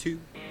2. See,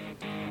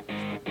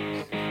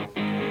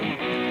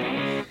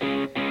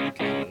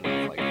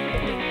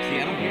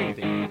 I don't hear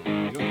anything. You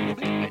don't hear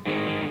anything? I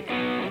don't.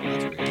 Oh,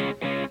 that's weird.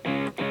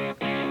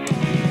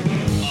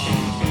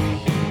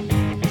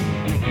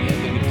 Yeah,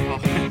 the guitar.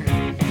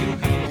 You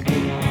don't have the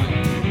whole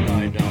line. No,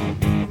 I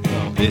don't. So,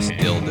 This okay.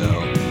 dildo.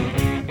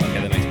 Okay,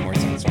 that makes more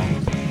sense.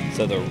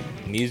 So the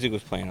music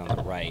was playing on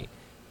the right,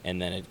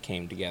 and then it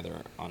came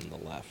together on the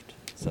left.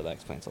 So that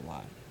explains a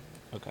lot.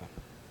 Okay.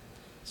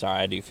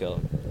 Sorry, I do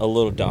feel a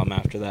little dumb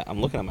after that.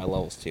 I'm looking at my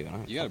levels too.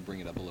 And You gotta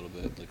bring it up a little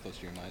bit, like close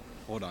to your mic.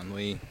 Hold on,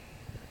 Lee.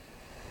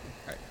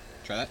 Alright,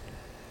 try that.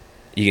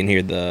 You can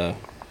hear the.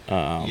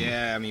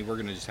 Yeah, I mean, we're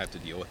gonna just have to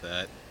deal with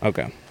that.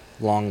 Okay.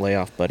 Long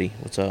layoff, buddy.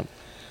 What's up?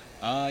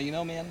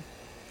 Man,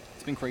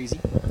 it's been crazy.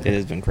 It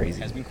has been It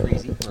crazy. has been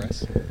crazy for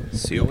us.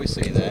 We always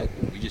say that.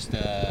 We just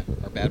are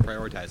bad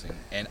prioritizing.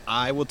 And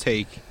I will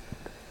take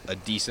a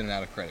decent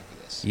amount of credit for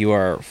this. You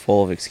are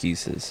full of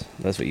excuses.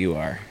 That's what you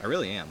are. I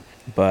really am.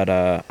 But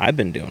I've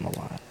been doing a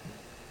lot.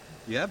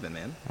 You have been,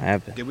 man. I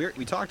have been.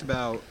 We talked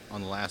about,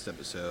 on the last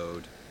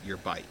episode, your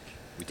bike.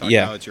 We talked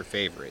Yeah. about it's your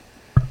favorite.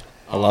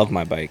 I love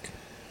my bike.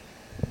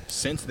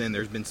 Since then,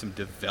 there's been some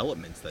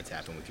developments that's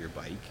happened with your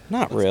bike.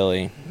 Not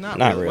really. Not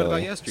Not really. really. What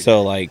about yesterday? So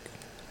alright.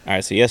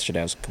 So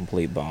yesterday I was a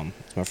complete bum.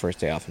 It's my first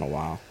day off in a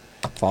while.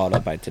 Followed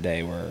up by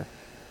today, where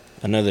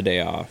another day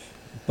off,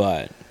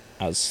 but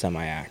I was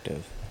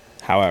semi-active.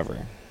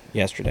 However,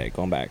 yesterday,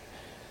 going back,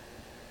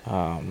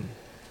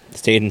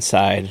 stayed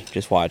inside,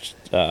 just watched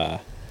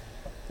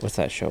what's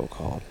that show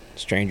called?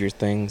 Stranger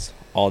Things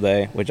all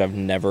day, which I've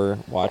never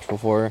watched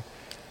before.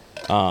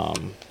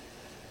 So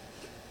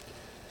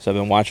I've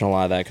been watching a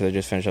lot of that because I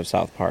just finished up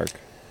South Park,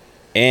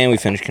 and we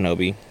finished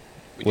Kenobi,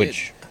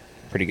 which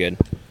pretty good.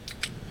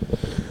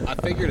 I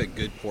figured a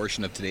good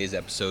portion of today's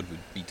episode would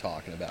be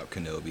talking about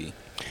Kenobi.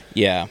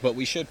 Yeah, But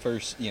we should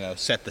first,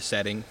 set the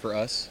setting for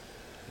us.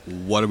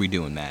 What are we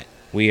doing, Matt?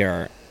 we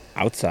are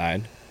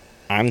outside.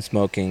 I'm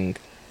smoking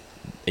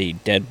a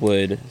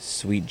Deadwood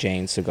Sweet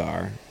Jane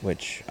cigar,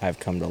 which I've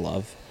come to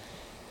love.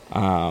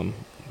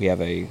 We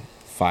have a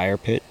fire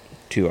pit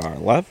to our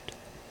left,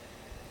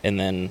 and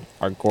then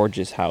our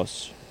gorgeous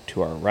house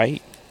to our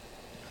right,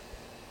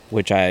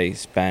 which I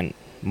spent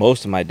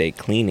most of my day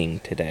cleaning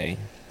today.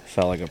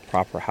 Felt like a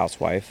proper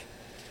housewife.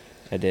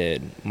 I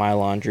did my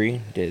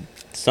laundry, did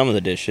some of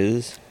the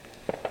dishes,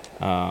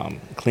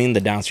 cleaned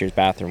the downstairs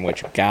bathroom,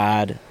 which,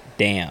 god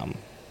damn,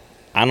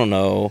 I don't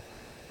know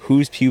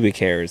whose pubic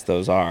hairs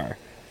those are,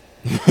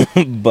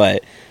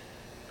 but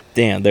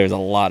damn, there's a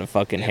lot of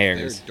fucking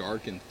hairs. They're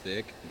dark and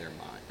thick. They're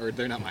mine. Or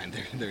they're not mine.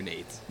 They're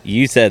Nate's.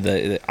 You said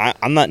that.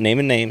 I'm not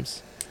naming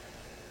names,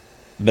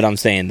 but I'm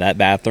saying that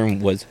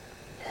bathroom was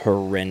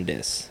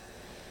horrendous.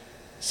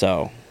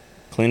 So,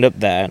 cleaned up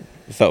that.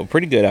 Felt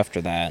pretty good after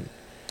that.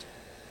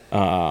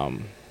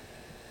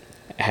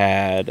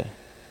 Had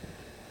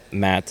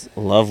Matt's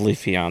lovely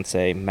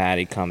fiance,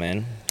 Maddie, come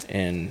in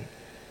and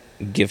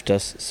gift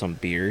us some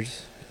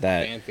beers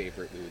that Fan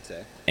favorite, we would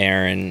say.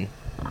 Aaron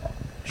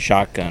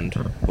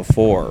shotgunned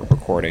before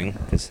recording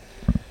because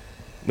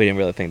we didn't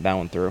really think that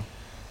one through.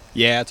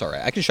 Yeah, it's all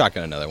right. I can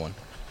shotgun another one.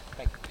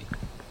 I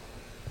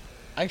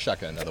can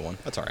shotgun another one.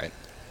 That's all right.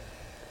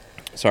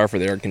 Sorry for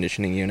the air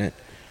conditioning unit.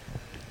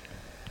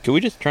 Could we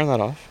just turn that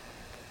off?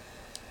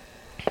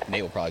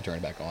 Nate will probably turn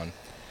it back on.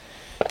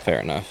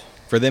 Fair enough.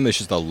 For them, it's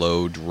just a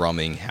low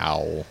drumming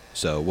howl.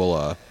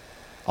 So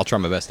I'll try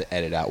my best to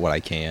edit out what I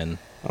can.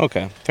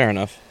 Okay, fair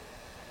enough.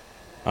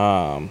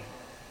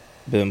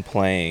 Been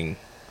playing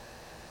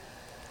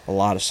a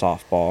lot of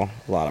softball,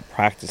 a lot of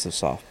practice of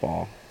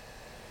softball.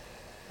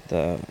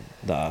 The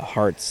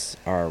Hearts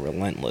are a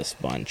relentless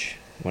bunch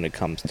when it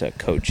comes to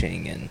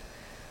coaching, and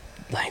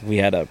like we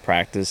had a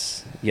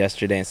practice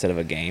yesterday instead of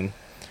a game,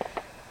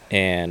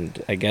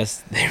 and I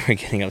guess they were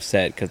getting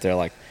upset because they're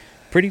like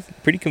pretty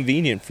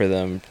convenient for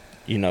them,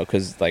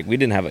 because like we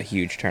didn't have a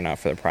huge turnout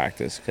for the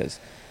practice because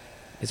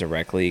it's a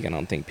rec league and I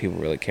don't think people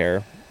really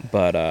care,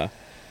 but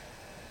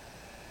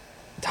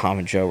Tom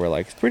and Joe were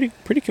like, it's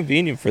pretty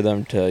convenient for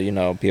them to,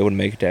 be able to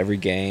make it to every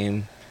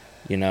game,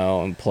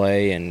 and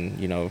play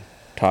and,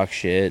 talk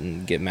shit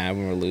and get mad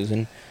when we're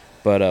losing.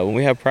 But when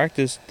we have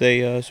practice,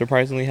 they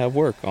surprisingly have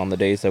work on the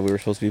days that we were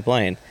supposed to be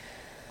playing.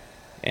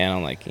 And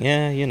I'm like,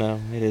 yeah,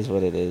 it is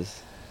what it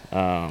is.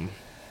 I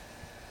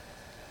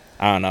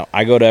don't know.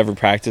 I go to every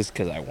practice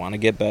because I want to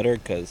get better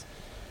because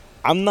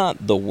I'm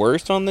not the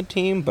worst on the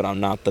team, but I'm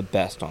not the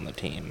best on the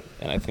team.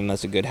 And I think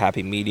that's a good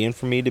happy median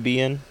for me to be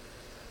in.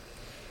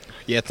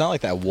 Yeah, it's not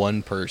like that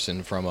one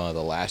person from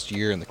the last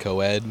year in the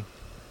co-ed.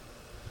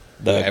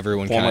 The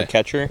everyone former kinda,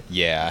 catcher,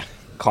 Yeah.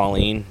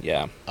 Colleen,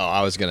 yeah. Oh,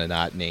 I was going to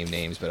not name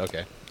names, but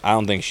okay. I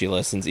don't think she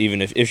listens,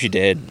 even if she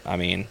did. I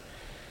mean,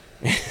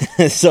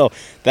 so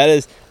that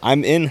is,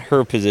 I'm in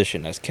her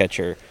position as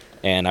catcher,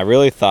 and I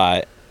really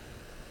thought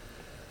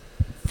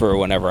for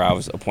whenever I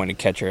was appointed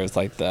catcher, it was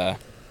like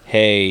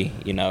hey,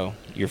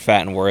 you're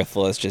fat and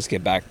worthless, just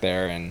get back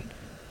there and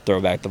throw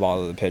back the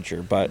ball to the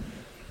pitcher. But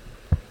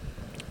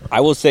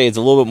I will say it's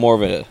a little bit more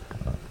of a,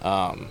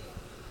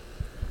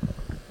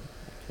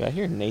 Did I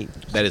hear Nate?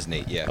 That is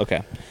Nate, yeah.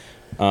 Okay.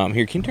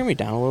 Here, can you turn me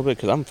down a little bit?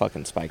 Because I'm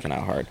fucking spiking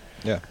out hard.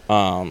 Yeah.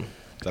 Um,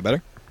 Is that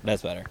better?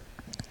 That's better.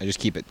 I just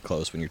keep it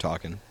close when you're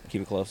talking.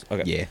 Keep it close?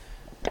 Okay. Yeah.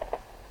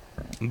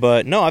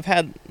 But, no, I've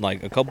had,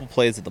 like, a couple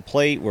plays at the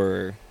plate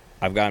where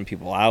I've gotten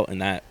people out, and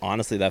that,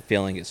 honestly, that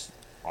feeling is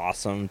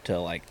awesome to,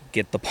 like,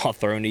 get the ball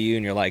thrown to you,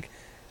 and you're like,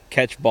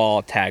 catch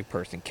ball, tag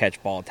person,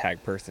 catch ball,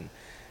 tag person.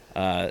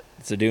 So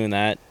doing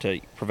that to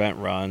prevent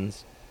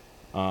runs.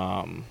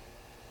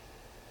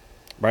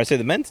 But I say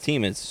the men's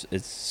team is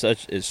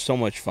so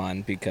much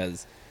fun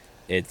because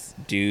it's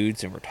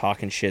dudes and we're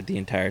talking shit the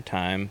entire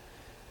time.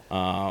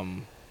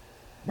 But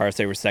I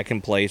say we're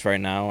second place right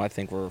now. I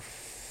think we're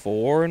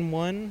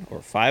 4-1 or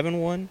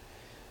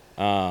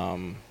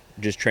 5-1.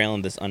 Just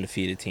trailing this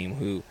undefeated team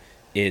who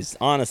is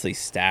honestly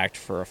stacked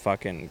for a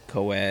fucking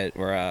co-ed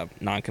or a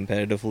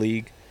non-competitive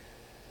league.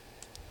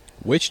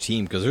 Which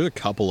team? Because there's a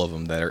couple of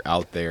them that are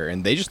out there,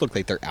 and they just look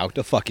like they're out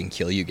to fucking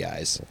kill you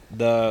guys.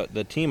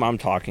 The team I'm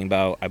talking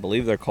about, I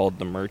believe they're called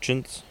the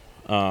Merchants.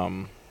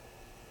 And,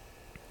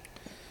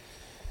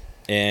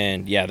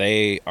 yeah,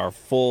 they are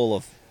full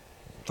of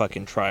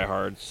fucking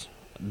tryhards.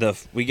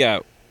 We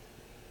got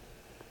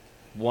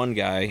one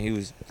guy, he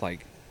was,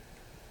 like,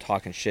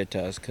 talking shit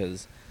to us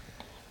because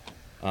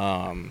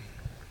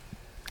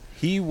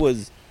he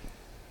was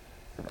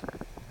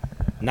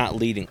not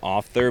leading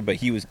off third, but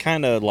he was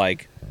kind of,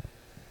 like,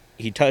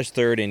 he touched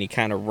third and he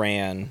kind of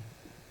ran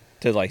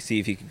to, like, see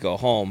if he could go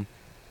home.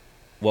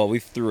 Well, we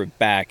threw it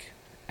back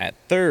at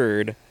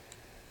third,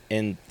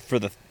 and for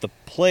the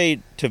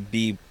play to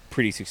be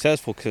pretty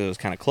successful because it was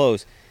kind of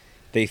close,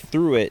 they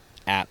threw it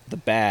at the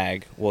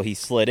bag. Well, he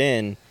slid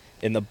in,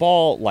 and the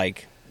ball,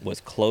 like,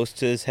 was close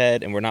to his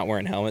head, and we're not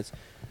wearing helmets,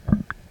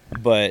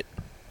 but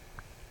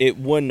it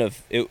wouldn't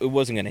have, it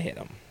wasn't going to hit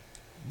him.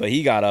 But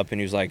he got up and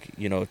he was like,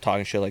 you know,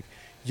 talking shit like,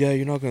 yeah,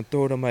 you're not going to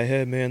throw it on my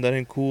head, man. That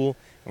ain't cool.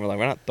 And we're like,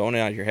 we're not throwing it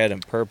on your head on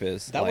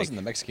purpose. That like, wasn't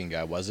the Mexican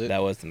guy, was it?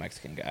 That was the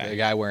Mexican guy. The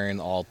guy wearing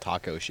all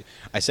taco shit.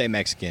 I say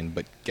Mexican,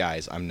 but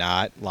guys, I'm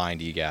not lying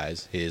to you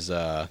guys. His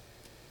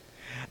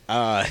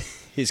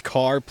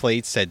car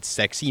plate said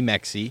 "Sexy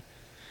Mexi,"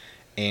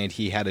 and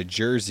he had a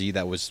jersey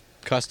that was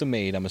custom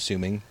made. I'm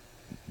assuming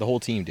the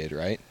whole team did,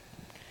 right?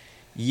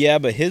 Yeah,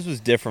 but his was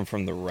different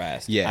from the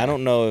rest. Yeah. I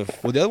don't know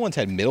if... Well, the other ones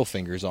had middle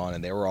fingers on,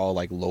 and they were all,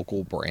 like,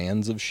 local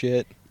brands of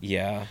shit.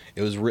 Yeah.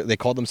 It was... They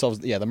called themselves...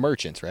 Yeah, the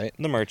Merchants, right?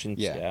 The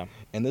Merchants, yeah.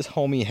 And this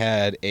homie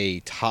had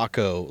a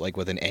taco, like,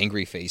 with an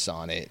angry face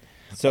on it.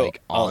 So, like,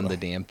 on the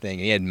damn thing.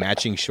 And he had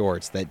matching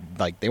shorts that,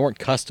 like, they weren't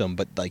custom,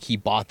 but, like, he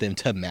bought them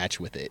to match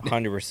with it.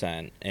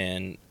 100%.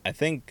 And I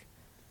think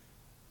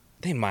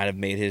they might have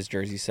made his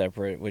jersey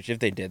separate, which if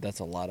they did, that's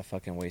a lot of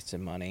fucking wasted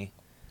money.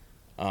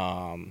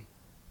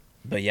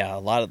 But yeah, a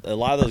lot of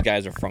those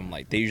guys are from,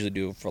 like, they usually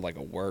do it for, like,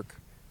 a work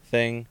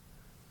thing.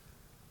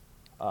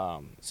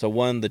 So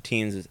one of the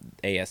teams is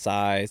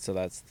ASI, so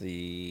that's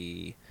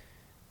the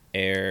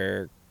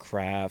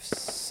Aircraft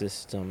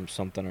System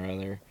something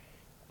or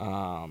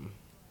other.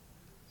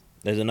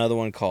 There's another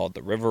one called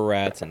the River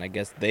Rats, and I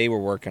guess they were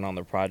working on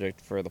the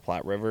project for the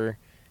Platte River.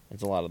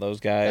 It's a lot of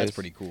those guys. That's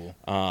pretty cool.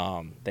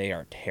 They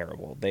are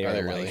terrible. Are they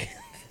really?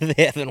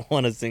 They haven't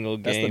won a single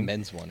game. That's the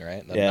men's one,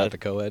 right? That's yeah. not the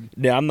co-ed?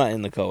 Yeah, I'm not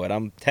in the co-ed.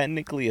 I'm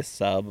technically a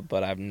sub,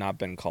 but I've not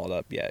been called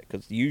up yet.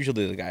 Because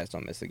usually the guys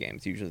don't miss the game.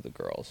 It's usually the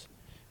girls.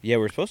 Yeah,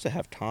 we're supposed to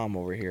have Tom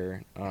over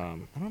here. I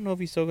don't know if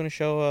he's still going to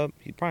show up.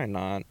 He's probably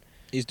not.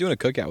 He's doing a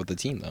cookout with the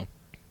team, though.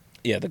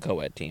 Yeah, the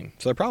co-ed team.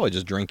 So they're probably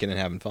just drinking and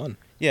having fun.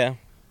 Yeah.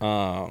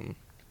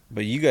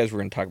 But you guys were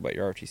going to talk about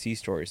your RTC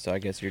stories, so I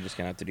guess you're just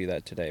going to have to do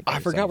that today. I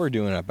forgot we're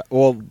doing it.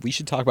 Well, we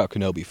should talk about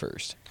Kenobi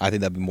first. I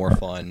think that'd be more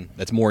fun.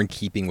 That's more in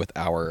keeping with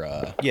our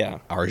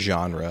our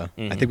genre.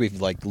 Mm-hmm. I think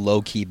we've, like,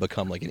 low-key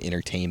become, like, an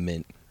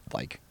entertainment,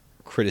 like,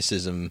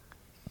 criticism.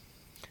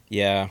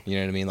 Yeah. You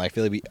know what I mean? Like, I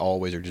feel like we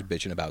always are just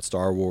bitching about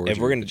Star Wars. If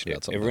we're going to do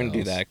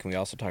do that, can we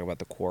also talk about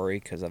the Quarry?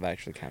 Because I've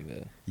actually kind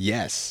of...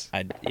 Yes.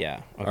 Yeah.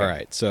 Okay. All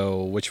right.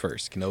 So, which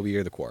first? Kenobi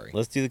or the Quarry?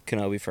 Let's do the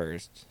Kenobi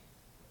first.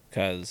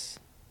 Because...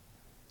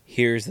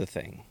 here's the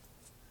thing.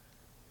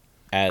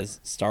 As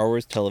Star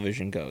Wars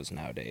television goes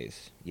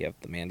nowadays, you have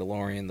The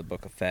Mandalorian, The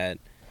Book of Fett,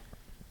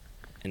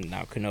 and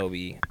now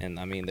Kenobi. And,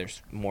 I mean,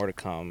 there's more to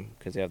come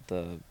because you have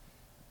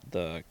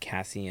the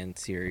Cassian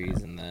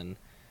series and then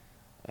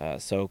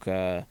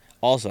Ahsoka.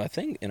 Also, I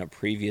think in a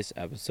previous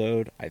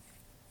episode,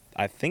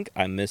 I think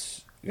I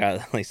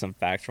got like some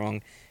facts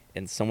wrong,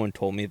 and someone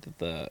told me that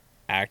the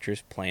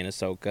actress playing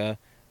Ahsoka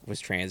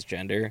was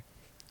transgender.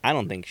 I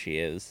don't think she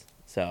is.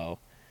 So...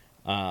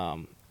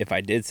 if I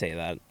did say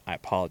that, I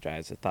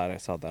apologize. I thought I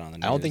saw that on the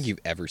news. I don't think you've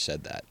ever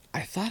said that.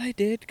 I thought I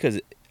did,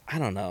 because, I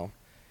don't know.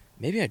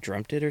 Maybe I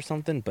dreamt it or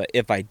something, but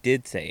if I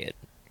did say it,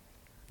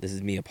 this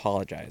is me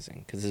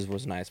apologizing, because this is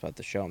what's nice about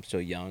the show. I'm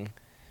still young,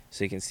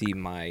 so you can see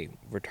my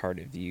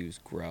retarded views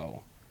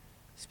grow.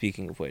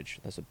 Speaking of which,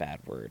 that's a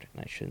bad word,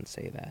 and I shouldn't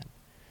say that.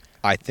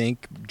 I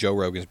think Joe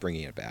Rogan's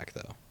bringing it back,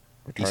 though.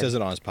 He says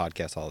it on his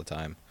podcast all the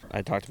time.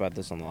 I talked about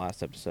this on the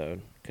last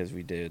episode, because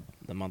we did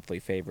the monthly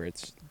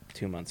favorites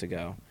 2 months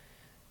ago.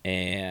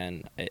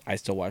 and I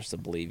still watch the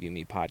Believe You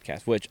Me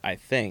podcast, which I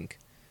think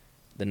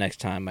the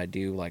next time I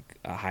do like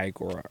a hike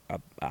or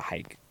a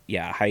hike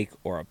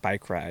or a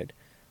bike ride,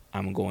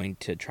 I'm going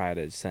to try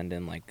to send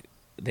in like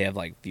they have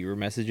like viewer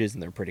messages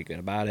and they're pretty good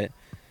about it.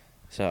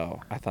 So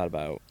I thought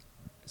about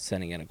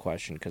sending in a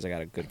question because I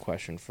got a good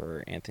question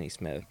for Anthony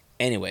Smith.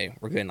 Anyway,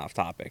 we're getting off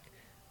topic.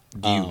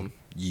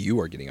 You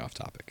are getting off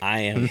topic. I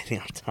am getting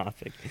off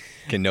topic.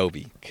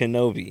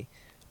 Kenobi.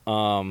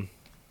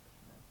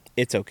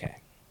 It's okay.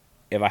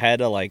 If I had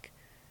to like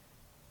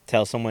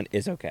tell someone,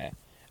 it's okay.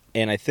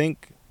 And I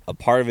think a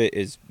part of it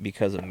is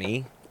because of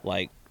me.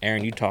 Like,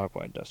 Aaron, you talk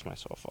while I dust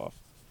myself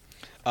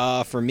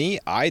off. For me,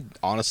 I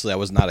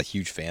was not a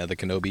huge fan of the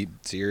Kenobi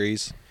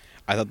series.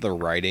 I thought the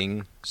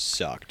writing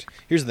sucked.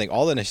 Here's the thing: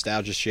 all the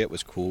nostalgia shit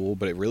was cool,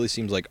 but it really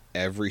seems like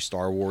every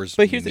Star Wars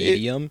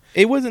medium.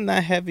 It wasn't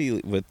that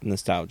heavy with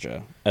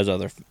nostalgia as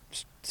other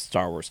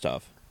Star Wars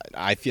stuff.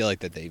 I feel like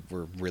that they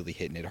were really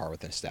hitting it hard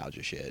with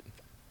nostalgia shit.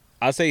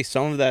 I'll say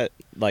some of that,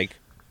 like,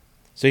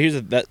 so here's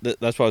that's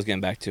what I was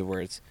getting back to,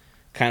 where it's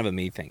kind of a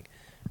me thing.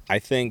 I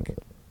think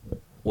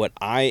what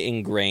I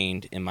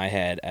ingrained in my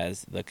head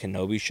as the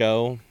Kenobi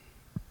show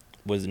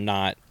was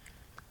not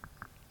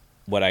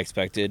what I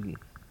expected,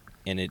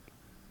 and it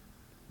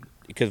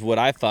because what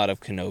I thought of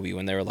Kenobi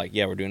when they were like,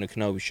 yeah, we're doing a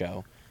Kenobi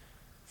show,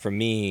 for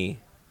me,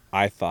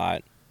 I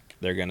thought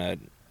they're gonna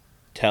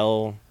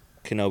tell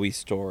Kenobi's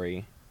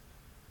story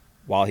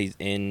while he's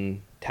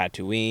in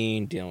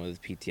Tatooine, dealing with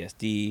his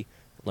PTSD,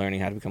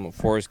 learning how to become a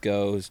Force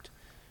ghost,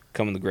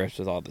 coming to grips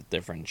with all the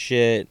different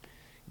shit,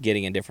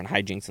 getting in different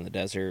hijinks in the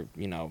desert,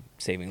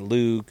 saving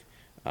Luke,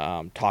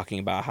 talking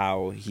about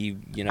how he,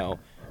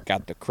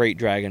 got the crate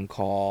dragon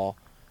call,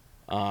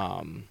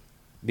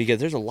 because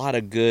there's a lot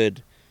of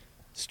good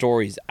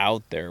stories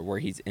out there where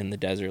he's in the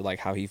desert, like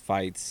how he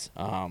fights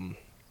the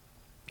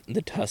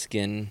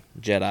Tusken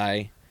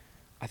Jedi.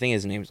 I think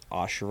his name's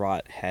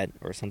Asherat Het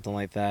or something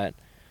like that.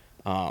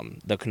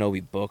 The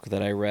Kenobi book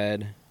that I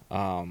read,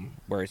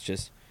 where it's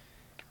just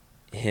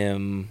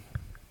him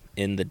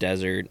in the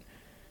desert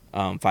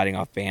fighting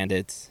off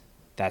bandits.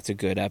 That's a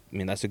good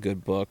that's a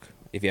good book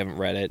if you haven't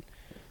read it.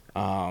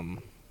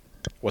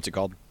 What's it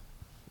called?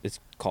 It's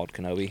called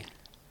Kenobi.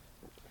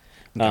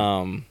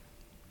 Okay.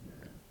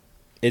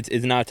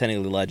 It's not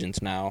technically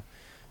Legends now.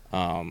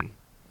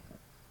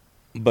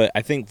 But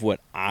I think what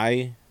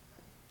I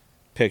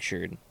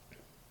pictured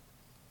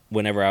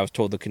whenever I was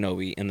told the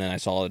Kenobi and then I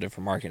saw all the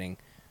different marketing,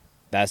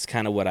 that's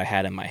kind of what I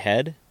had in my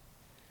head.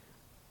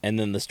 And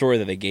then the story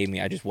that they gave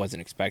me, I just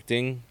wasn't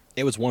expecting.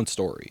 It was one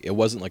story. It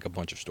wasn't like a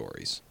bunch of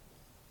stories.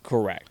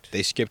 Correct.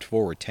 They skipped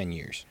forward 10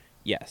 years.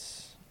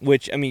 Yes.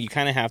 Which, you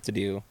kind of have to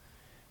do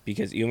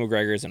because Ewan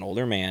McGregor is an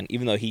older man,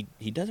 even though he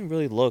doesn't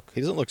really look...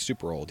 He doesn't look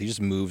super old. He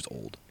just moves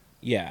old.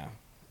 Yeah.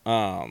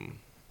 And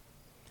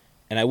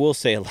I will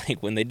say,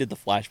 like, when they did the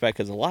flashback,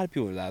 because a lot of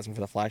people were asking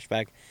for the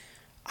flashback,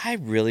 I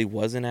really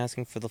wasn't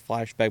asking for the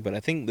flashback, but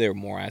I think they were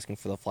more asking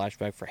for the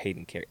flashback for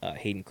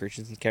Hayden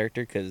Christensen's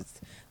character, because,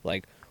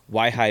 like,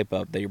 why hype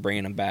up that you're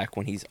bringing him back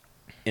when he's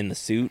in the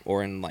suit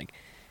or in, like,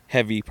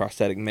 heavy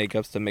prosthetic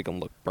makeups to make him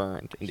look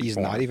burned? He's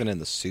not even in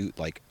the suit,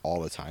 like,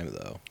 all the time,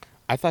 though.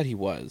 I thought he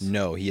was.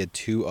 No, he had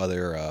 2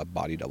 other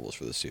body doubles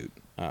for the suit.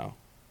 Oh.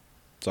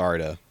 Sorry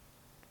to...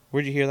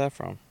 Where'd you hear that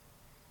from?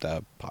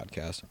 The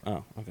podcast.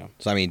 Oh, okay.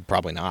 So,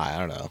 probably not. I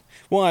don't know.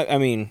 Well,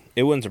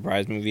 it wouldn't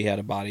surprise me if he had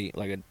a body,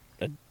 like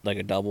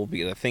a double,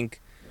 because I think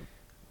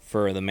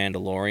for The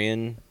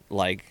Mandalorian,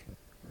 like,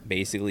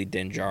 basically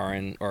Din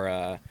Djarin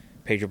or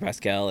Pedro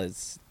Pascal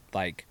is,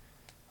 like,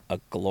 a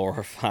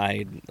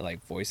glorified,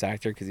 like, voice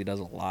actor because he does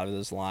a lot of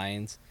those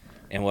lines.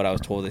 And what I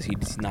was told is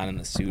he's not in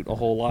the suit a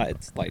whole lot.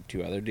 It's, like,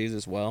 2 other dudes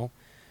as well.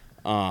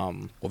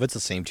 Well, if it's the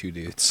same 2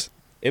 dudes...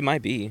 It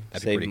might be.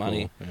 That'd Save be pretty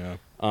money. Cool.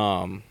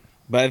 Yeah.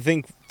 But I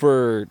think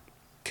for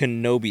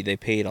Kenobi, they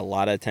paid a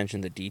lot of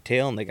attention to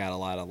detail, and they got a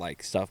lot of,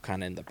 like, stuff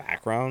kind of in the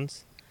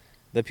backgrounds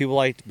that people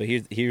liked. But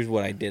here's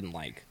what I didn't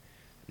like.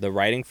 The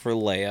writing for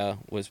Leia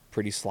was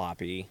pretty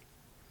sloppy,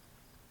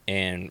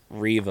 and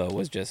Reva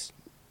was just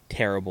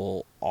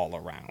terrible all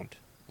around.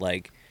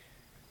 Like,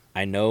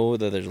 I know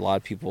that there's a lot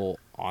of people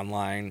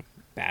online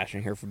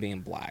bashing her for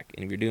being black,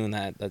 and if you're doing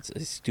that, that's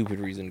a stupid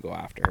reason to go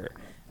after her.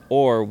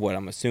 Or what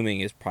I'm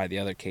assuming is probably the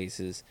other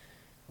cases,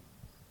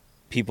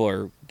 people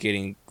are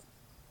getting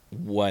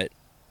what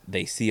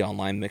they see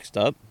online mixed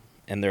up,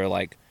 and they're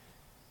like,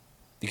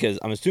 because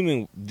I'm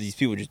assuming these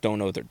people just don't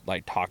know what they're,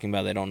 like, talking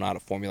about. They don't know how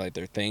to formulate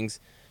their things.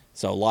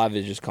 So a lot of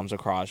it just comes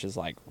across as,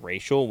 like,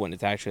 racial, when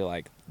it's actually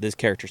like, this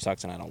character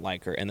sucks and I don't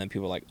like her. And then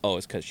people are like, oh,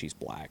 it's because she's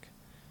black.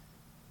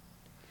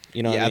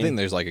 You know what I mean? I think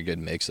there's, like, a good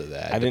mix of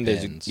that. I think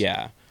there's,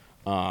 yeah.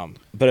 But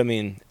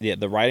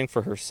the writing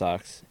for her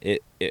sucks.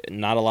 It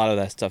not a lot of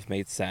that stuff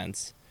made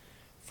sense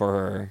for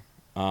her.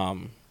 I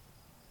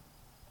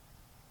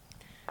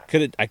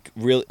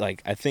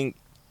think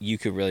you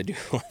could really do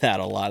without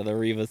a lot of the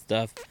Reva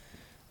stuff.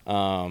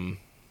 Whenever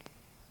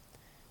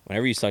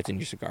you sucked in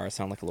your cigar, it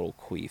sounded like a little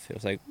queef. It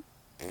was like,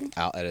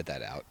 I'll edit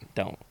that out.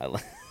 Don't.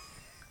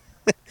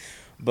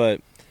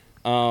 But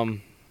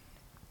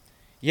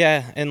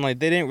Yeah, and like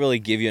they didn't really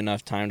give you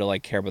enough time to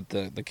like care about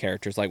the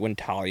characters. Like when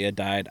Talia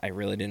died, I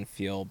really didn't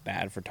feel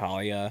bad for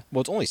Talia.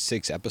 Well, it's only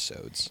 6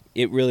 episodes,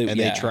 It really, and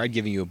they yeah, tried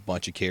giving you a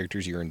bunch of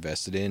characters you're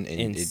invested in, and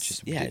and it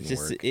just yeah, it's didn't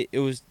just work. it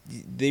was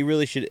they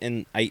really should.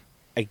 And I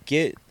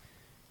get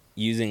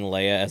using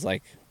Leia as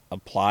like a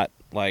plot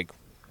like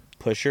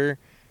pusher,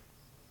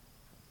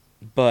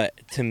 but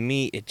to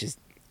me it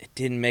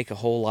didn't make a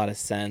whole lot of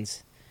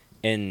sense.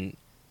 And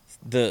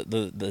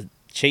the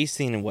chase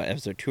scene in what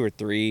episode 2 or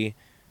 3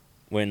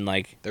 when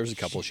like There was a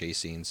couple of chase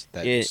scenes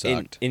that and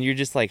sucked. you're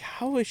just like,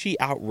 how is she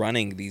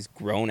outrunning these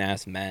grown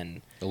ass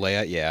men?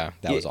 Leia, yeah,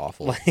 that was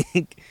awful.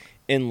 Like,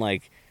 and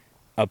like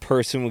a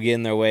person would get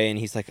in their way, and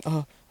he's like,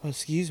 oh,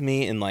 excuse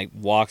me, and like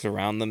walks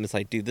around them. It's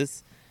like, dude,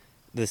 this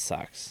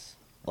sucks.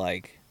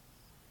 Like,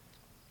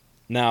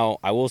 now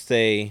I will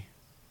say,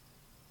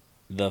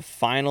 the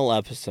final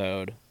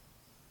episode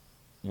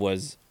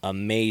was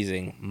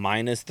amazing,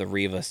 minus the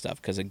Reva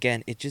stuff, because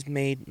again, it just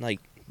made like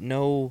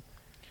no.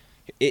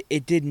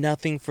 It did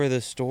nothing for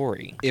the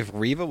story. If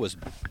Reva was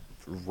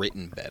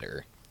written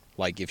better,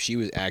 like if she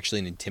was actually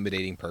an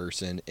intimidating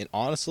person, and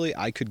honestly,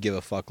 I could give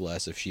a fuck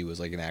less if she was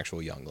like an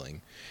actual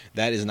youngling.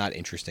 That is not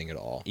interesting at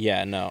all.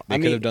 Yeah, no. They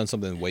could have done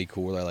something way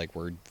cooler, like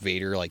where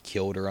Vader like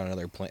killed her on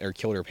another planet, or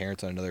killed her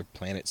parents on another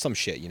planet, some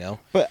shit, you know.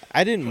 But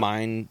I didn't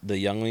mind the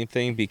youngling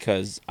thing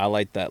because I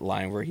like that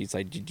line where he's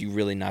like, "Did you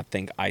really not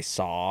think I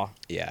saw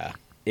Yeah,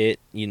 it?"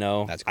 You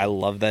know, That's I cool.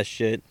 love that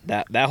shit.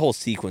 That whole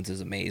sequence is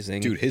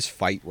amazing, dude, his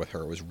fight with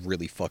her was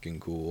really fucking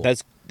cool.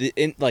 That's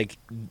like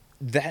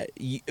that.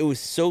 It was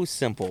so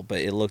simple,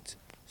 but it looked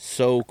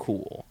so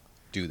cool.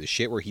 Dude, the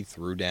shit where he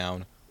threw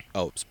down.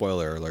 Oh,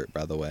 spoiler alert,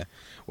 by the way,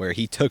 where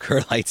he took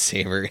her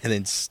lightsaber and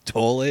then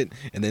stole it,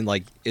 and then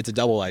like it's a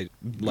double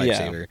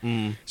lightsaber. Yeah.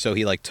 Mm. So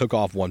he like took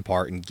off one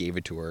part and gave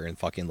it to her and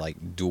fucking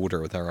like dueled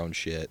her with her own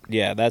shit.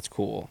 Yeah, that's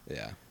cool.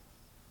 Yeah.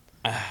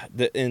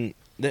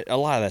 A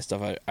lot of that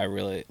stuff I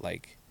really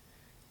like.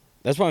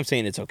 That's why I'm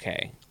saying it's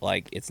okay.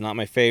 Like, it's not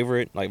my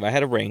favorite. Like, if I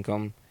had to rank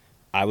them,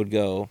 I would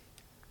go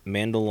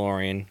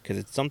Mandalorian because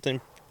it's something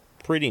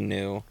pretty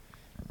new,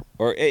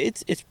 or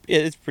it's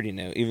pretty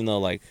new, even though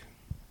like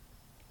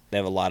they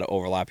have a lot of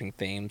overlapping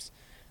themes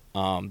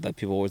that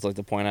people always like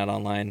to point out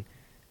online.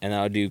 And then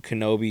I'll do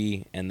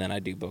Kenobi, and then I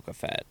do Book of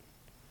Fett.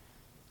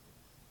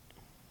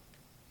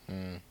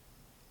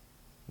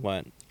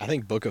 What? I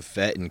think Book of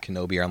Fett and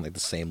Kenobi are on like the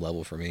same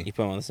level for me. You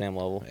put them on the same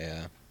level?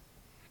 Yeah.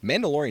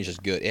 Mandalorian's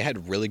just good. It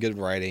had really good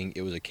writing.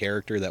 It was a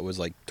character that was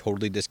like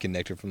totally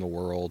disconnected from the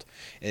world,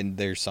 and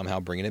they're somehow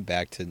bringing it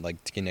back to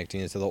like connecting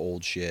it to the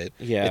old shit.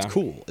 Yeah, it's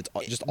cool. It's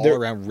just all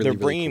around really. They're really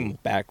bringing cool.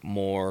 back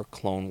more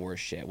Clone Wars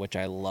shit, which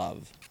I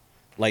love.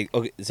 Like,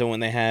 okay, so when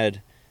they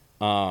had,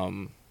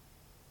 oh,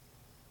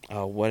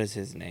 what is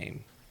his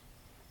name?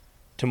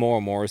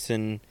 Tamora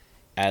Morrison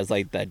as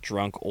like that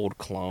drunk old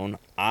clone.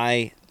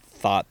 I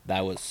thought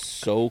that was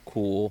so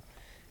cool.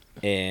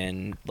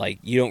 And like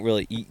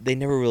they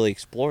never really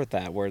explored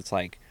that, where it's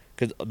like,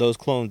 because those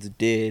clones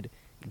did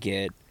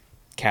get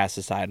cast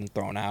aside and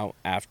thrown out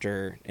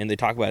after, and they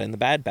talk about it in the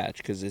Bad Batch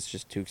because it's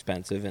just too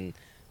expensive and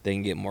they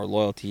can get more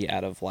loyalty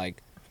out of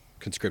like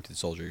Conscripted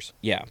soldiers.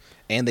 Yeah,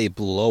 and they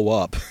blow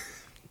up.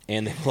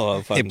 And they blow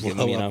up fucking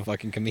Camino.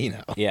 Fucking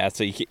Camino. Yeah,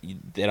 so they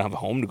don't have a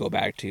home to go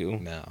back to.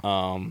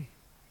 No.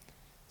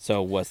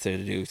 So what's there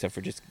to do except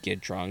for just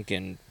get drunk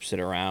and sit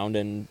around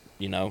and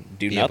do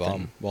Be nothing? a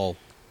bum. Well,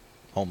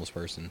 homeless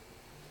person.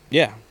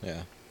 Yeah.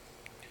 Yeah.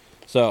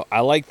 So I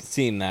like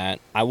seeing that.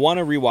 I want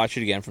to rewatch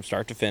it again from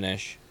start to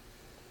finish,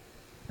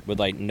 with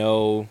like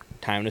no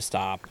time to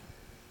stop,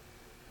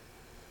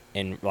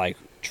 and like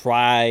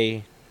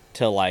try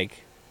to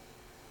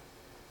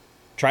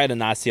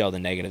not see all the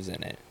negatives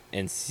in it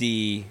and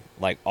see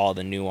like all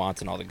the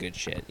nuance and all the good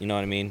shit. You know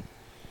what I mean?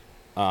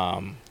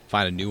 Find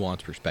a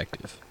nuanced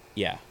perspective.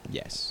 Yeah.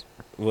 Yes.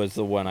 Was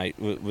the one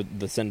with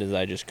the sentence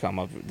I just come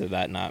up with, did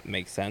that not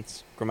make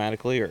sense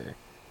grammatically, or?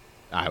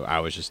 I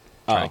was just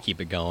trying to keep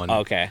it going.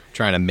 Okay.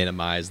 Trying to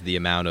minimize the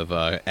amount of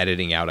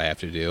editing out I have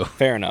to do.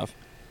 Fair enough.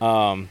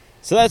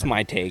 So that's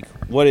my take.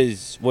 What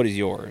is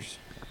yours?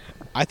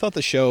 I thought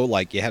the show,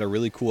 like, it had a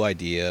really cool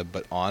idea,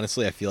 but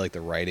honestly, I feel like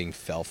the writing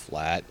fell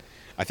flat.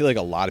 I feel like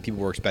a lot of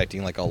people were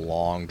expecting, like, a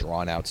long,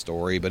 drawn-out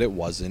story, but it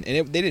wasn't.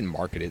 And they didn't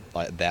market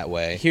it that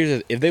way.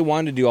 If they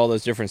wanted to do all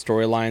those different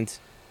storylines,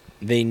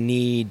 they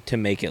need to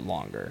make it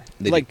longer.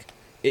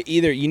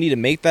 Either you need to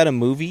make that a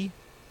movie,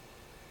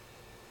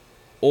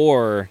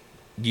 or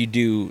you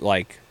do,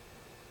 like,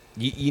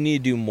 you need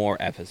to do more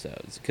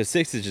episodes. Because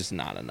 6 is just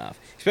not enough.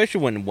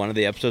 Especially when one of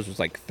the episodes was,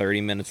 like,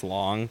 30 minutes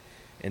long,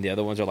 and the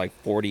other ones are, like,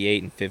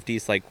 48 and 50.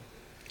 It's like...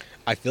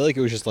 I feel like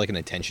it was just, like, an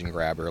attention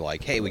grabber.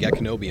 Like, hey, we got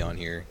Kenobi on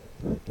here.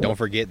 Don't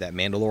forget that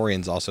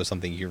Mandalorian's also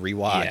something you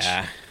rewatch.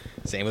 Yeah.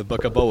 Same with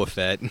Book of Boba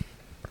Fett. You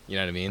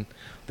know what I mean?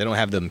 They don't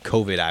have them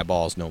COVID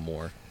eyeballs no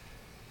more.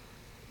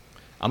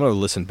 I'm going to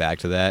listen back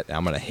to that, and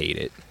I'm going to hate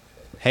it.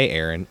 Hey,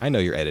 Aaron, I know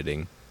you're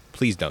editing.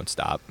 Please don't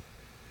stop.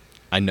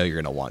 I know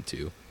you're going to want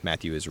to.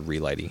 Matthew is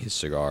relighting his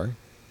cigar.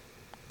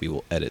 We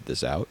will edit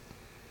this out.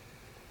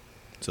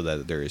 so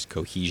that there is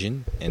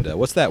cohesion. And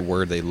what's that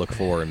word they look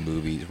for in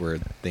movies where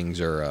things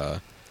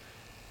are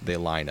they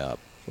line up?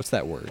 What's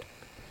that word?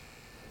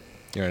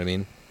 You know what I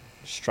mean?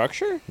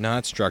 Structure?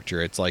 Not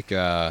structure. It's like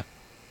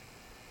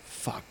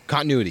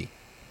continuity.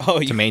 Oh,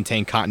 to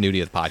maintain continuity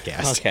of the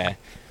podcast. Okay.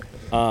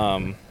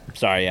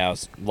 Sorry, I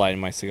was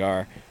lighting my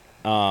cigar.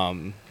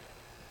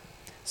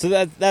 So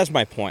that's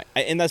my point,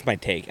 and that's my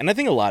take. And I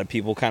think a lot of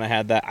people kind of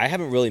had that. I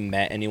haven't really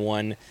met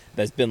anyone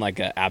that's been like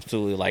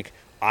absolutely like,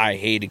 I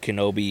hated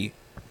Kenobi,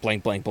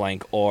 blank, blank,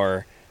 blank,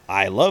 or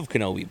I love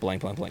Kenobi,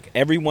 blank, blank, blank.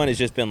 Everyone has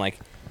just been like,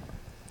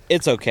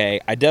 it's okay.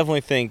 I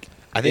definitely think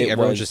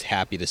everyone's just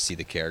happy to see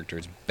the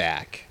characters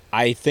back.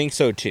 I think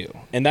so too,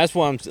 and that's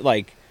why I'm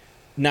like.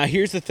 Now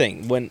here's the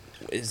thing: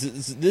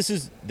 this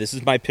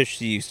is my pitch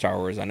to you, Star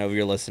Wars. I know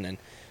you're listening.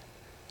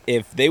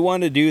 If they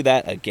want to do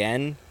that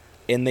again,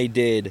 and they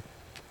did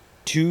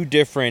 2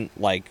 different,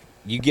 like,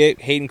 you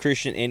get Hayden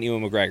Christensen and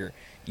Ewan McGregor,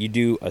 you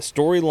do a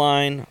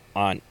storyline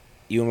on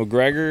Ewan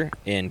McGregor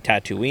in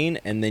Tatooine,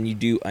 and then you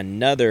do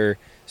another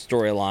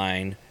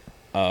storyline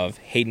of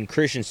Hayden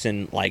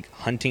Christensen like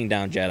hunting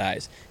down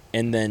Jedis.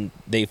 And then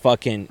they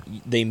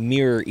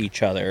mirror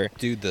each other.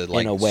 Dude, the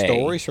like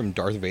stories from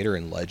Darth Vader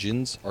in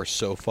Legends are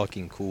so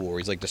fucking cool. Where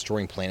he's like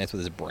destroying planets with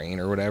his brain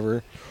or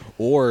whatever.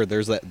 Or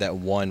there's that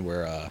one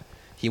where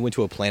he went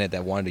to a planet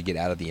that wanted to get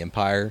out of the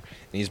Empire, and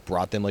he's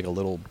brought them like a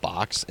little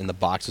box, and the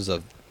box was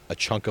a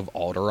chunk of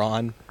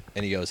Alderaan,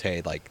 and he goes,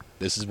 "Hey, like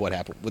this is what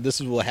happened. This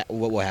is what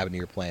will happen to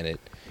your planet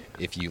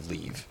if you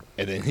leave."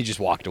 And then he just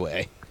walked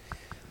away.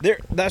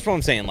 That's what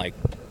I'm saying. Like.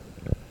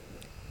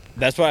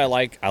 That's why I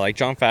like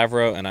Jon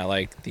Favreau, and I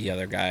like the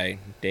other guy,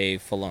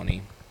 Dave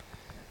Filoni,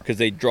 because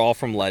they draw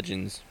from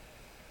Legends.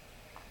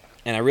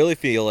 And I really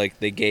feel like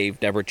they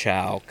gave Deborah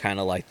Chow kind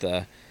of like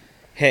the,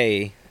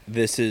 hey,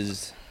 this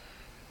is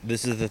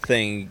the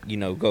thing,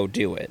 go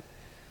do it.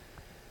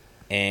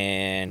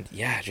 And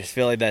yeah, I just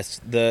feel like that's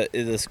the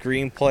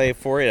screenplay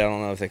for it. I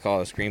don't know if they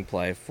call it a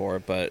screenplay for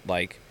it, but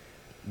like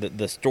the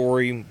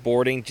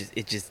storyboarding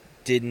just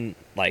didn't,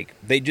 like,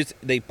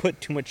 they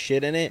put too much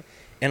shit in it.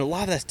 And a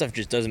lot of that stuff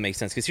just doesn't make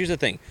sense. Because here's the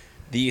thing.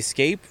 The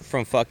escape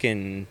from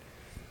fucking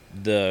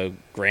the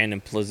Grand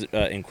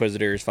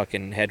Inquisitor's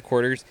fucking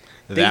headquarters.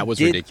 That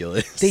was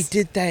ridiculous. They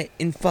did that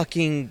in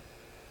fucking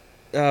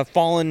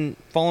Fallen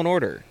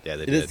Order. Yeah,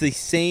 they did. It's the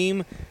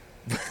same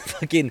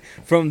fucking,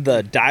 from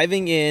the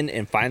diving in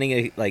and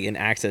finding an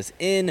access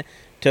in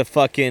to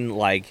fucking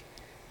like.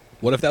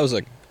 What if that was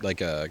not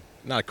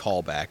a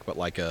callback, but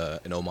like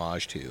an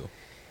homage to?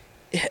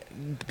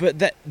 But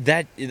that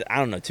I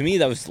don't know. To me,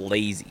 that was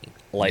lazy.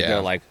 Like, yeah.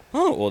 They're like,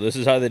 oh, well, this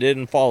is how they did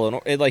in Fallen.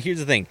 Like, here's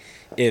the thing.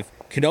 If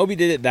Kenobi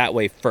did it that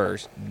way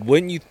first,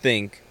 wouldn't you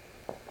think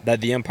that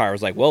the Empire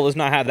was like, well, let's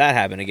not have that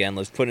happen again.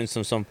 Let's put in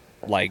some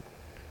like,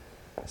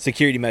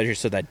 security measures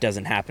so that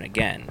doesn't happen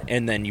again.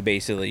 And then you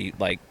basically,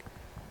 like...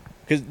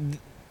 Because,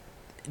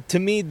 to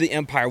me, the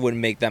Empire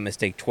wouldn't make that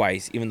mistake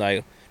twice, even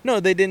though... No,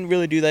 they didn't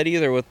really do that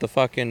either with the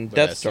fucking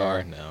Death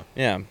Star. No.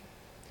 Yeah.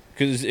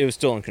 Because it was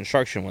still in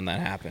construction when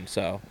that happened,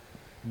 so...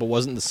 But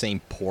wasn't the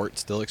same port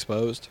still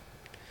exposed?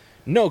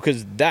 No,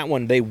 because that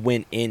one, they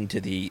went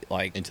into the,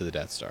 like... Into the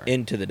Death Star.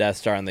 Into the Death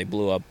Star, and they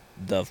blew up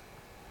the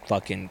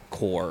fucking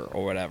core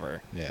or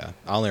whatever. Yeah.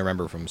 I only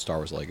remember from Star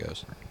Wars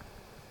Legos.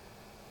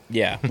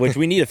 Yeah, which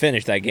we need to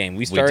finish that game.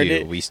 We started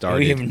it. We started.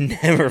 We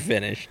have never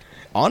finished.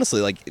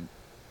 Honestly, like,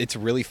 it's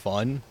really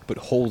fun, but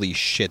holy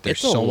shit, there's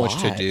so much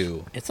to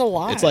do. It's a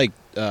lot. It's like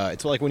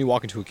when you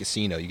walk into a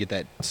casino, you get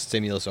that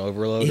stimulus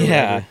overload.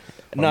 Yeah.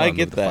 No, I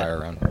get the that. fire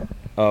around.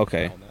 Oh,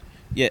 okay.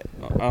 Yeah.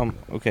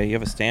 Okay. You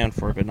have a stand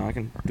for it, but now I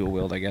can dual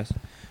wield, I guess.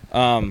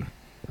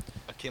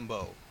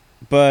 Akimbo.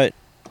 But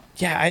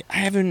yeah, I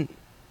haven't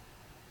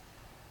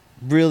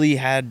really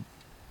had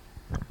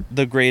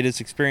the greatest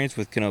experience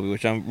with Kenobi,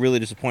 which I'm really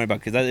disappointed about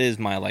because that is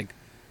my like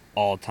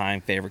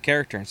all-time favorite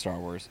character in Star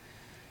Wars.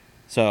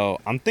 So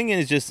I'm thinking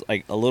it's just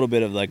like a little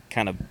bit of like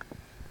kind of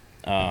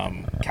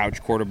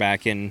couch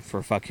quarterbacking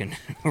for fucking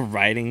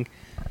writing,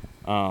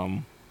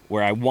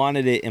 where I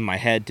wanted it in my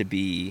head to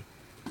be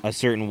a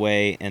certain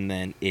way, and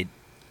then it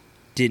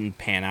didn't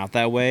pan out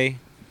that way.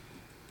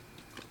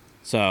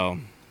 So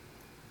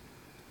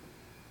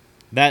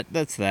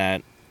that's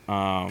that.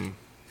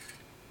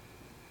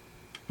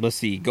 Let's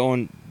see.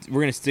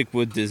 We're gonna stick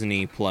with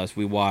Disney Plus.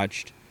 We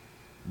watched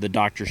the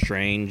Doctor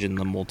Strange and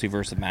the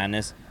Multiverse of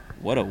Madness.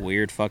 What a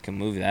weird fucking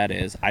movie that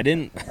is. I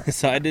did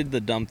the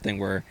dumb thing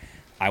where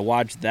I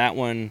watched that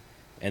one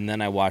and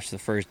then I watched the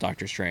first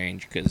Doctor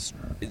Strange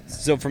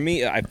so for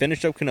me, I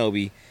finished up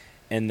Kenobi,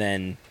 and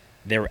then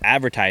they were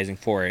advertising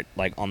for it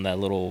like on that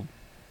little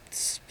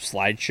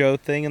slideshow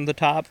thing in the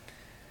top.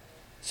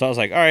 So I was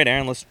like, all right,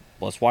 Aaron,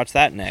 let's watch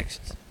that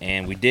next.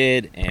 And we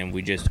did, and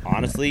we just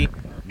honestly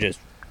just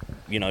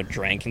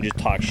drank and just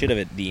talked shit of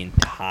it the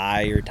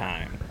entire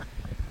time.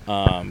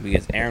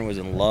 Because Aaron was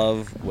in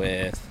love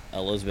with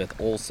Elizabeth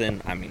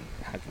Olsen. I mean,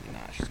 how can you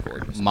not? She's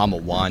gorgeous. Mama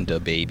Wanda,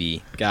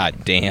 baby.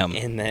 God damn.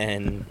 And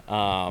then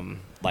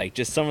like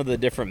just some of the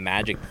different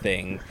magic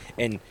thing.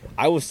 And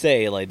I will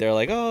say, like, they're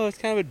like, oh, it's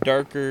kind of a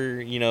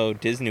darker,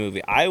 Disney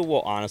movie. I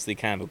will honestly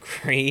kind of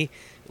agree.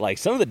 Like,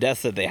 some of the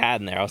deaths that they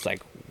had in there, I was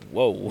like,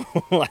 whoa.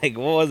 Like,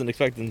 wasn't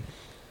expecting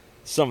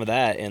some of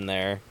that in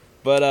there.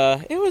 But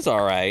it was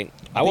all right.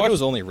 I think it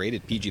was only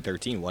rated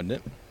PG-13, wasn't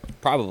it?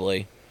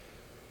 Probably.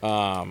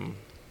 Even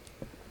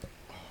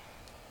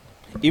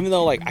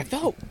though, like, I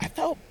felt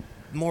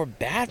more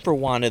bad for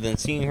Wanda than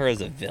seeing her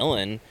as a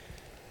villain.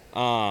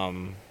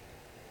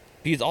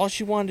 Because all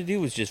she wanted to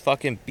do was just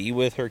fucking be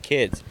with her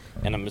kids.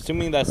 And I'm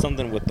assuming that's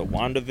something with the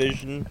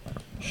WandaVision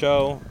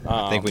show.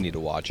 I think we need to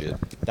watch it.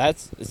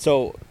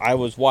 So I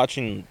was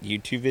watching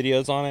YouTube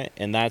videos on it,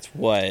 and that's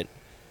what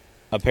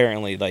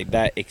apparently, like,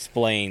 that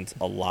explains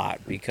a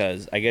lot.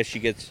 Because I guess she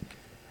gets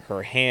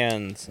her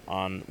hands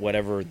on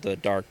whatever the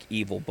Dark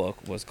Evil book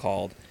was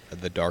called.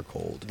 The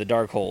Darkhold. The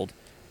Darkhold.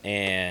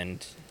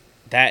 And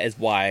that is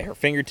why her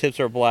fingertips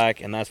are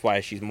black, and that's why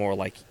she's more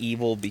like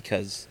evil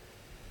because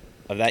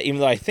of that.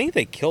 Even though I think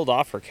they killed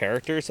off her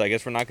character, so I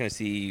guess we're not going to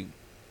see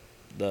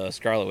the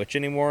Scarlet Witch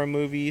anymore in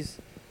movies.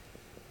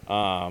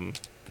 So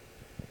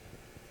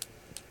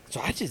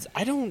I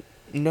don't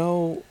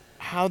know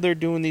how they're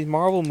doing these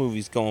Marvel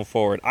movies going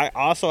forward. I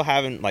also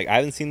haven't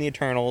seen the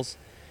Eternals.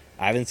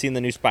 I haven't seen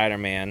the new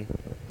Spider-Man.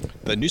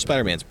 The new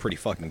Spider-Man's pretty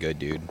fucking good,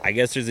 dude. I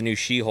guess there's a new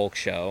She-Hulk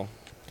show.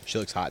 She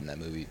looks hot in that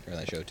movie or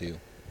that show too.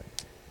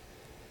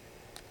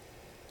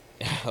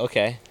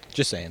 Okay.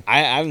 Just saying.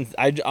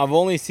 I've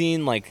only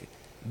seen like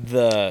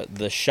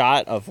the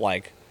shot of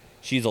like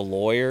she's a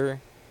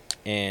lawyer,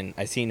 and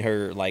I seen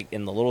her like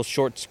in the little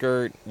short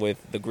skirt with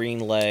the green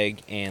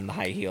leg and the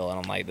high heel, and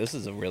I'm like, this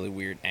is a really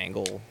weird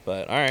angle,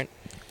 but all right.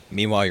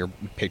 Meanwhile, you're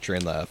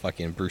picturing the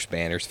fucking Bruce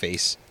Banner's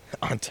face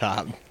on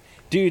top.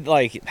 Dude,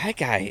 like that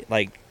guy,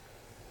 like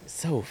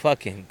so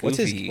fucking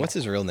goofy. What's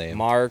his real name?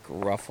 Mark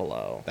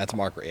Ruffalo. That's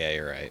Mark. Yeah,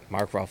 you're right.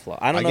 Mark Ruffalo.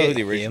 I don't know who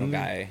the original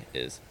guy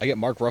is. I get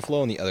Mark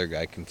Ruffalo and the other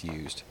guy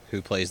confused.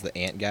 Who plays the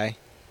Ant guy?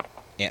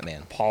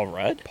 Ant-Man. Paul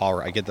Rudd? Paul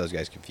Rudd. I get those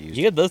guys confused.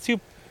 You get those two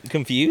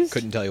confused?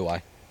 Couldn't tell you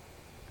why.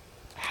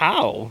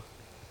 How?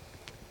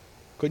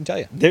 Couldn't tell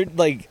you. They're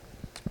like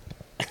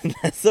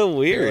that's so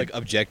weird. They're like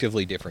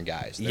objectively different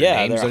guys. Their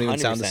Yeah, names they're don't even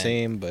sound the 100%.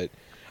 same, but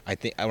I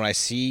think when I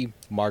see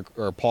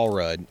Paul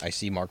Rudd, I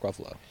see Mark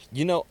Ruffalo.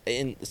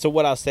 And so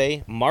what I'll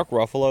say, Mark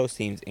Ruffalo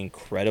seems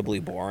incredibly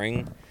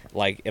boring.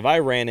 Like, if I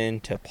ran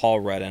into Paul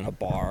Rudd in a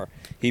bar,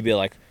 he'd be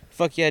like,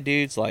 fuck yeah,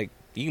 dudes, like,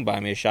 you can buy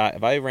me a shot.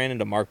 If I ran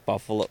into Mark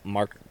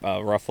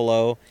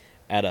Ruffalo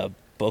at a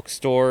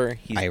bookstore,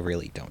 I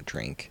really don't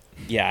drink.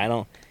 Yeah, I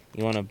don't.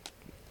 You want to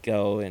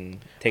go and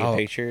take a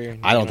picture?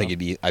 I don't think he'd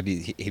be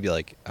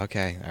like,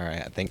 okay, all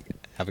right, I think,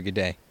 have a good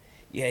day.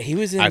 Yeah, he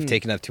was in... I've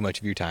taken up too much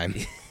of your time.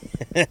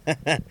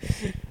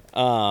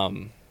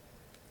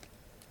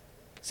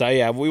 So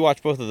yeah, we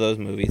watched both of those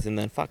movies, and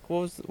then what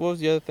was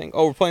the other thing?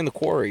 Oh, we're playing The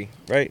Quarry,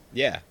 right?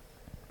 Yeah,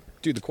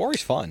 dude, The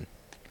Quarry's fun.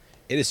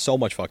 It is so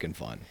much fucking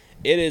fun.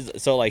 It is.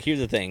 So like, here's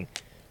the thing.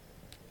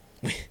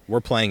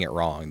 We're playing it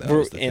wrong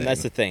though.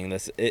 That's the thing.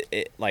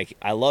 Like,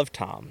 I love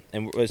Tom,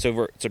 and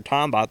so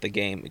Tom bought the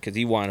game because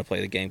he wanted to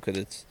play the game because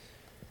it's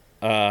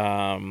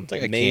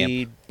like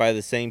made camp. by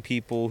the same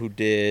people who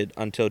did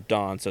Until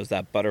Dawn. So it's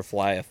that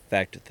butterfly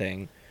effect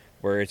thing,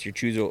 where it's your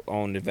choose your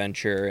own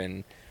adventure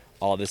and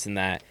all this and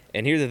that.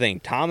 And here's the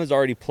thing: Tom has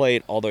already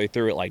played all the way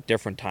through it like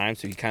different times,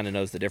 so he kind of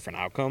knows the different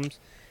outcomes.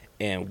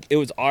 And it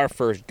was our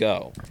first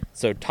go.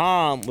 So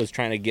Tom was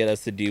trying to get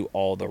us to do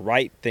all the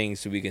right things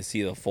so we can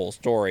see the full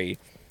story.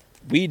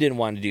 We didn't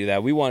want to do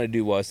that. We wanted to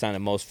do what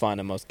sounded most fun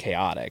and most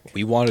chaotic.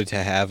 We wanted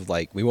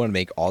to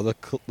make all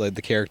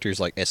the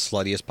characters like as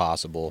slutty as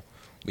possible.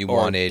 We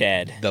wanted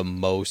dead. The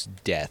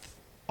most death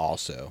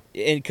also.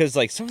 And because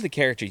like some of the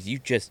characters you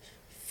just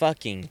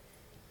fucking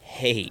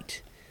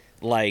hate.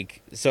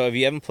 Like, so if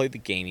you haven't played the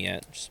game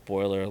yet,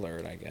 spoiler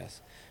alert, I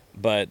guess.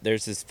 But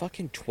there's this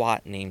fucking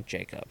twat named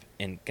Jacob,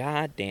 and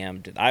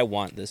goddamn did I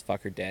want this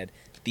fucker dead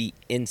the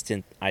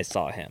instant I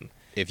saw him.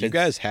 If you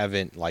guys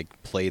haven't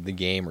like played the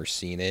game or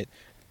seen it,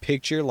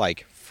 picture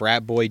like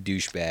frat boy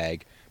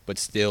douchebag, but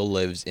still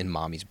lives in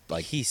mommy's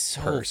like he's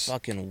so purse.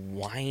 fucking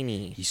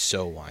whiny. He's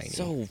so whiny.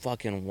 So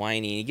fucking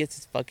whiny. He gets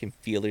his fucking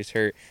feelers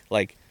hurt.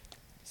 Like,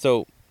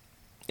 so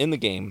in the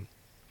game,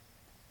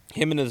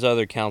 him and his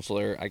other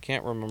counselor, I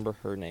can't remember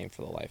her name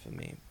for the life of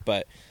me,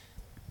 but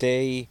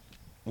they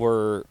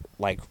were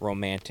like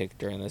romantic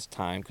during this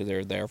time because they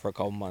were there for a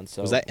couple months.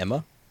 So was that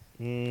Emma?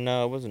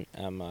 No, it wasn't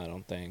Emma. I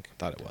don't think. I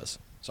thought it was.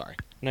 Sorry.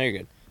 No, you're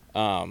good.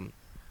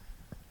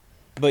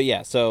 But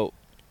yeah, so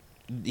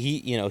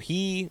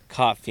he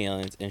caught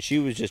feelings, and she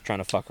was just trying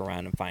to fuck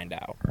around and find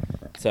out.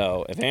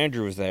 So if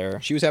Andrew was there,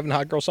 she was having a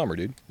hot girl summer,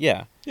 dude.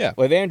 Yeah.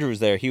 Well, if Andrew was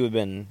there, he would have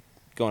been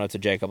going up to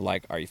Jacob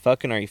like, "Are you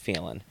fucking? Or are you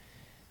feeling?"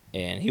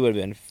 And he would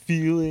have been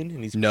feeling,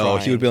 and he's no.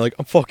 crying. He would be like,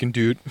 "I'm fucking,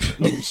 dude.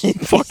 I'm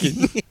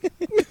fucking."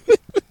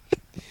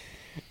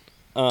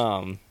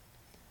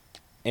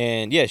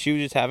 And yeah, she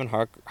was just having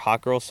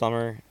hot girl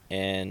summer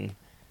and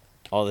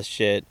all this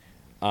shit.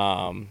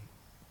 And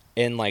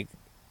like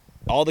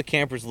all the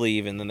campers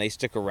leave, and then they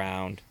stick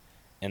around,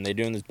 and they're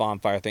doing this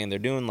bonfire thing. They're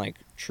doing like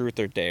truth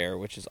or dare,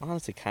 which is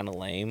honestly kind of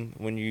lame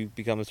when you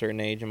become a certain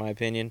age, in my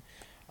opinion.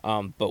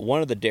 But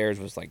one of the dares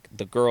was like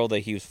the girl that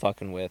he was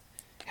fucking with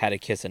had to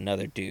kiss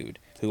another dude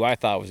who I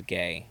thought was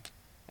gay.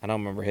 I don't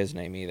remember his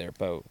name either,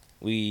 but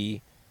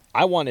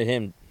I wanted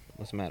him.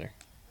 What's the matter?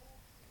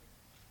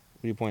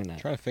 What are you pointing at?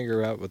 Trying to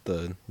figure out what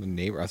the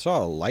neighbor. I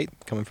saw a light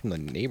coming from the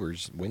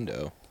neighbor's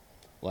window.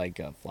 Like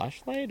a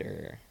flashlight,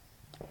 or?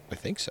 I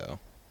think so.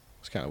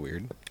 It's kind of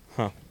weird.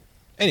 Huh.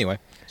 Anyway,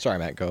 sorry,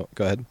 Matt. Go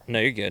ahead. No,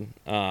 you're good.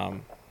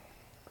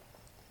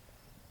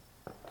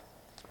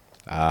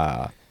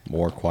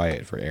 More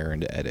quiet for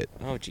Aaron to edit.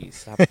 Oh, geez,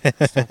 stop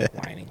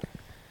whining.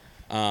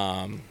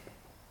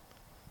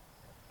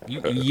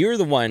 You're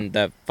the one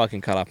that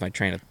fucking cut off my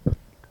train of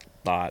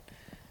thought.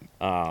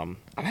 I'm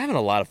having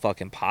a lot of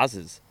fucking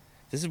pauses.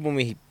 This is when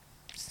we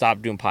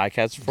stopped doing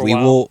podcasts for a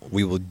while.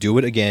 We will do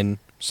it again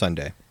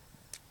Sunday.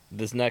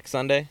 This next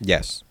Sunday?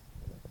 Yes.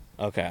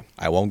 Okay.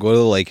 I won't go to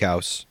the lake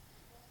house.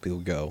 We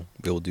will go.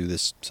 We will do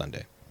this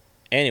Sunday.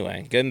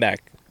 Anyway, getting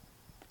back.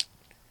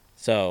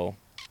 So,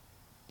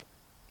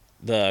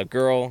 the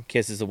girl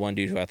kisses the one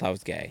dude who I thought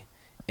was gay.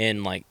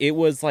 And, like, it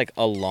was, like,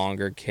 a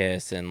longer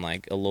kiss and,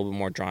 like, a little bit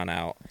more drawn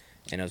out.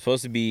 And it was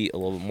supposed to be a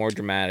little bit more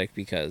dramatic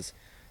because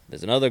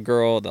there's another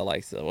girl that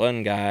likes the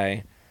one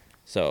guy.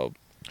 So,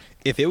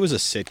 if it was a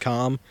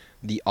sitcom,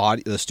 the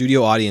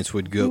studio audience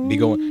would be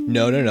going,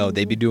 no.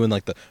 They'd be doing,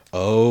 like, like,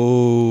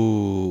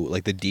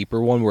 the deeper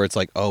one where it's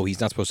like, oh,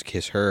 he's not supposed to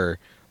kiss her.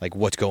 Like,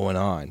 what's going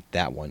on?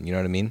 That one. You know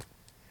what I mean?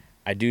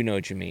 I do know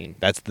what you mean.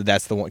 That's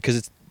the one. Because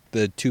it's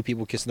the two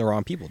people kissing the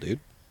wrong people, dude.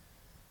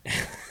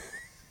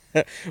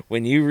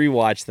 When you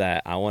rewatch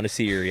that, I want to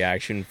see your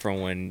reaction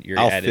from when you're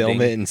editing. I'll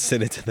film it and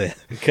send it to them.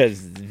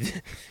 Because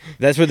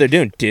that's what they're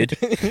doing, dude.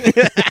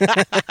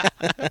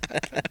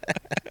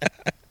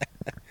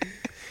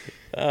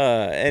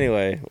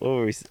 Anyway, what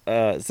were we?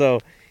 So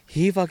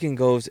he fucking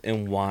goes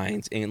and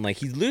whines and like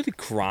he's literally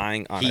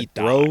crying on. He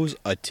throws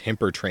a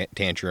temper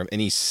tantrum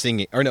and he's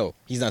singing. Or no,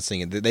 he's not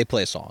singing. They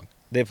play a song.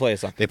 They play a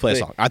song.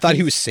 I thought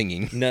he was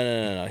singing.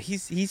 No.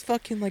 He's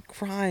fucking like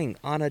crying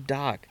on a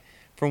dock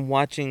from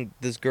watching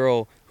this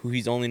girl who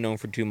he's only known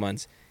for 2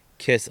 months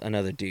kiss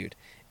another dude,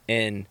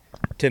 and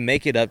to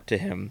make it up to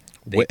him,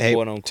 they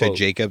quote unquote. To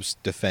Jacob's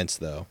defense,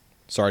 though,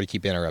 sorry to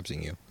keep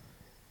interrupting you.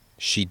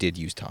 She did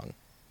use tongue.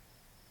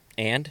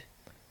 And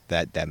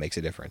that makes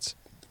a difference.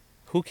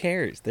 Who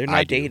cares? They're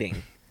not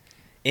dating.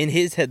 In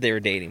his head, they were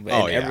dating,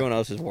 but in everyone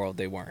else's world,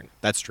 they weren't.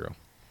 That's true.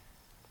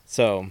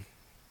 So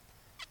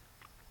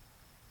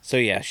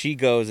yeah, she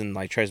goes and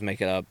like tries to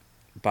make it up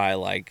by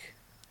like.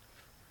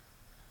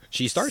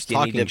 She starts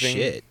talking dipping.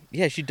 shit.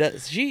 Yeah, she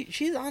does.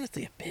 She's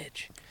honestly a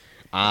bitch.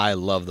 I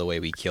love the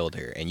way we killed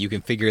her, and you can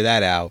figure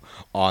that out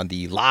on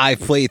the live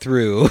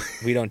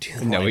playthrough. We don't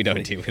do. No, we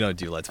don't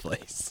do Let's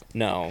Plays.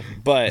 No,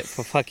 but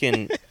for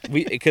fucking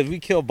because we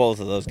kill both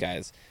of those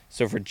guys.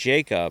 So for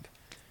Jacob,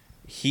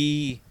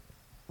 he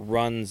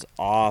runs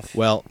off.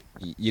 Well,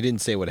 you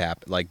didn't say what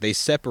happened. Like they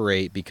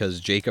separate because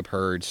Jacob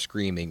heard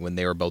screaming when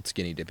they were both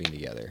skinny dipping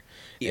together.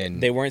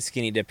 And they weren't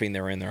skinny dipping; they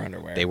were in their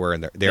underwear. They were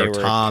in their. They were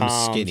Tom's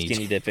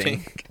skinny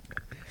dipping.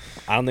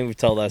 I don't think we've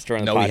told that story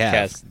on the podcast. We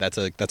have. That's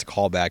a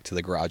callback to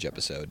the garage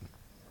episode.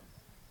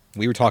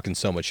 We were talking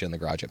so much shit in the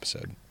garage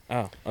episode.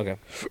 Oh, okay.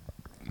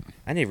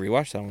 I need to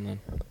rewatch that one then.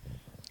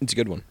 It's a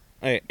good one.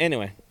 Okay,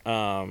 anyway,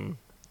 so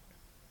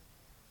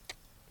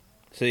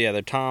yeah,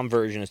 the Tom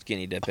version of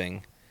skinny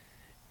dipping,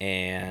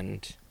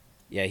 and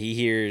yeah, he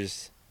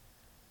hears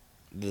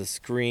the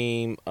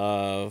scream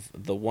of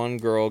the one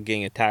girl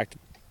getting attacked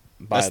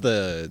by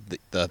the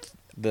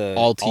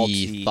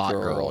alty thought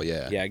girl,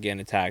 yeah, getting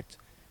attacked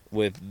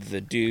with the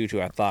dude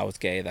who I thought was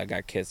gay that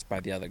got kissed by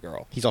the other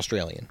girl. He's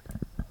Australian.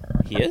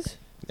 He is?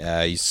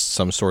 He's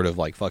some sort of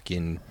like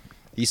fucking.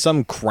 He's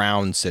some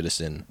crown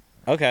citizen.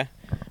 Okay.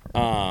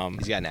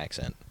 He's got an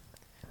accent.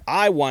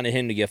 I wanted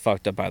him to get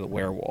fucked up by the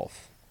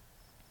werewolf.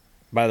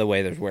 By the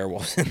way, there's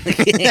werewolves in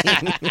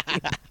the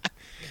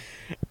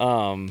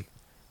game.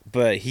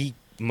 But he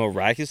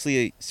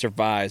miraculously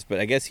survives.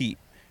 But I guess he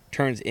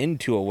turns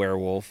into a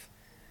werewolf,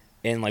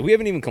 and like we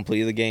haven't even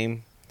completed the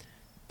game.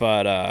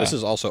 But this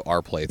is also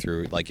our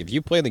playthrough. Like if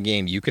you play the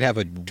game, you could have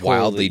a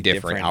wildly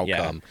different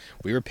outcome. Yeah.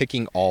 We were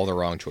picking all the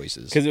wrong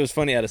choices. Because it was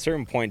funny. At a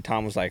certain point,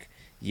 Tom was like,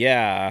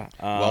 "Yeah."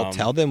 Well,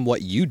 tell them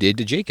what you did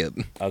to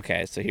Jacob.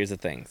 Okay, so here's the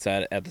thing.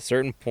 So at a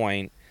certain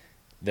point,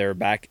 they're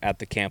back at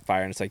the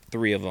campfire, and it's like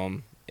 3 of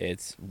them.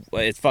 It's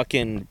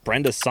fucking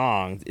Brenda's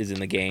song is in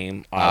the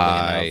game.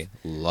 I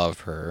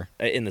love her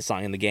in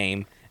the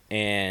game,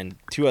 and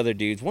 2 other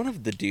dudes. One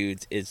of the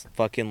dudes is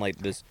fucking like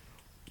this,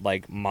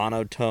 like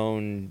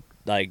monotone.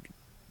 Like,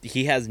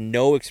 he has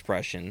no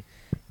expression,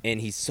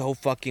 and he's so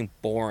fucking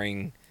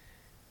boring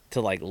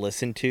to, like,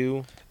 listen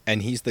to.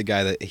 And he's the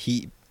guy that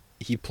he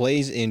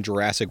plays in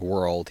Jurassic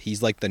World.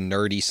 He's like the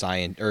nerdy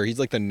he's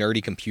like the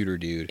nerdy computer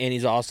dude. And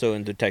he's also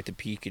in Detective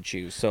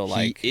Pikachu, so,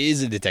 like... He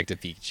is a Detective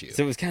Pikachu.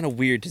 So it was kind of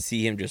weird to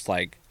see him just,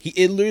 like...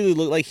 It literally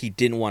looked like he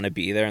didn't want to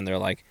be there, and they're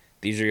like,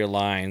 these are your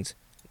lines,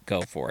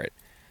 go for it.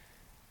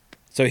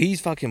 So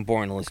he's fucking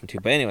boring to listen to.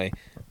 But anyway,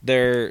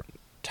 they're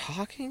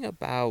talking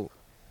about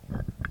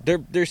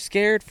they're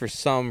scared for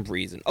some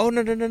reason. Oh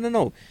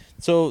no.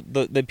 So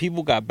the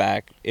people got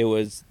back. It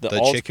was the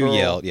alt chick who girl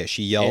yelled. Yeah,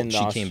 she yelled. and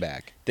She came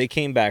back. They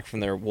came back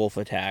from their wolf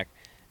attack,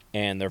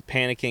 and they're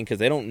panicking because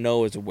they don't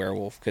know it's a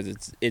werewolf,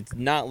 because it's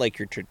not like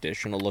your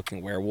traditional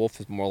looking werewolf.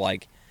 It's more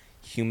like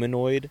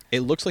humanoid. It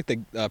looks like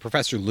the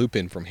Professor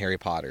Lupin from Harry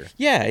Potter.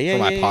 Yeah. For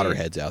my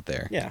Potterheads out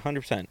there. Yeah,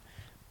 100%.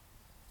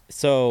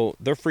 So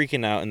they're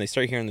freaking out, and they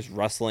start hearing this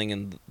rustling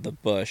in the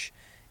bush,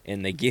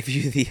 and they give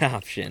you the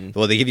option.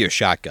 Well, they give you a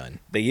shotgun.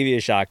 They give you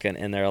a shotgun,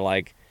 and they're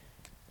like,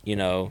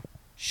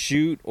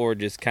 shoot or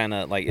just kind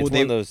of like, it's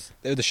one of those.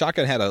 The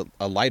shotgun had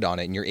a light on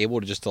it, and you're able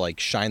to just like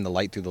shine the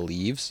light through the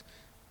leaves.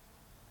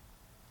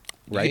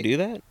 Right? You can do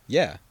that?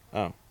 Yeah.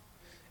 Oh.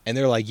 And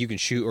they're like, you can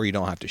shoot or you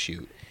don't have to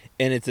shoot.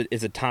 And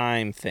it's a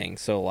time thing.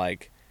 So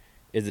like,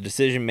 it's a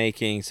decision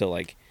making. So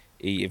like,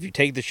 if you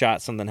take the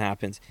shot, something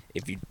happens.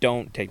 If you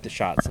don't take the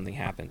shot, something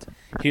happens.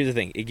 Here's the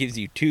thing. It gives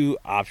you two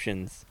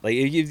options. Like,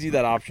 it gives you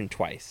that option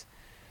twice.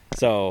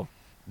 So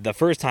the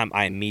first time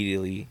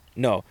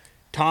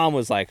Tom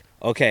was like,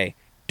 okay,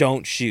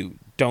 don't shoot.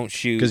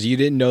 Because you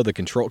didn't know the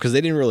control. Because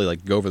they didn't really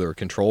like go over the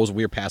controls.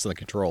 We were passing the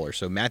controller.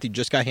 So Matthew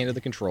just got handed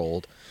the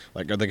controller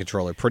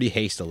pretty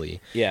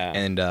hastily. Yeah.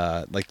 And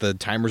like the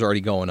timer's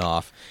already going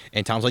off.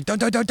 And Tom's like, don't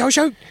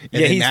shoot.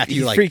 And yeah, then Matthew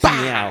he's like, freaking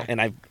bah! me out. And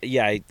I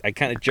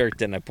kind of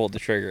jerked and I pulled the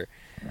trigger.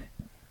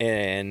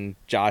 And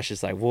Josh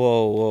is like,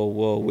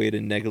 whoa, way to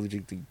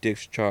negligently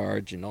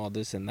discharge and all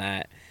this and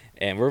that.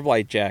 And we're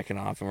like jacking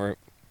off, and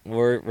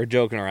we're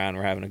joking around.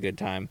 We're having a good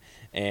time.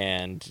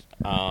 And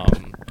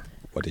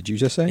What did you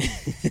just say?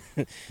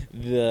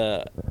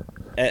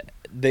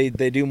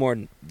 they do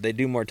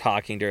more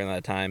talking during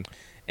that time,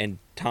 and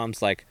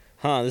Tom's like,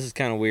 this is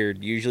kind of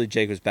weird. Usually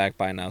Jake was back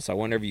by now, so I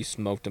wonder if you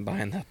smoked him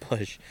behind that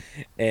bush.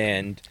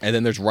 And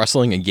then there's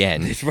wrestling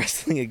again. There's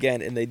wrestling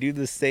again, and they do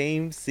the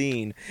same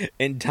scene,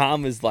 and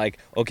Tom is like,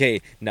 okay,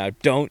 now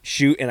don't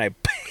shoot, and I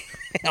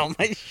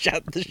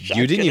shot the shotgun.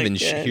 You didn't even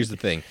again. here's the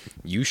thing.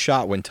 You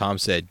shot when Tom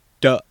said,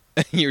 duh.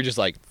 You were just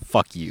like,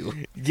 fuck you.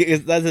 Yeah,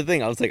 that's the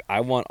thing. I was like,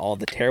 I want all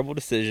the terrible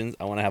decisions.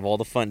 I want to have all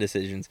the fun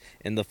decisions.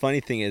 And the funny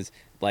thing is,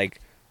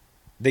 like,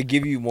 they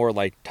give you more,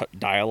 like,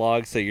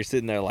 dialogue. So you're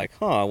sitting there like,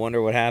 I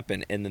wonder what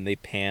happened. And then they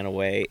pan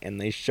away,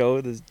 and they show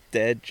this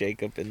dead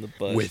Jacob in the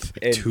bush. With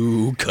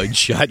 2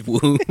 gunshot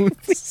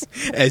wounds.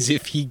 As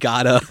if he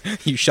got up.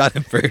 You shot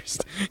him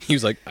first. He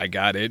was like, I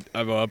got it.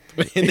 I'm up.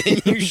 And then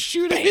you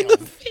shoot him in the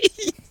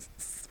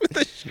face with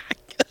a shotgun.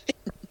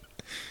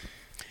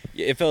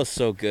 It felt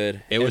so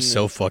good. It was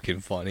so fucking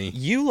funny.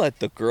 You let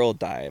the girl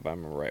die, if I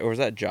remember right. Or was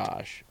that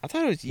Josh? I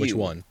thought it was you. Which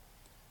one?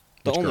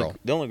 The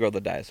only girl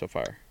that died so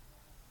far.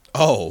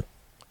 Oh.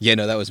 Yeah,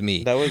 no, that was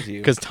me. That was you.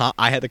 Because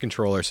I had the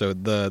controller, so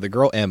the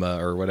girl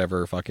Emma, or whatever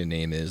her fucking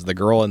name is, the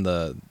girl in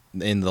the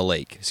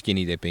lake,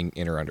 skinny dipping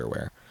in her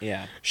underwear.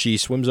 Yeah. She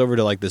swims over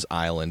to, like, this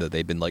island that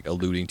they've been, like,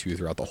 alluding to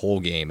throughout the whole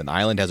game, and the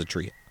island has a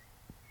tree.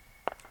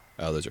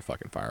 Oh, those are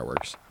fucking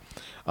fireworks.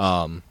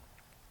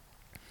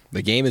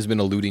 The game has been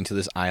alluding to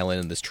this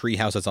island and this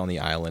treehouse that's on the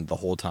island the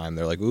whole time.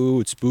 They're like, ooh,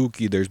 it's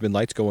spooky. There's been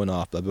lights going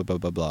off, blah, blah, blah,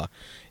 blah, blah.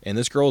 And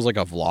this girl is like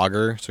a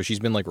vlogger, so she's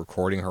been like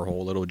recording her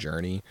whole little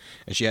journey.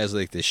 And she has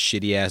like this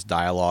shitty-ass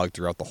dialogue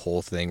throughout the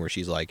whole thing where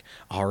she's like,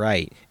 all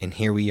right, and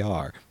here we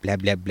are, blah,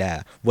 blah,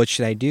 blah. What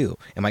should I do?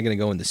 Am I going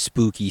to go in the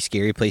spooky,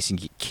 scary place and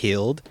get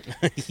killed?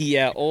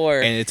 Yeah,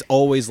 or... And it's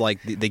always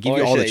like, they give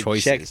you all the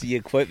choices. Check the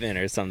equipment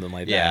or something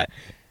like that.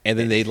 And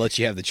then they let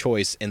you have the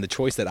choice. And the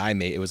choice that I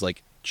made, it was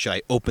like, should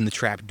I open the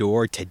trap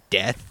door to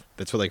death?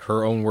 That's what, like,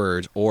 her own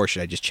words. Or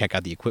should I just check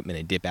out the equipment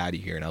and dip out of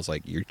here? And I was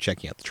like, you're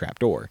checking out the trap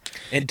door.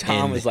 And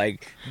Tom was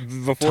like,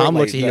 Tom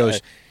looks and he goes,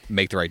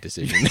 make the right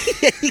decision.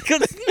 He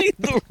goes, make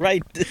the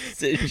right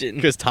decision.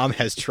 Because Tom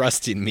has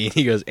trust in me.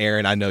 He goes,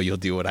 Aaron, I know you'll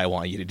do what I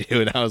want you to do.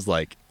 And I was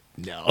like,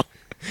 no,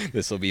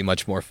 this will be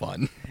much more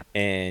fun.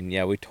 And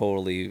yeah, we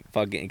totally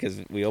fucking,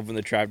 because we open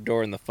the trap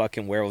door and the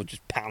fucking werewolf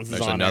just pounces on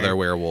her. There's another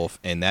werewolf,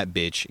 and that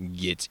bitch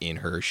gets in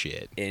her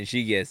shit. And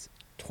she gets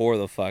tore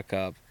the fuck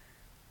up.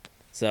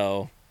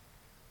 So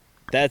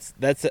that's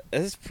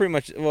pretty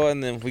much, well,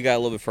 and then we got a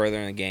little bit further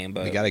in the game,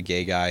 but we got a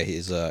gay guy.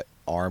 His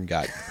arm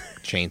got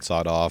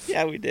chainsawed off.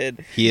 Yeah, we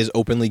did. He is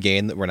openly gay,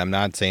 and when I'm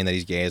not saying that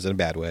he's gay as in a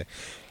bad way.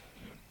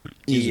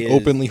 He's an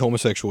openly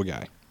homosexual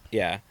guy.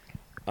 Yeah.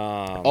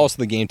 Also,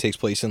 the game takes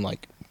place in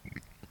like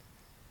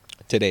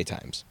today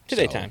times.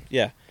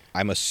 Yeah.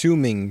 I'm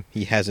assuming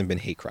he hasn't been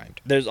hate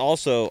crimed. There's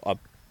also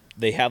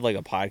they have like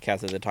a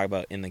podcast that they talk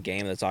about in the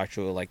game that's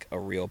actually like a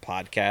real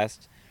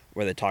podcast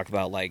where they talk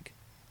about like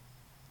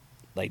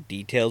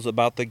details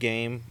about the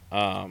game,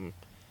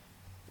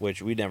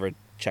 which we never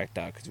checked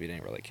out because we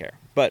didn't really care.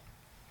 But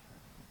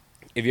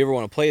if you ever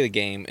want to play the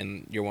game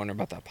and you're wondering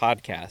about that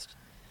podcast,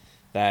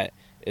 that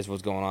is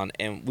what's going on.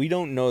 And we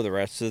don't know the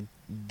rest of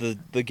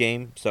the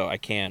game, so I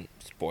can't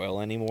spoil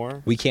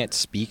anymore. We can't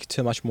speak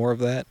to much more of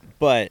that.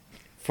 But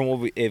from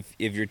what if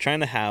you're trying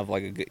to have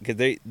like a good,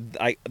 because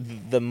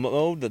the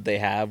mode that they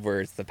have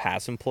where it's the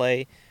pass and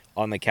play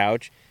on the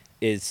couch,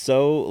 is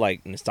so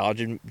like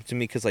nostalgic to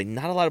me because like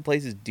not a lot of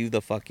places do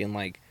the fucking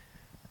like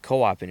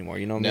co-op anymore.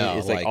 You know what I mean? No,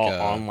 It's like all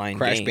online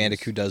Crash games.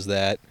 Bandicoot does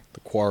that. The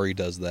Quarry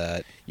does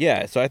that.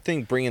 Yeah, so I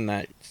think bringing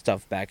that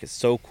stuff back is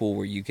so cool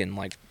where you can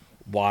like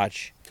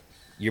watch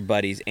your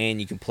buddies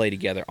and you can play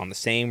together on the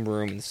same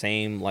room in the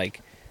same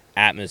like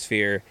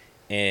atmosphere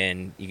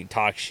and you can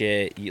talk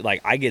shit.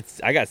 Like I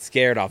got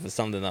scared off of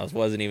something that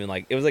wasn't even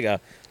like it was like a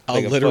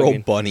literal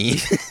fucking bunny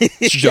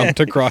jumped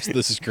across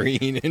the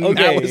screen, and Okay.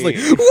 Matt was like,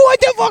 "What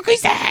the fuck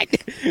is that?"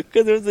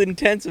 because it was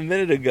intense a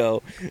minute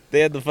ago. They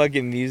had the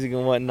fucking music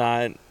and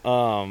whatnot.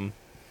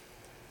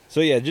 So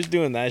yeah, just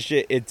doing that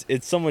shit.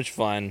 It's so much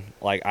fun.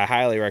 Like I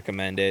highly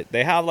recommend it.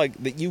 They have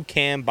like that you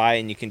can buy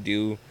and you can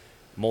do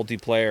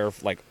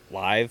multiplayer like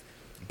live,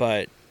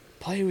 but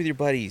play with your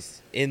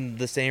buddies in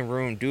the same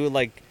room. Do it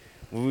like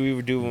we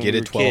would do when Get we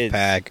a were 12 kids.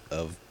 pack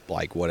of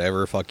like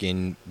whatever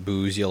fucking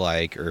booze you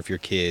like, or if you're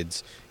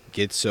kids,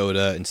 get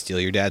soda and steal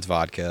your dad's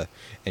vodka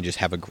and just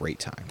have a great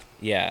time.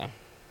 Yeah.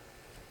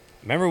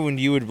 Remember when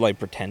you would like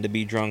pretend to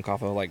be drunk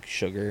off of like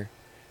sugar,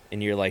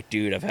 and you're like,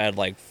 dude, I've had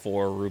like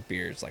 4 root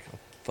beers. Like I'm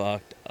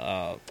fucked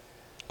up.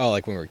 Oh,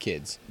 like when we were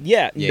kids.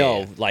 Yeah, Yeah, no,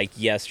 yeah. like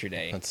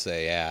yesterday. Let's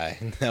say, yeah,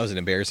 that was an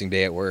embarrassing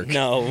day at work.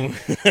 No,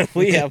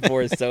 we have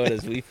 4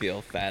 sodas. We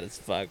feel fat as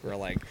fuck. We're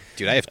like,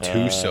 Dude, I have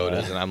 2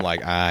 sodas, and I'm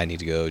like, I need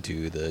to go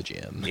to the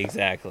gym.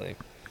 exactly.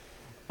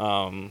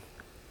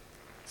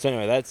 So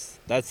anyway, that's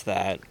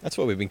that. That's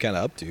what we've been kind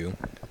of up to.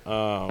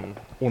 Um,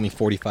 Only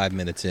 45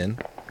 minutes in.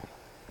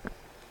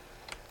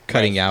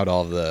 Cutting out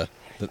all the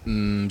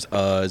ums,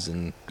 uhs,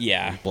 and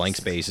yeah, blank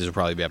spaces will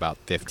probably be about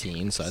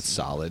 15, so that's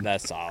solid.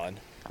 that's solid.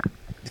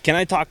 Can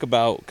I talk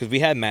about, because we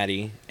had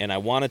Maddie, and I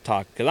want to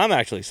talk, because I'm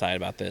actually excited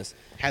about this.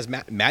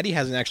 Maddie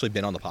hasn't actually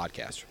been on the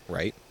podcast,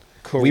 right?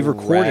 We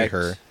recorded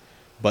her,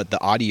 but the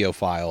audio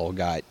file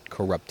got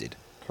corrupted.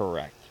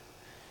 Correct.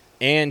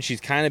 And she's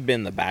kind of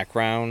been in the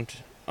background.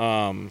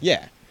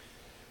 Yeah.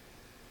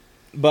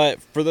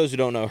 But for those who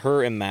don't know,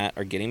 her and Matt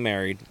are getting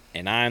married,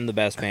 and I'm the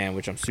best man,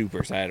 which I'm super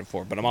excited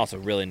for, but I'm also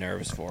really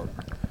nervous for.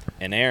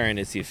 And Aaron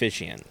is the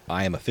officiant.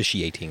 I am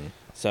officiating.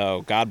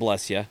 So God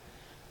bless you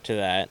to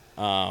that.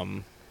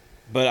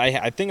 But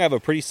I think I have a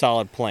pretty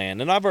solid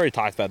plan, and I've already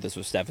talked about this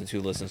with Steffens, who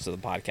listens to the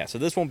podcast, so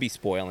this won't be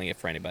spoiling it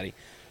for anybody,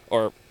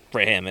 or for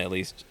him at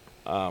least.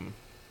 But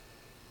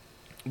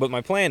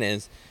my plan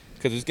is,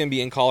 because it's going to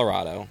be in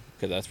Colorado,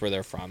 because that's where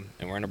they're from,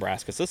 and we're in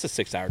Nebraska, so it's a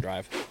 6-hour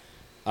drive.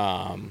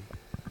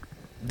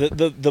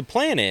 The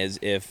plan is,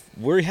 if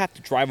we have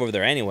to drive over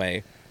there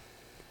anyway,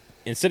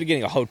 instead of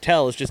getting a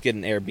hotel, let's just get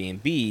an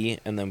Airbnb,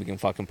 and then we can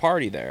fucking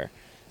party there.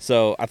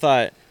 So I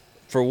thought,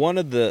 for one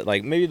of the,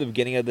 like, maybe the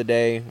beginning of the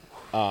day,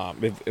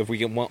 if we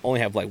can only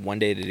have, like, one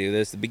day to do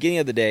this, the beginning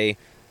of the day,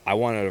 I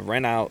wanted to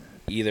rent out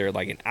either,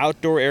 like, an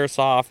outdoor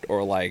airsoft,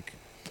 or, like,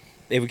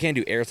 if we can't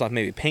do airsoft,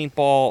 maybe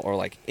paintball, or,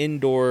 like,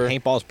 indoor.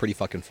 Paintball is pretty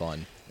fucking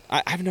fun.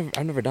 I've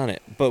never done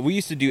it, but we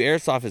used to do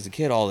airsoft as a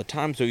kid all the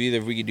time. So either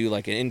if we could do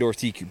like an indoor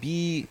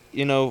CQB,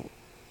 you know,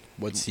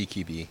 What's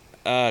CQB?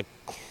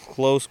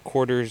 Close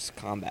quarters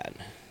combat.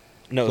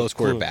 No, Close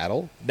quarter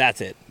battle? That's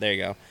it. There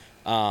you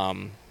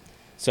go.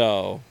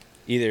 So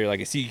either like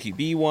a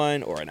CQB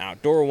one or an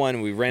outdoor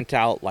one. We rent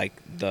out like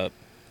the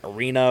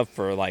arena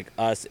for like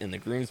us and the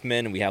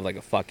groomsmen, and we have like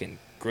a fucking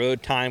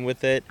good time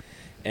with it.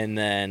 And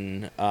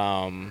then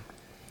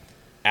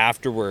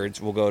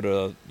afterwards we'll go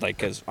to like,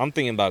 because I'm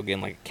thinking about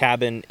getting like a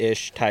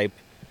cabin-ish type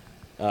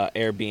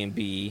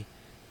Airbnb,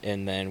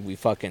 and then we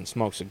fucking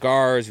smoke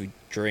cigars, we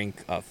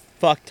drink a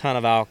fuck ton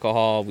of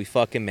alcohol, we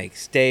fucking make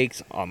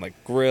steaks on like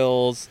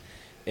grills,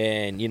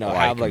 and you know,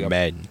 have like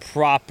a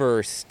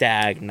proper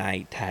stag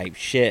night type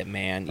shit,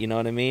 man. You know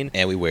what I mean?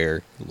 And we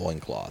wear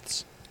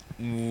loincloths.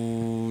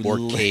 Or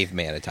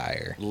caveman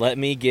attire. Let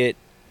me get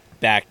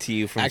back to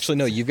you from... Actually,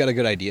 no, you've got a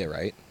good idea,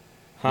 right?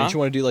 Huh? Don't you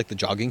want to do like the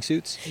jogging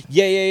suits?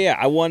 Yeah.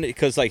 I wanted,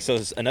 because like,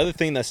 so another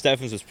thing that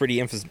Steffens was pretty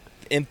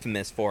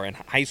infamous for in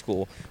high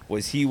school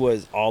was he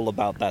was all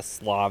about that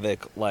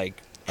Slavic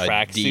like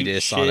tracksuit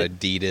Adidas shit. on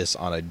Adidas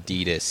on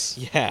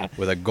Adidas. Yeah.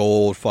 With a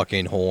gold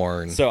fucking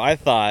horn. So I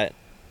thought,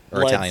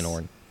 or Italian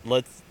horn.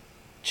 Let's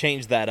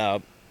change that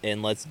up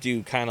and let's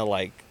do kind of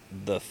like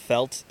the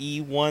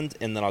felt-y ones,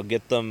 and then I'll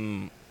get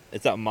them.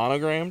 It's not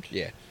monogrammed.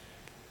 Yeah.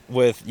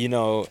 With, you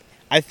know,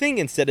 I think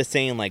instead of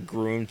saying like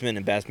groomsmen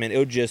and best man, it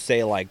would just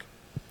say like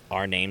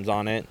our names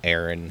on it.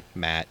 Aaron,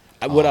 Matt.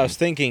 What I was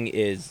thinking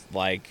is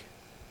like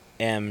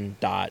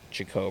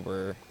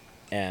msjacober,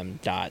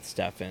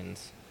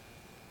 m.steffens,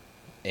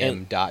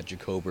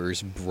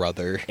 m.jacober's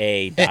brother.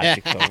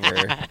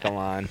 a.jacober. Come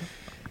on,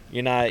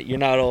 you're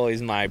not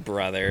always my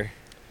brother.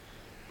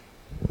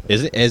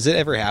 Has it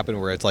ever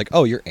happened where it's like,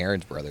 oh, you're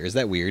Aaron's brother? Is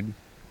that weird?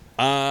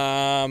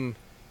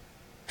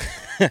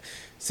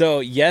 So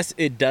yes,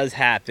 it does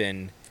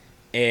happen,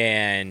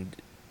 and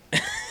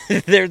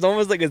there's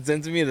almost like a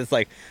sense of me that's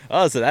like,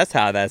 oh, so that's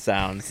how that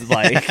sounds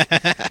like,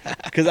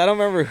 because I don't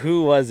remember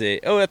who was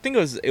it. Oh, I think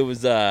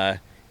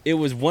it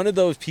was one of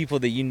those people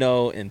that you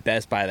know in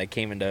Best Buy that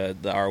came into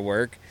our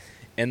work,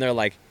 and they're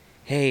like,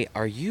 hey,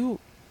 are you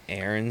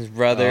Aaron's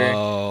brother?"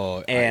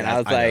 Oh, And I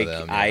was know like,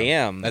 them, "I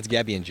yeah. am." That's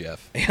Gabby and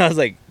Jeff. I was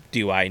like,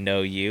 "Do I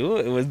know you?"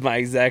 It was my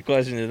exact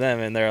question to them,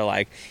 and they're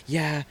like,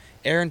 "Yeah,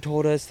 Aaron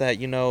told us that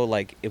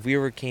like if we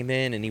ever came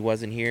in and he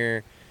wasn't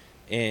here,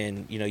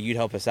 and you'd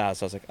help us out."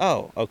 So I was like,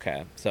 "Oh,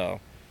 okay." So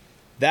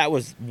that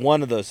was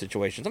one of those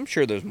situations. I'm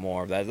sure there's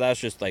more of that. That's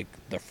just like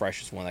the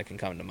freshest one that can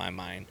come to my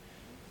mind.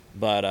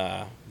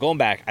 But going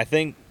back, I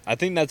think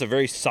that's a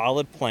very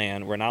solid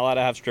plan. We're not allowed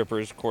to have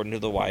strippers, according to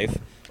the wife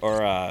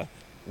or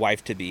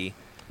wife to be.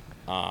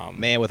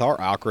 Man, with our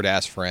awkward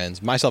ass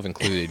friends, myself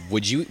included,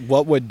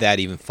 what would that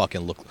even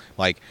fucking look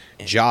like?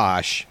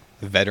 Josh,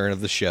 the veteran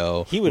of the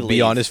show, He would be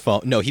leave. on his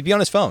phone. No, he'd be on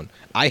his phone.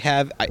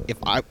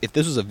 If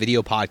this was a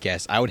video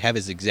podcast, I would have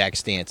his exact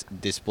stance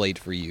displayed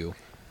for you.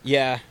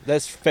 Yeah,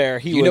 that's fair.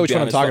 He You would know which be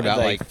one on I'm his talking phone,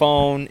 about, like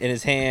phone in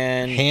his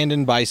hand, Hand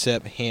and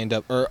bicep, hand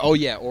up,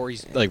 or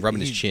he's like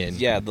rubbing his chin.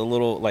 Yeah, the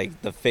little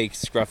like the fake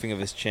scruffing of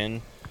his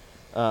chin.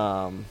 It's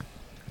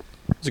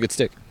a good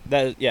stick.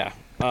 That yeah.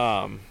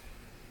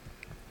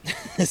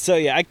 So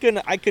yeah, I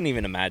couldn't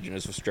even imagine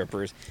this with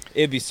strippers.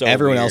 It'd be so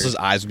Everyone weird. else's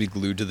eyes would be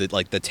glued to the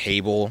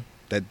table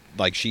that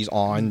like she's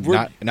on,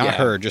 We're- not yeah.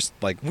 her. Just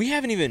like We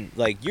haven't even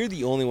you're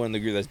the only one in the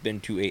group that's been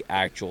to a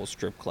actual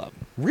strip club.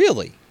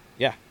 really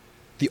Yeah,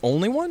 the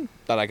only one.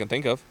 that I can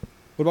think of.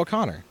 What about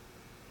Connor?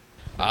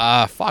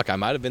 Fuck, I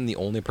might have been the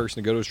only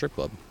person to go to a strip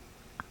club.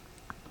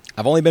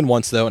 I've only been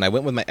once, though, and I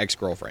went with my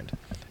ex-girlfriend.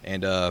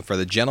 And for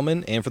the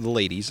gentlemen and for the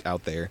ladies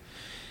out there,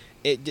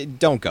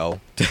 don't go.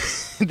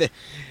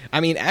 I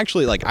mean,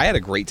 actually, like, I had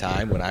a great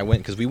time when I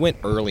went, because we went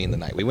early in the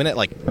night. We went at,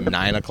 like,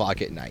 9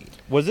 o'clock at night.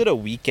 Was it a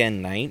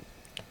weekend night?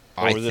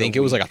 Or I was think a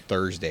it was, week? like, a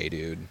Thursday,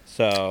 dude.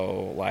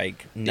 So,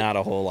 not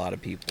a whole lot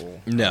of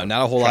people. No,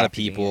 not a whole lot of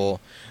trafficking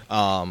people.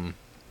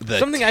 The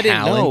Something I didn't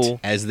talent, know-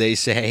 as they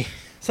say.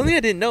 Something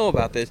I didn't know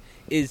about this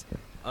is,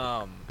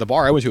 The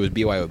bar I went to was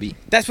BYOB.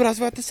 that's what I was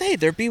about to say.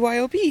 They're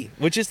BYOB,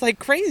 which is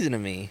crazy to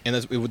me. And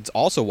what's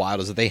also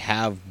wild is that they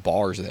have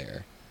bars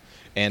there.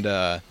 And,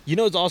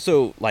 It's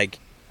also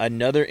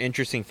another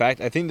interesting fact.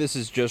 I think this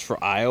is just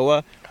for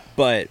Iowa,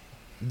 but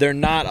they're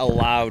not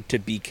allowed to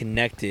be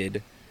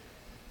connected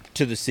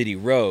to the city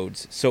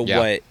roads. So Yeah.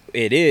 what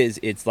it is,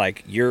 it's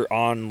you're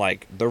on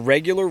the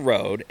regular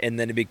road, and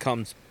then it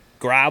becomes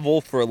gravel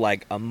for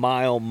a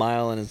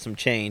mile and some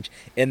change,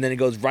 and then it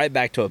goes right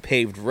back to a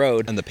paved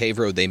road, and the paved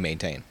road they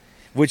maintain.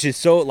 which is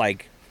so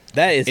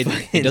that is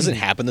It doesn't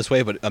happen this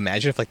way, but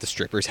imagine if the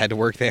strippers had to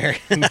work there.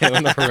 And they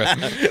would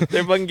never-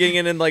 They're fucking getting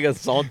it in a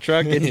salt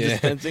truck and Yeah.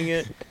 dispensing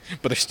it.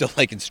 but they're still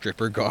in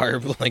stripper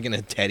garb, in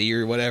a teddy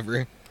or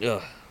whatever.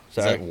 Ugh, Is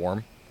sorry. that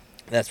warm?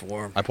 That's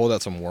warm. I pulled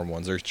out some warm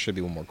ones. There should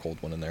be one more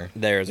cold one in there.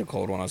 There's a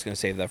cold one. I was going to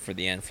save that for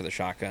the end for the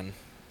shotgun.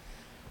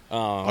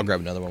 I'll grab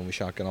another one when we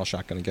shotgun. I'll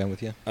shotgun again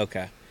with you.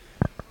 Okay.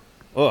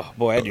 Oh,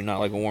 boy, I do not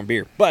like a warm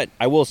beer. But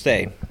I will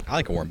say, I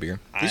like a warm beer.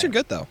 These are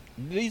good, though.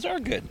 these are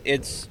good.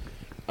 It's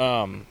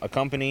a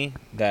company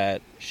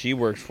that she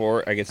works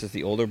for. I guess it's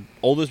the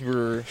oldest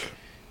brewer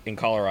in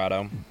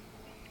Colorado.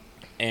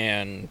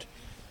 And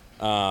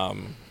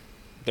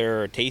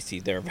they're tasty.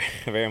 They're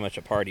very much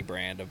a party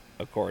brand,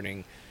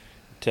 according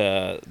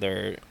to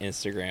their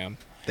Instagram.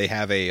 They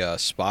have a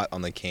spot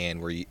on the can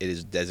where it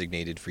is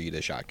designated for you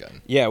to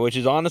shotgun. Yeah, which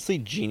is honestly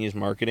genius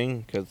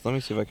marketing. Because let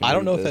me see if I can. I don't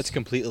read know if this. that's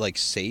completely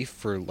safe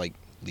for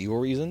legal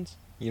reasons.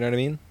 You know what I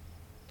mean?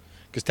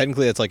 Because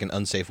technically that's an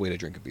unsafe way to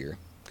drink a beer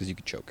because you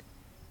could choke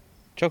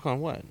Choke on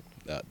what?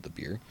 the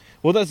beer.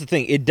 Well, that's the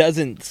thing. It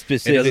doesn't It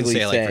specifically doesn't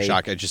say for say,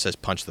 shotgun. It just says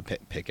punch the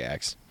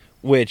pickaxe.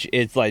 which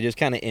it's just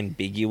kind of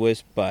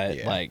ambiguous, but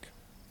Yeah.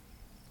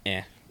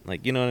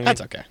 you know what I mean?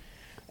 That's okay.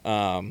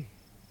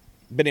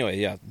 But anyway,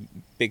 yeah,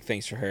 big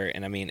thanks for her,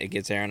 and I mean, it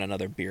gets Aaron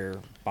another beer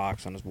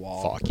box on his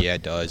wall. Fuck yeah,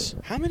 it does.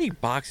 How many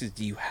boxes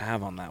do you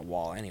have on that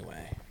wall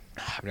anyway?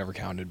 I've never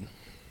counted.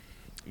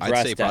 I'd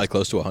Brass say probably desk.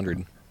 close to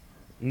 100.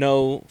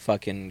 No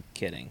fucking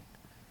kidding.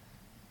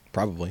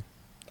 Probably.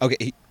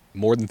 Okay,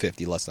 more than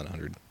 50, less than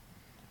 100.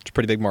 It's a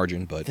pretty big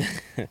margin, but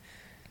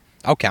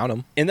I'll count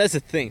them. And that's the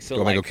thing. So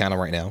You want me to go count them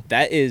right now?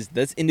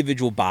 that's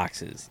individual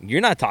boxes. You're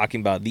not talking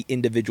about the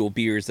individual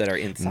beers that are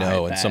inside.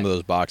 No, and that. some of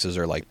those boxes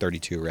are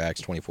 32 racks,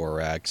 24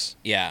 racks.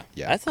 Yeah,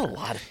 Yeah. that's a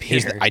lot of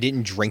beer. I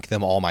didn't drink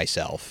them all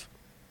myself.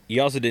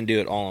 You also didn't do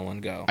it all in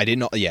one go. I didn't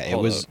know. Yeah, it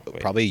Hold was up,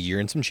 wait. probably a year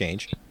and some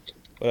change.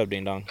 What up,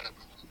 Ding Dong?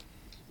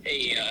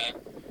 Hey,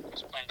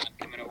 just planning on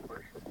coming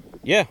over.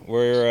 Yeah,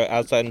 we're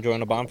outside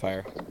enjoying a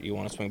bonfire. You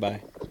want to swing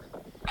by?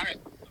 Alright,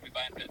 I'll be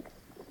by in a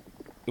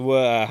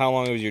bit. How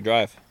long was your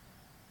drive?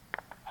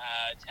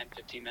 10,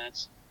 15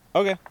 minutes.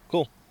 Okay,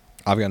 cool.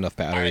 I've got enough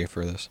battery Alright.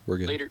 for this. We're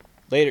good. Later.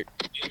 Later.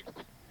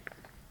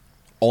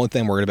 Only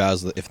thing I'm worried about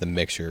is if the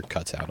mixer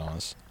cuts out on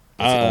us.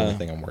 That's the only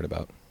thing I'm worried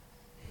about.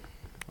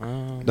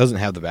 It doesn't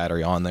have the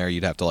battery on there.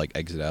 You'd have to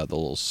exit out the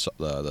little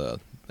the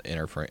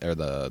interface or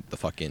the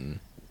fucking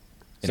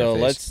interface. So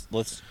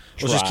let's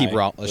just keep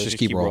try. let's just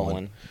keep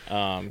rolling.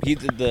 He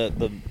did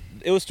the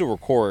it was to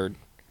record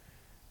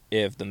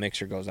if the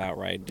mixer goes out,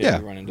 right? Did Yeah,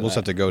 we run into we'll just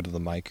that? have to go to the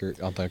mic or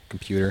on the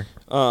computer.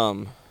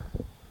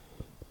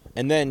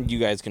 And then you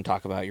guys can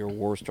talk about your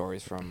war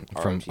stories from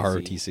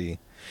ROTC.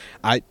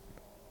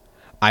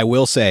 I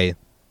will say.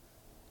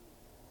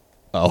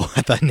 Oh,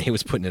 I thought Nate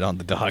was putting it on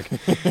the dog.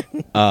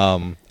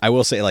 I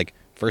will say, like,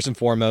 first and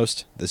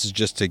foremost, this is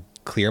just to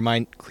clear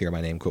my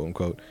name, quote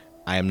unquote.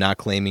 I am not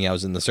claiming I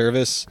was in the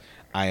service.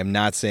 I am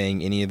not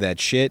saying any of that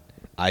shit.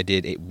 I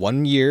did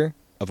 1 year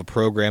of a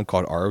program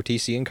called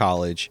ROTC in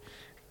college,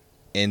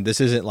 and this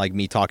isn't like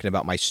me talking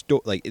about my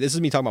this is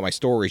me talking about my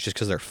stories just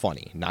because they're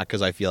funny, not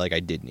because I feel like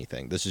I did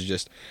anything. This is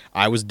just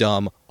I was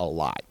dumb a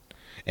lot,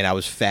 and I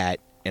was fat.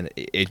 And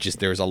it just,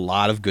 there's a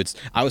lot of good...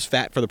 I was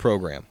fat for the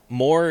program.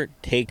 More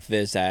take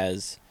this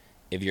as,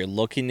 if you're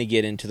looking to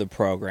get into the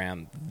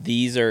program,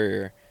 these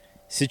are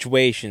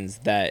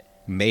situations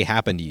that... may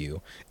happen to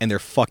you, and they're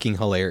fucking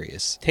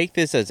hilarious. Take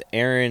this as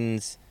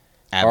Aaron's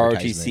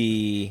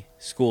ROTC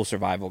school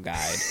survival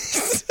guide.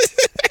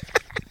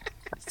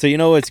 So you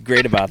know what's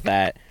great about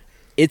that?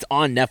 It's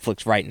on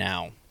Netflix right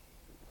now.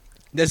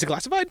 Is it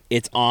classified?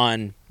 It's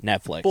on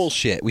Netflix.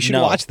 Bullshit. We should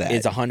watch that.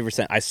 It's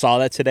 100%. I saw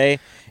that today,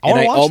 and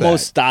I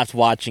almost stopped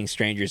watching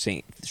Stranger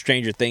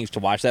Things to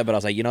watch that, but I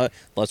was like, you know what?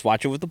 Let's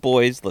watch it with the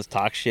boys. Let's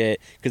talk shit.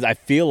 Because I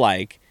feel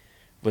like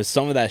with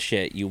some of that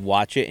shit, you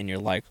watch it, and you're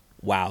like,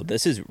 wow,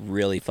 this is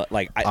really fun.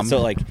 Like, I'm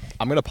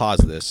going to pause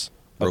this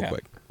real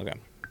quick. Okay.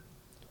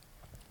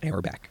 And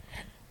we're back.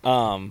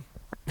 So...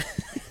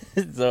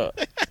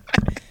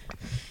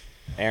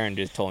 Aaron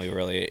just told me a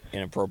really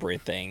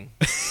inappropriate thing.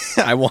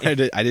 I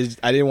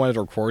didn't want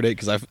to record it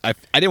because I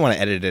didn't want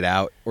to edit it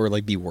out or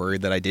like be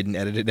worried that I didn't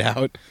edit it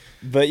out.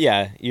 But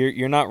yeah,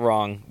 you're not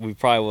wrong. We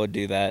probably will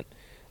do that.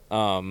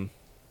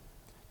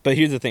 But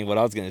here's the thing: what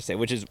I was going to say,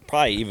 which is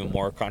probably even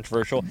more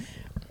controversial.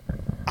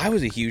 I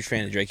was a huge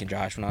fan of Drake and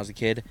Josh when I was a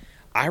kid.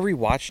 I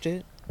rewatched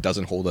it.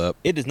 Doesn't hold up.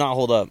 It does not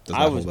hold up.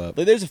 Hold up.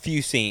 There's a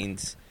few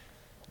scenes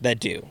that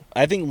do.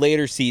 I think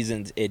later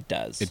seasons it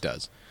does. It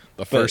does.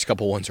 The first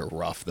couple ones are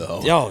rough,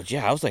 though. Oh,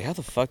 yeah. I was like, how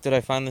the fuck did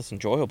I find this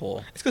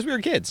enjoyable? It's because we were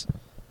kids.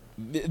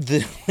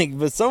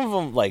 But some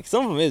of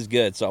them is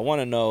good. So I want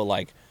to know,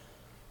 like,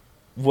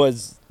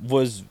 was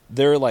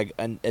there, like,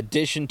 an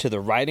addition to the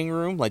writing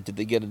room? Like, did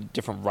they get a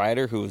different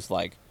writer who was,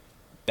 like,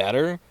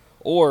 better?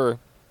 Or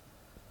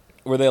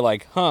were they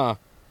like,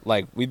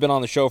 like, we've been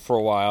on the show for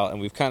a while,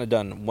 and we've kind of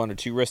done one or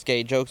two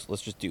risque jokes.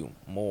 Let's just do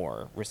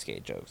more risque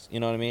jokes.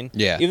 You know what I mean?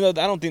 Yeah. Even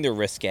though I don't think they're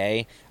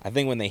risque, I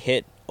think when they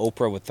hit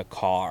Oprah with the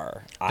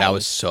car, that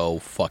was so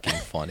fucking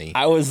funny.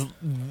 I was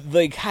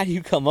like, how do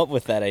you come up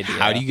with that idea?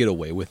 How do you get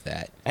away with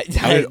that?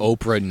 How did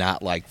Oprah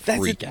not, like,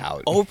 freak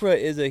out? Oprah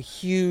is a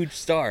huge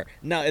star.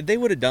 Now, if they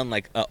would have done,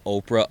 like, a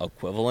Oprah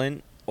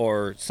equivalent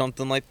or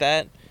something like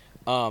that,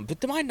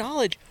 but to my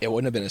knowledge... It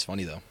wouldn't have been as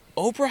funny, though.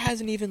 Oprah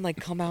hasn't even, like,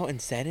 come out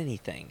and said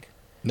anything.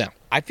 No.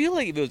 I feel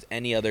like if it was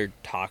any other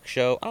talk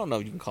show, I don't know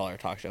if you can call her a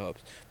talk show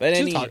host, but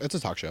it's a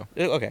talk show.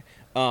 Okay.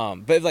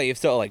 But like if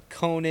so, like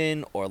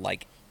Conan or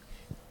like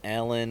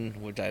Ellen,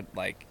 which I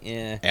like.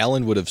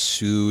 Ellen would have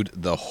sued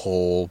the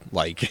whole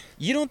like.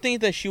 You don't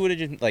think that she would have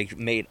just like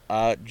made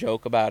a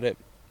joke about it?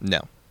 No,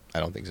 I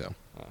don't think so.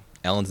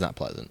 Ellen's not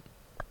pleasant.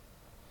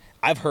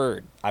 I've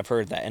heard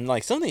that, and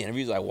like some of the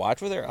interviews I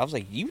watched with her, I was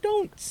like, you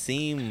don't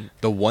seem.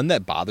 The one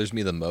that bothers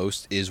me the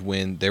most is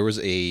when there was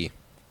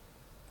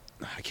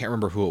I can't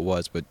remember who it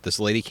was, but this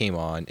lady came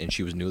on and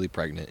she was newly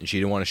pregnant and she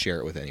didn't want to share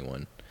it with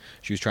anyone.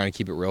 She was trying to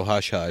keep it real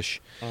hush hush.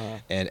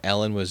 And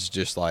Ellen was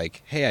just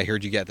like, hey, I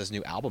heard you got this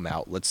new album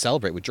out. Let's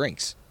celebrate with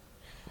drinks.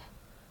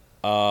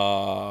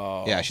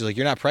 Oh. Yeah, she's like,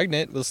 you're not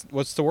pregnant.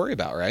 What's to worry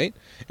about, right?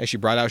 And she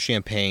brought out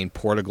champagne,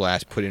 poured a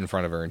glass, put it in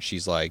front of her, and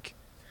she's like,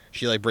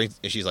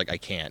 I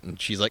can't.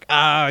 And she's like,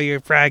 oh, you're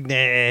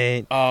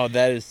pregnant. Oh,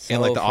 that is so.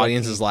 And like the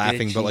audience is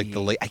laughing, bitchy.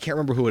 but like I can't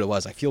remember who it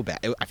was. I feel bad.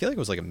 I feel like it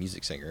was like a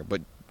music singer,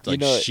 but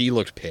like she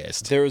looked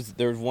pissed. There was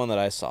one that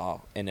I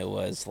saw, and it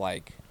was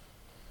like,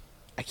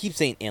 I keep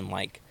saying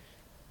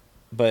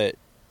but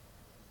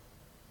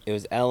it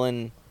was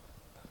Ellen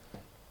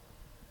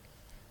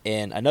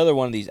and another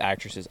one of these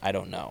actresses. I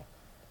don't know,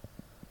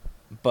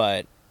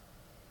 but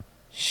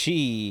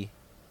it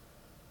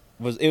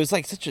was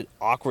like such an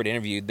awkward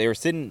interview. They were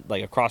sitting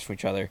like across from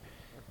each other,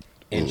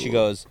 and she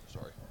goes,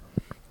 sorry.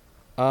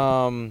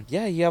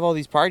 Yeah, you have all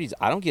these parties.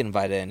 I don't get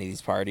invited to any of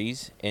these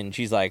parties. And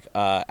she's like,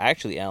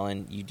 actually,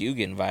 Ellen, you do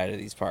get invited to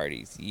these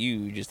parties.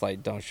 You just,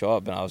 like, don't show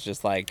up. And I was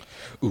just like,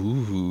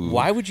 ooh.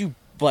 Why would you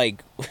bring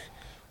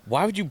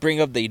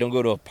up that you don't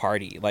go to a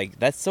party? Like,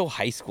 that's so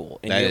high school.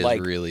 And that you're, is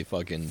like, really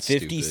fucking 50,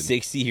 stupid.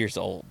 60 years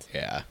old.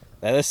 Yeah.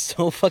 That is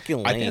so fucking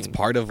lame. I think it's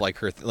part of, like,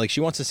 her... like, she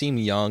wants to seem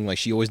young. Like,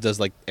 she always does,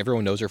 like,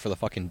 everyone knows her for the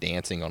fucking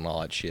dancing and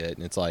all that shit.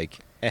 And it's like,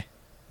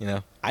 you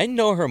know? I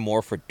know her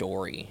more for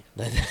Dory.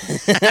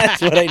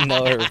 That's what I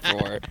know her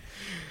for.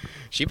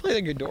 She played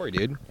a good Dory,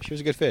 dude. She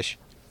was a good fish.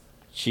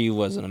 She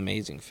was an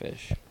amazing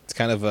fish. It's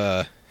kind of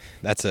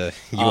that's a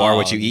you are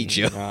what you eat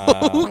joke.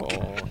 No.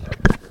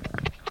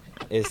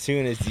 As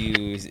soon as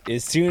you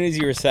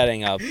were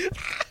setting up for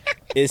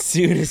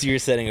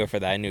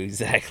that, I knew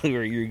exactly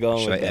where you were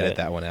going. Should I edit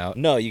that one out?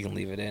 No, you can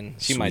leave it in.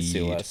 She might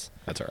sue us.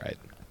 That's all right.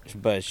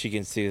 but she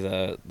can see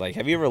the like.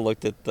 Have you ever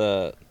looked at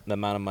the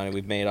amount of money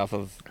we've made off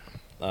of?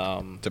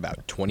 It's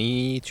about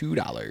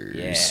 $22.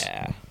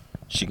 Yeah.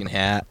 She can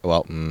have.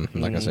 Well, I'm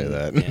not gonna say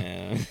that.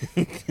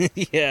 Yeah.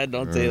 Yeah.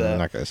 Don't say that. I'm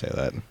not gonna say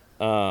that.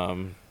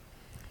 I'm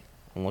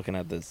looking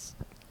at this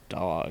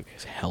dog.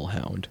 It's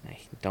hellhound. I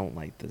don't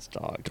like this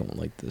dog. Don't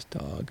like this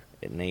dog.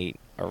 And Nate,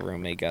 our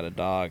roommate, got a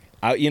dog.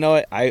 You know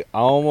what? I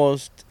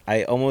almost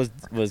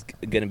was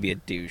gonna be a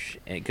douche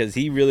because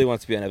he really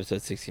wants to be on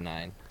episode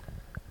 69.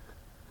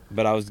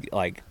 But I was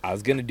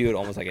gonna do it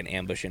almost like an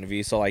ambush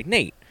interview. So like,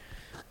 Nate,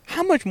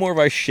 how much more of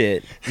our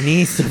shit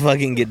needs to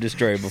fucking get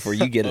destroyed before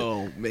you get it?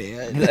 Oh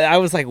man. I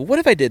was like, what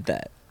if I did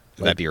that?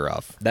 Like, That'd be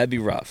rough. That'd be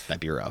rough.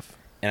 That'd be rough.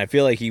 And I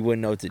feel like he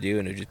wouldn't know what to do,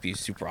 and it'd just be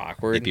super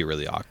awkward. It'd be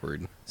really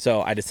awkward.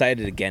 So I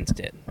decided against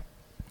it.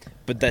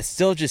 But that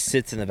still just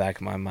sits in the back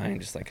of my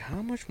mind, just like,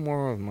 how much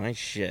more of my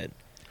shit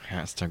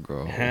Has to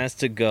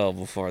go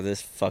before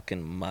this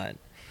fucking mutt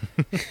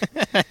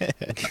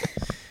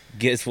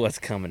gets what's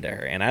coming to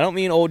her. And I don't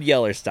mean Old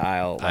Yeller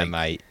style.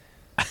 Like,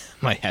 I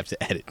might have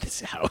to edit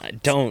this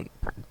out. Don't.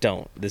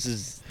 This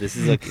is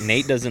like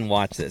Nate doesn't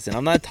watch this, and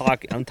I'm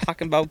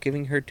talking about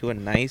giving her to a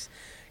nice,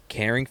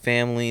 caring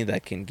family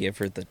that can give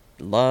her the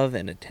love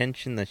and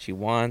attention that she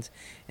wants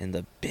and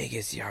the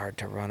biggest yard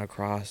to run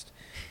across.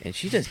 And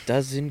she just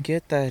doesn't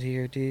get that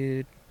here,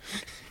 dude.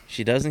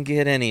 She doesn't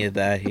get any of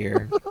that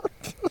here.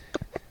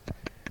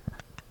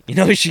 You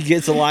know, she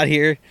gets a lot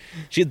here.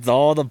 She gets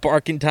all the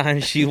barking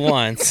time she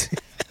wants.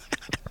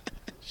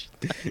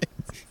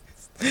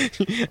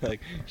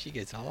 Like, she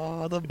gets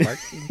all the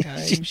barking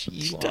time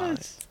she wants.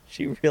 Does.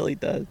 She really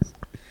does.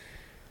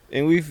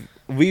 And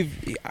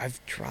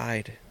I've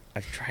tried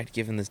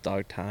giving this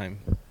dog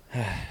time.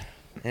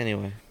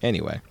 Anyway,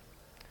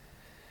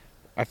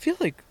 I feel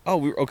like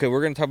we're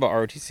gonna talk about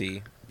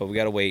ROTC, but we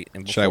gotta wait.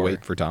 And should I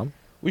wait for Tom?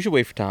 We should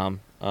wait for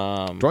Tom.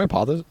 Do I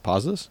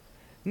pause this?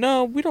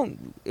 No, we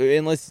don't.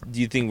 Unless, do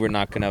you think we're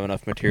not gonna have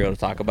enough material to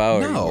talk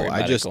about? No, or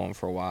I just going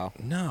for a while.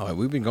 No,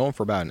 we've been going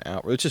for about an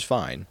hour, which is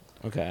fine.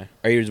 Okay.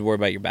 Are you just worried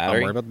about your battery?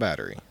 I'm worried about the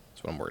battery.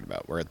 That's what I'm worried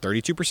about. We're at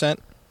 32%.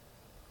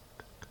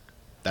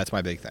 That's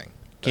my big thing.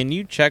 Can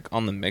you check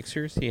on the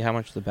mixer, see how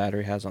much the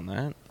battery has on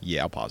that?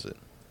 Yeah, I'll pause it.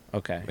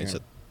 Okay. Wait, here.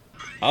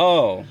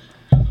 Oh.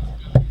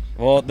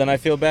 Well, then I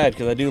feel bad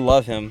because I do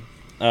love him.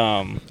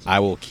 I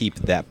will keep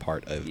that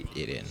part of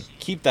it in.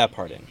 Keep that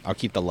part in. I'll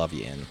keep the love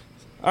you in.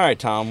 All right,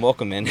 Tom.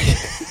 Welcome in.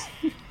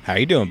 How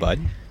you doing, bud?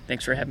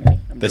 Thanks for having me.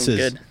 I'm This doing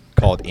is good.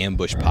 called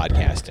ambush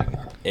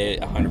podcasting.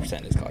 It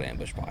 100% is called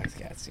ambush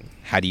podcasting.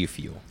 How do you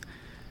feel?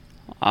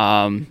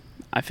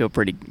 I feel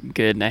pretty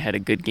good, and I had a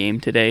good game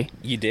today.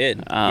 You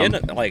did. I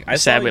saw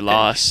sad we you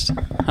lost.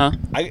 Huh?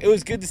 It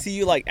was good to see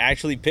you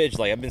actually pitch.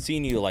 I've been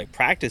seeing you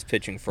practice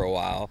pitching for a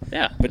while.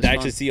 Yeah. But it was to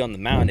actually fun. see you on the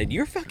mound, and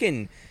you're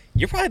probably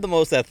the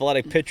most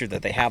athletic pitcher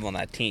that they have on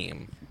that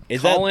team.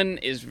 Colin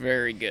is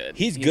very good.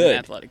 He's An good.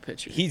 athletic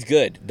pitcher. He's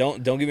good.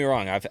 Don't get me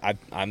wrong.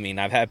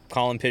 I've had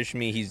Colin pitch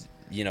me. He's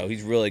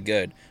really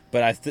good.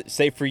 But I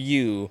say for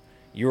you,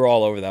 you're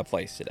all over that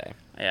place today.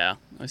 Yeah,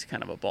 I was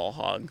kind of a ball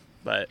hog,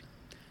 but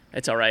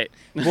it's all right.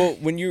 Well,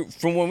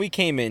 from when we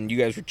came in, you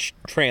guys were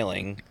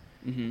trailing.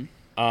 Mm-hmm.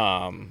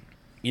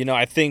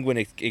 I think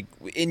when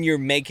in you're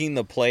making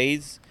the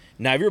plays.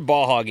 Now, if you're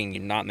ball hogging,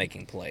 you're not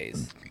making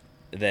plays.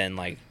 Then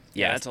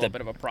Yeah, that's a little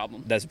bit of a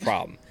problem. That's a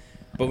problem.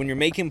 But when you're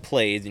making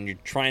plays and you're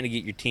trying to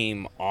get your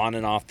team on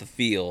and off the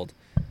field,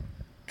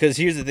 because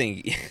here's the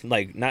thing,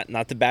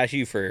 not to bash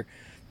you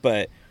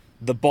but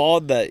the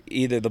ball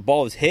either the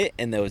ball was hit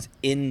and that was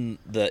in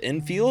the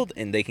infield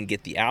and they can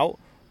get the out,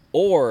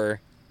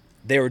 or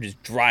they were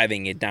just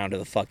driving it down to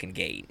the fucking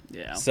gate.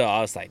 Yeah. So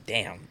I was like,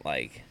 damn,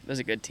 It was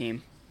a good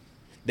team.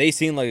 they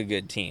seem like a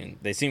good team.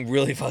 They seem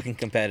really fucking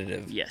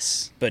competitive.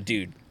 Yes. But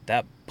dude,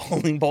 that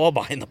bowling ball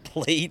behind the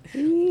plate,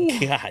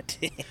 god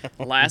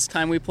damn. Last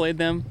time we played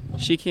them,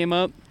 she came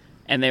up,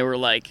 and they were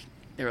like,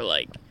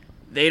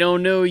 they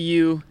don't know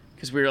you,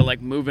 because we were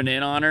moving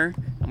in on her,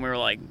 and we were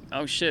like,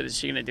 oh shit, is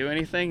she gonna do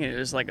anything? And it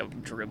was like a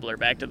dribbler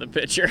back to the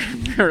pitcher.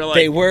 We were like,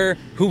 They were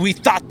who we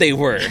thought they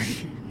were.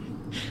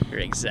 You're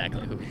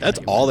exactly who. That's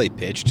all they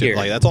pitched to. Here.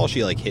 That's all she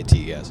hit to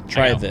you guys.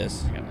 Try I know.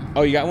 this. I know.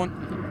 Oh, you got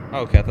one?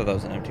 Oh, okay, I thought that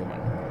was an empty one.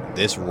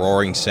 This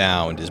roaring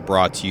sound is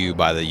brought to you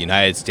by the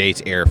United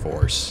States Air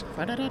Force.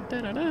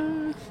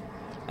 Ba-da-da-da-da-da.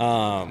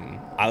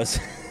 I was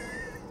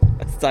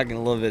talking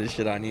a little bit of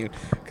shit on you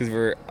because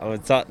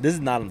this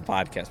is not on the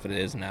podcast, but it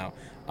is now.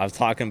 I was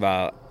talking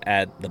about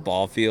at the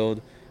ball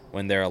field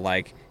when they're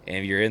like,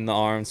 if you're in the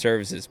armed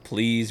services,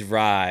 please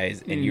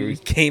rise. And you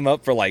came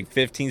up for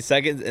 15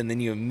 seconds, and then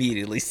you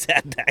immediately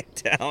sat back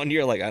down.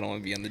 You're like, I don't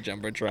want to be on the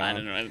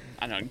Jumbotron.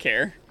 I don't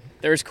care.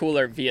 There was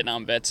cooler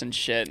Vietnam vets and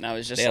shit, and I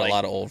was just They had a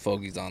lot of old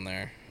fogies on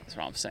there. That's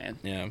what I'm saying.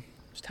 Yeah. I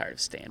was tired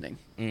of standing.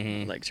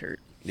 Mm-hmm. Legs hurt.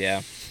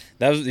 Yeah.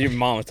 That was your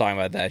mom was talking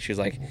about that. She was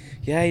like,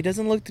 yeah, he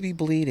doesn't look to be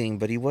bleeding,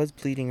 but he was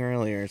bleeding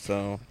earlier,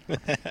 so.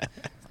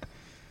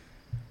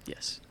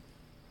 Yes.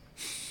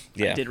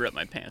 Yeah. I did rip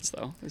my pants,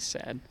 though. It was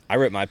sad. I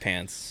ripped my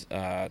pants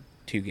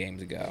 2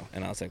 games ago,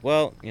 and I was like,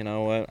 well, you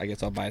know what? I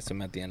guess I'll buy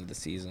some at the end of the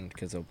season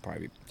because they'll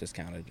probably be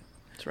discounted.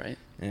 That's right.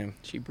 Yeah.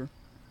 Cheaper.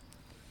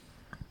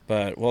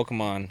 But welcome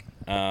on,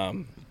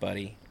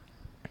 buddy.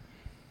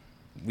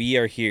 We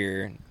are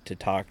here to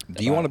talk.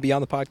 Do you want to be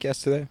on the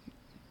podcast today?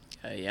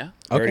 Yeah.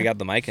 We already got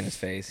the mic in his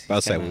face.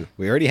 I'll say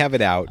we already have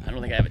it out. I don't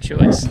think I have a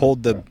choice.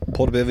 Pulled a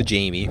bit of a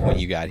Jamie when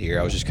you got here.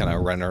 I was just kind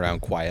of running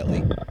around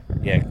quietly.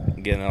 Yeah,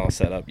 getting it all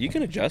set up. You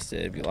can adjust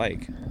it if you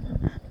like.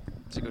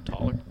 Does it go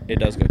taller? It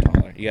does go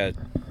taller. You gotta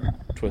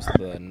twist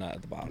the nut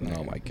at the bottom.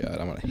 Oh my god,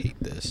 I'm gonna hate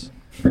this.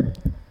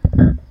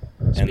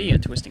 Speaking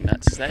of twisting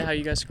nuts, is that how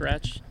you guys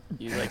scratch?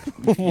 You like use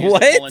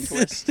What? the pull and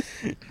twist?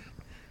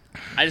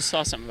 I just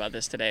saw something about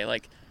this today.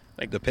 Like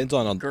Depends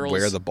on girls,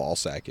 where the ball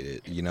sack it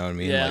is. You know what I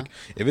mean? Yeah. Like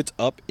if it's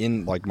up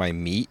in like my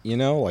meat, you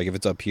know, like if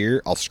it's up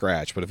here, I'll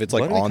scratch. But if it's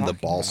like What are we on the talking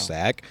ball about?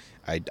 sack,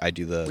 I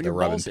do the when your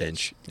rub and balls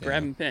pinch. itch,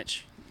 grab and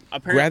pinch.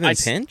 Grab and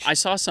pinch? I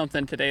saw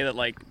something today that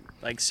like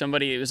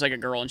somebody, it was like a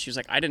girl, and she was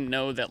like, I didn't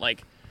know that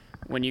like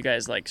when you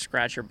guys like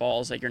scratch your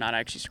balls, like you're not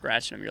actually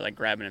scratching them, you're like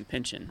grabbing and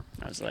pinching.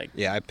 I was like,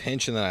 Yeah, I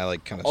pinch and then I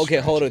like kind of. Okay,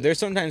 hold on. There's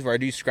some times where I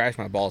do scratch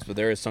my balls, but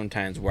there is some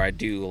times where I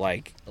do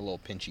like a little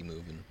pinchy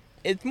moving.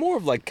 it's more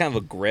of like kind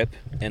of a grip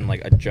and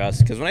like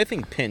adjust. Because when I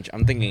think pinch,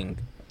 I'm thinking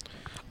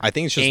I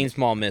think it's just aim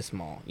small, miss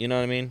small. You know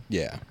what I mean?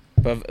 yeah.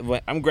 But when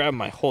I'm grabbing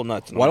my whole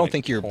nuts. And Well, I I'm, don't like,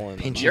 think you're pulling them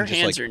pinching. your out. just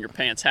hands like- are in your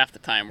pants half the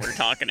time we're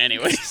talking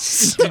anyway.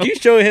 Did you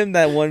show him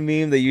that one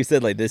meme that you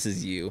said like this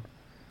is you?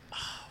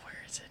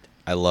 Where is it?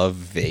 I love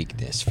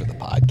vagueness for the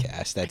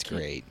podcast. That's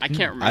great. I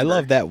can't remember. I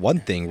love that one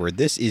thing where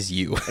this is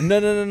you.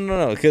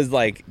 No. Because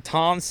like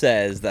Tom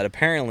says that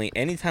apparently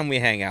anytime we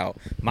hang out,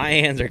 my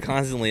hands are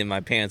constantly in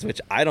my pants,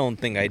 which I don't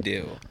think I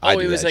do. I Oh,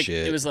 do it was that like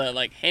shit. it was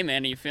like, hey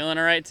man, are you feeling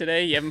all right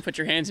today? You haven't put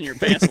your hands in your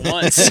pants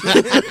once.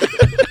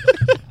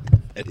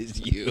 That is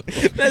you.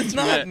 That's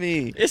not Yeah.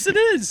 me. Yes, it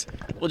is.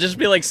 We'll just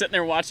be like sitting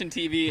there watching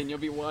TV, and you'll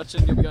be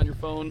on your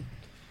phone.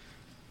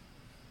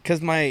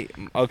 Cause my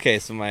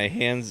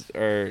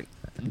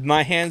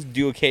hands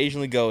do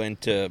occasionally go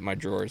into my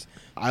drawers.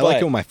 I like it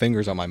But- when my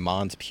fingers on my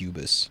mom's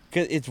pubis.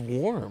 Cause it's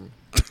warm.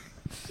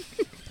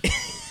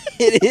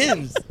 It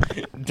is.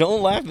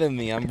 Don't laugh at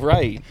me. I'm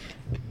right.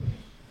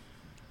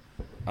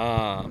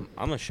 I'm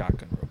a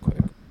shotgun real quick.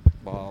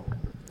 Well,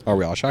 Are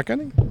we all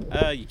shotgunning?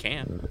 you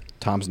can.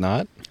 Tom's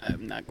not.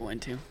 I'm not going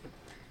to.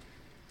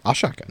 I'll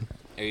shotgun.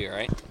 Are you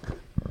alright?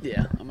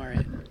 Yeah, I'm all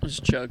right. I'll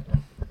just chug.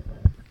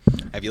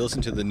 Have you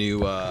listened to the new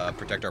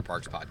Protect Our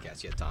Parks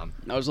podcast yet, Tom?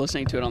 I was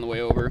listening to it on the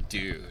way over.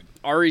 Dude,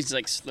 Ari's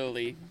like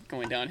slowly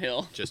going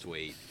downhill. just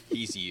wait.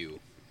 He's you.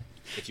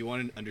 If you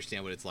want to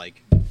understand what it's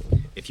like,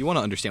 if you want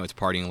to understand what's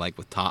partying like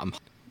with Tom,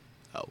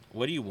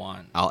 What do you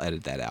want? I'll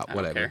edit that out. I don't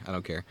Whatever. care. I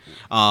don't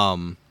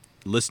care.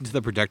 Listen to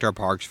the Protect Our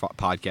Parks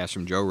podcast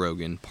from Joe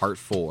Rogan, part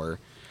 4,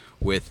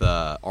 with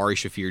Ari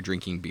Shaffir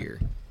drinking beer.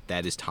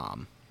 That is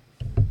Tom.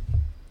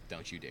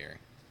 Don't you dare.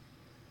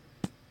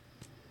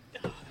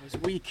 That was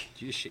weak.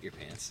 Did you just shit your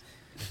pants?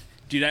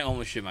 Dude, I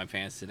almost shit my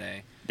pants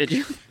today. Did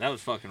you? That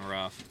was fucking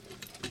rough.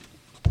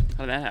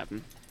 How did that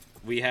happen?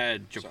 We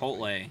had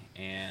Chipotle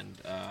and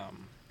I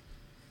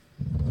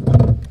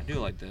do it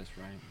like this,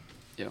 right?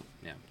 Yeah.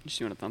 Yeah. You just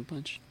doing a thumb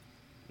punch?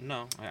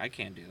 No, I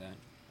can't do that.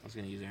 I was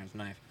gonna use Aaron's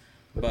knife,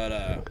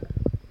 but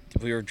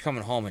we were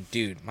coming home and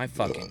dude, my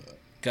fucking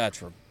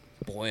guts were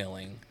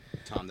boiling.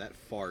 Tom, that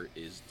fart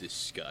is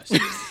disgusting.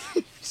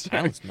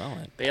 I don't smell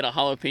it. They had a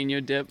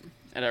jalapeno dip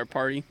at our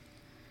party.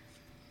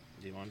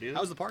 Do you want to do that?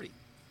 How was the party?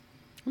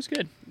 It was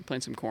good.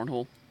 Playing some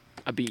cornhole.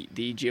 I beat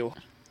the Geo,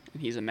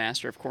 and he's a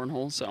master of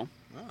cornhole, so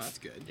Oh, that's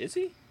good. Is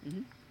he?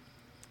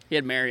 he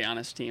had Mary on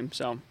his team,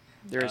 so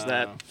there's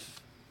that.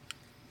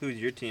 Who's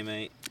your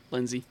teammate?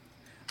 Lindsay.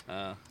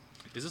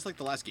 Is this like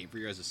the last game for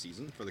you guys this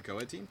season for the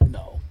co-ed team?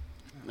 No,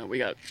 we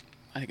got,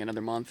 I think,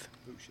 another month.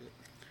 Oh shit.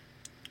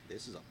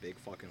 This is a big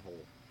fucking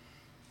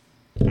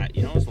hole.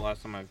 You know what's the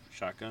last time I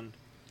shotgunned?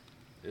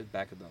 It was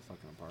back at that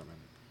fucking apartment.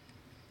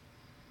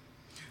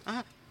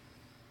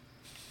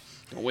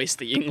 Don't waste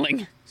the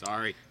Yingling.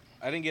 Sorry.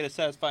 I didn't get a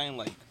satisfying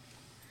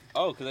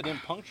because I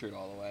didn't puncture it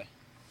all the way.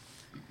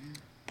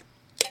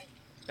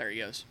 There he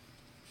goes.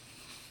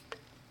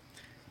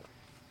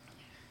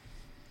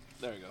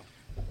 There we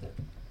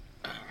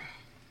go.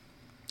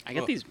 I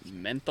got these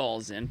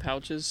menthol Zen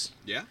pouches.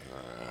 Yeah?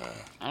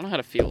 I don't know how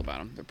to feel about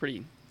them. They're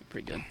pretty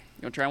good. You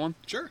want to try one?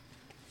 Sure.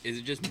 Is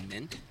it just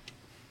mint?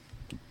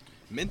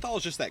 Menthol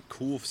is just that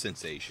cool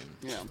sensation.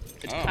 Yeah.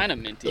 It's Oh. kind of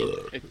minty.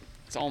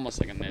 It's almost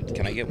like a mint.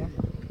 Can I get one?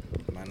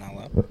 Am I not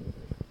allowed?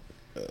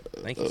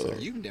 Thank you, sir.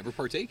 You've never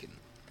partaken.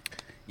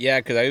 Yeah,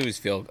 because I always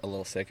feel a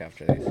little sick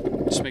after these.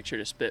 Just make sure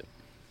to spit.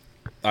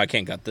 Oh, I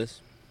can't gut this?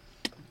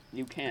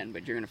 You can,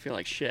 but you're going to feel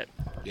like shit.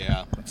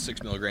 Yeah.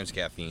 6 milligrams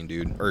caffeine,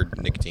 dude. Or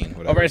nicotine, Oh,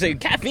 whatever. but I say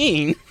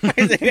caffeine.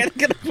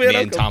 Me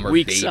and Tom are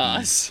Weak babies.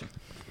 sauce.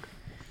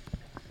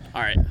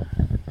 All right.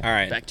 All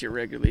right. Back to your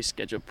regularly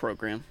scheduled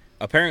program.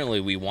 Apparently,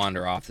 we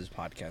wander off this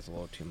podcast a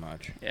little too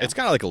much. Yeah. It's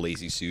kind of like a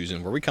lazy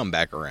Susan where we come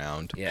back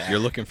around. Yeah. You're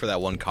looking for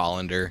that one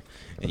colander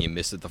and you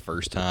miss it the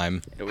first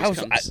time. It always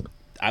comes.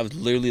 I was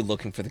literally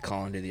looking for the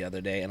colander the other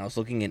day, and I was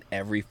looking in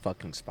every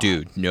fucking spot.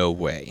 Dude, no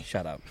way.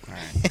 Shut up. All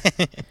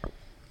right.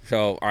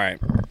 So, all right.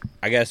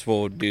 I guess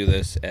we'll do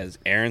this as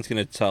Aaron's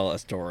going to tell a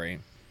story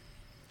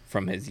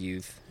from his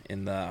youth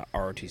in the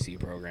ROTC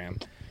program.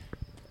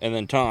 And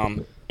then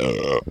Tom,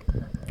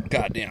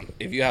 goddamn,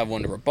 if you have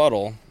one to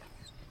rebuttal,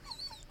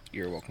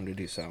 you're welcome to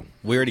do so.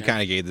 We already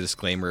kind of gave the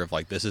disclaimer of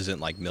like, this isn't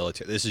like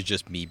military. This is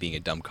just me being a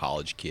dumb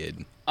college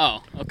kid.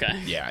 Oh,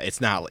 okay. Yeah,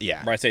 it's not.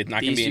 Yeah. Where I say it's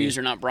not going to These be views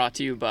are not brought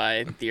to you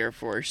by the Air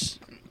Force.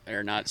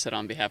 They're not said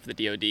on behalf of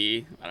the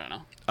DoD. I don't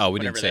know. Oh, we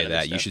didn't Whatever say other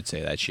that. You stuff. should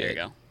say that shit.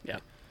 There you go. Yeah.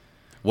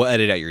 We'll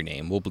edit out your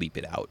name. We'll bleep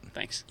it out.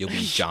 Thanks. You'll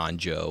be John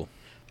Joe.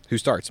 Who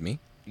starts? Me?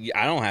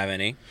 Yeah, I don't have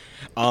any.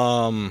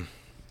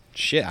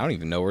 Shit, I don't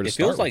even know where to It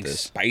start feels like with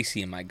this.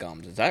 spicy in my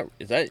gums. Is that?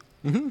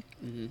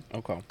 Mm-hmm.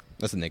 Okay.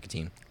 That's the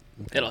nicotine.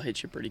 It'll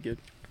hit you pretty good.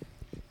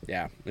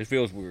 Yeah, it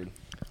feels weird.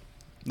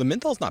 The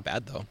menthol's not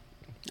bad though.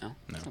 No,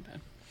 it's not bad.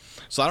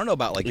 So I don't know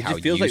about like It how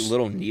just feels you like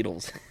little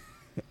needles.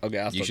 Okay,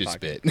 I'll you stop should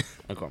talking. spit.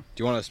 Okay. Do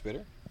you want a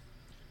spitter?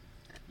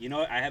 You know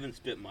what? I haven't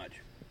spit much.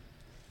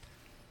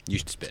 You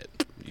should spit.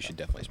 You should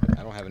definitely spit.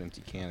 I don't have an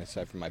empty can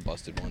aside from my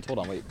busted ones. Hold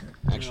on, wait.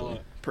 Actually,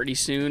 Pretty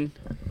soon,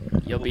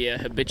 you'll be a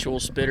habitual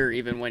spitter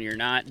even when you're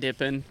not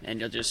dipping, and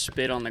you'll just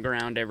spit on the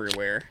ground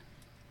everywhere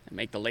and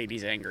make the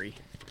ladies angry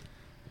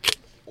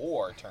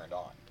or turned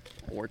on.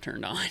 or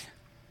turned on.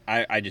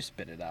 I just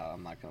spit it out.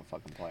 I'm not going to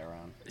fucking play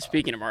around.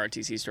 Speaking of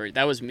ROTC stories,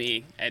 that was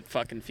me at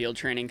fucking field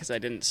training because I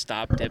didn't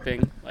stop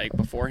dipping like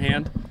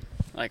beforehand.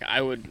 Like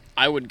I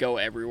would go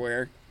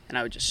everywhere and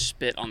I would just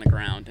spit on the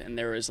ground, and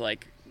there was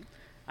like,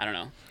 I don't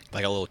know.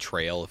 Like a little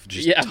trail of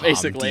just Yeah, Tom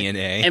basically.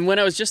 DNA. And when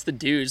I was just the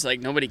dudes, like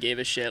nobody gave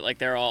a shit. Like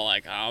they're all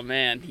like, "Oh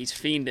man, he's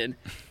fiending."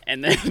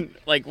 And then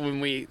like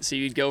so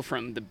you'd go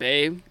from the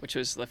bay, which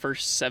was the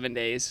first 7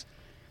 days,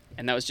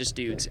 and that was just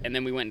dudes. And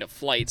then we went into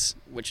flights,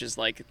 which is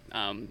like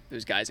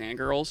those guys and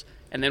girls.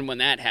 And then when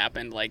that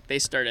happened, like they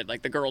started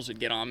like the girls would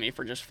get on me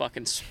for just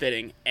fucking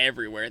spitting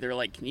everywhere. They were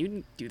like, "Can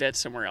you do that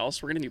somewhere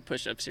else? We're gonna do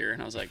push-ups here."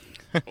 And I was like,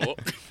 "Oh."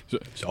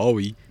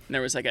 Sorry. And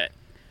there was like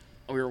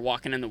we were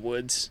walking in the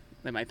woods.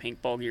 They had my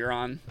paintball gear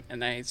on,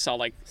 and I saw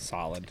like,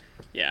 Solid.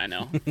 yeah, I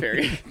know,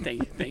 very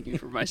thank you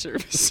for my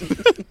service.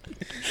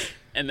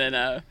 And then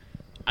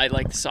I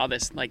like saw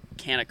this like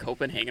can of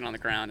Copenhagen on the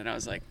ground, and I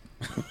was like,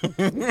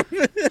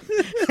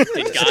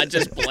 did God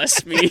just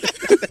bless me?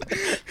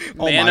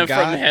 Oh my Manna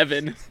God. from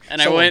heaven.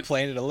 And Someone I went,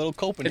 planted a little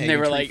Copenhagen and they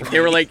were tree like,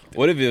 for me.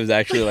 What if it was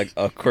actually like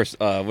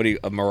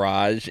a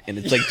mirage, and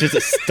it's like just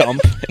a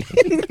stump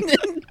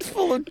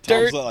full of Tom's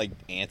dirt? got, like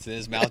ants in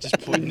his mouth, just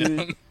putting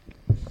them.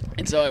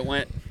 and so I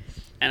went,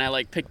 and I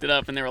like picked it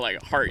up, and they were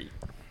like, Hart,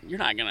 you're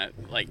not gonna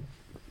like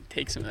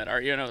take some of that,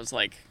 are you? And I was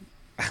like,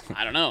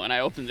 I don't know. And I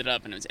opened it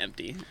up, and it was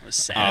empty. I was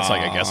sad. It's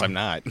like I guess I'm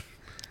not.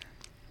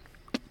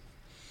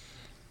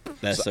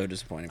 That's so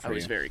disappointing for I you.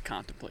 was very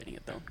contemplating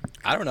it though.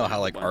 I don't know how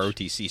like Bunch.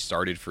 ROTC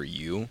started for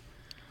you,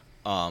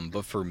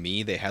 but for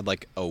me, they had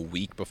like a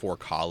week before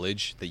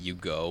college that you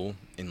go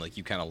and like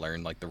you kind of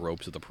learn like the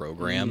ropes of the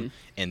program,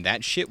 and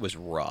that shit was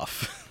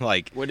rough.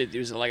 Like, What did it do?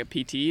 Was it like a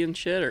PT and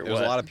shit, or there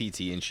was a lot of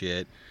PT and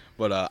shit,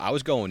 but I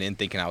was going in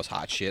thinking I was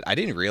hot shit. I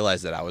didn't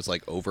realize that I was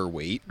like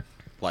overweight,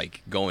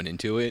 like going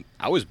into it.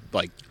 I was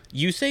like,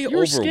 You say You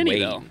were overweight. skinny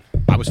though.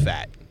 I was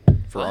fat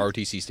for Oh.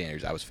 ROTC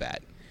standards. I was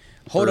fat.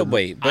 Hold up,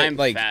 wait. But I'm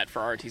like, fat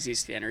for RTC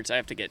standards. I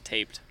have to get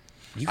taped.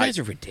 you guys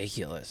are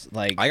ridiculous.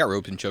 Like, I got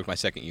roped and choked my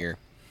second year.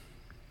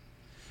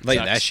 Like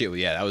Sucks. that shit.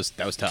 Yeah, that was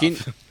tough.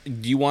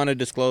 do you want to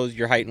disclose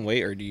your height and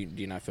weight, or do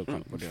you not feel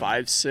comfortable doing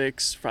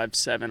 5'6",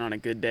 5'7" on a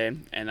good day,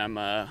 and I'm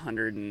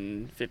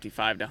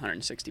 155 to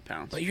 160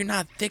 pounds. But you're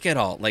not thick at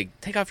all. Like,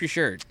 take off your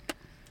shirt.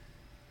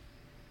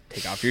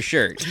 Take off your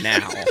shirt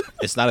now.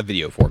 It's not a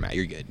video format.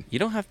 You're good. You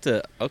don't have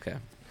to. Okay.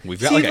 We've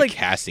got See, like a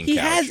casting he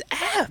couch. has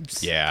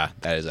abs. Yeah,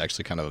 that is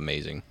actually kind of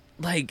amazing.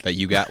 Like, That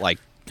you got like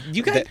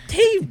you got that-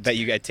 taped. that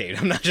you got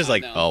taped. I'm not just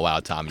like, no. oh wow,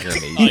 Tom, you're Oh,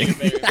 amazing.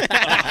 you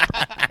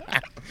better-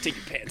 Take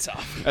your pants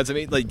off. That's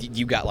amazing. Like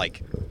you got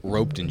like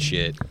roped and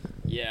shit.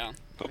 Yeah,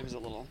 it was a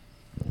little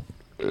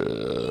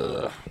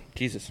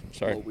Jesus,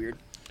 sorry. weird.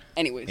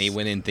 Anyways, And he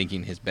went in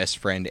thinking his best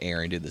friend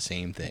Aaron did the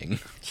same thing.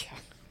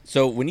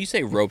 So when you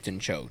say roped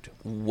and choked,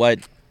 what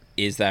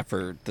is that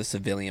for the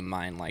civilian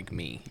mind like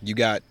me? You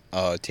got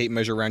a tape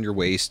measure around your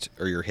waist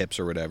or your hips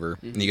or whatever,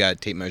 and you got a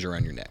tape measure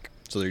around your neck.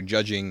 So they're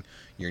judging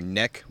your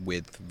neck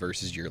width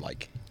versus your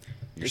like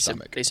your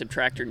stomach. They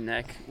subtract your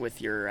neck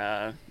with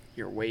your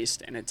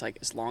waist, and it's like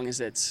as long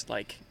as it's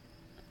like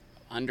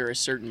under a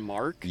certain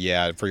mark.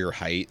 Yeah, for your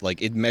height,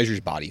 like it measures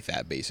body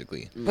fat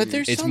basically. But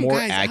there's It's some more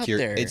guys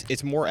accurate. out there.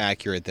 It's more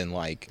accurate than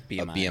like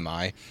BMI. a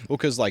BMI. Well,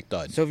 because like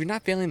the So if you're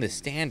not failing the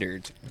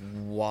standards,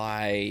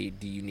 why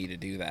do you need to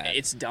do that?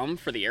 It's dumb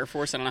for the Air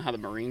Force. I don't know how the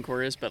Marine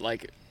Corps is, but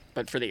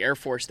for the Air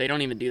Force, they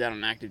don't even do that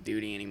on active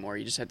duty anymore.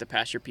 You just have to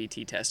pass your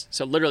PT test.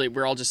 So literally,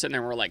 we're all just sitting there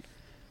and we're like,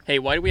 hey,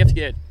 why do we have to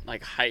get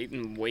like height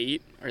and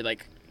weight or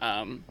like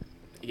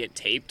get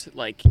taped?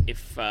 Like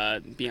if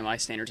BMI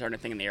standards aren't a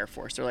thing in the Air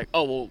Force, they're like,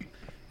 oh well,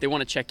 they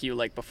want to check you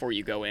like before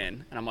you go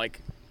in, and I'm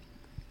like,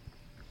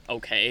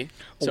 okay.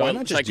 Well, So why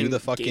not so I just do can the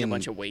gain fucking? a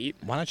bunch of weight.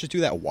 Why not just do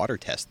that water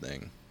test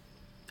thing?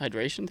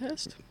 Hydration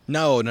test?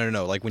 No.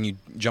 Like when you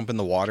jump in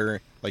the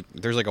water, like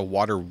there's like a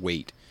water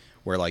weight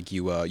where like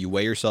you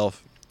weigh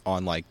yourself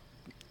on like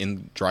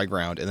in dry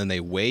ground, and then they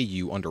weigh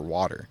you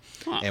underwater.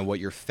 Huh. And what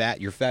your fat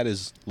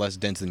is less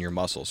dense than your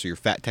muscle, so your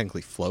fat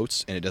technically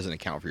floats, and it doesn't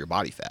account for your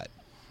body fat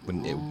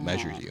when it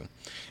measures you.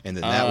 And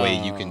then that way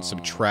you can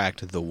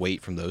subtract the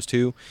weight from those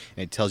two,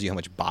 and it tells you how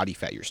much body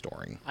fat you're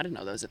storing. I didn't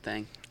know that was a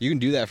thing. You can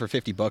do that for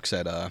 $50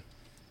 at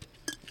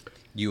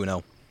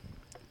UNO.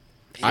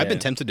 I've been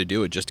tempted to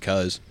do it just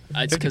because.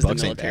 It's because the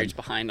military's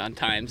behind on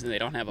times and they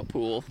don't have a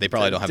pool. They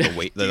probably don't have the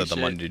weight, the shit.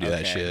 money to do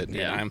that shit. Dude,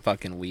 Yeah. I'm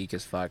fucking weak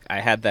as fuck. I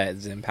had that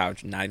Zim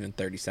pouch not even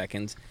 30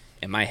 seconds,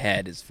 and my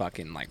head is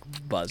fucking like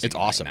buzzing. It's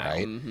awesome, now.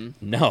 right? Mm-hmm.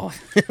 No.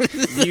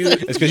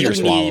 It's because you're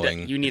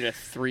swallowing. You need a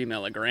 3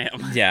 milligram.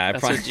 Yeah,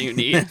 That's probably, what you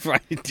need. I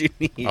probably do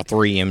need. A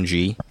 3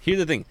 mg. Here's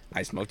the thing.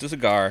 I smoked a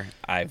cigar.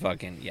 I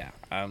fucking,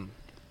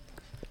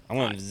 I'm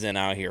going to zen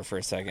out here for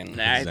a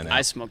second.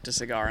 I smoked a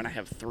cigar and I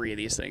have 3 of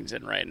these things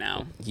in right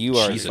now. You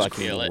are Jesus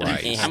fucking Feel it.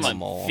 Christ. I'm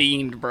animal. a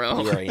fiend,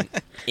 bro. You are an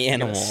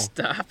animal.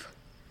 Stop.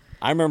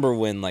 I remember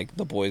when like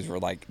the boys were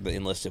like the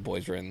enlisted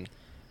boys were in,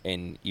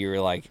 and you were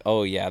like,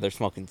 oh yeah, they're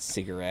smoking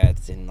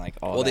cigarettes and like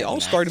all. Well, they that, all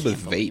and I started with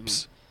can't believe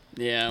vapes.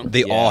 Yeah.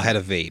 They Yeah. all had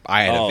a vape.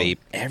 I had a Oh, vape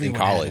in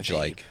everyone had a college. vape.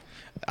 Like,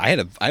 I had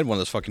one of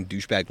those fucking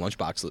douchebag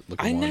lunchbox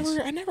looking ones.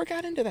 I never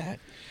got into that.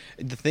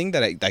 The thing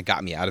that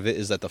got me out of it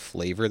is that the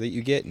flavor that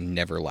you get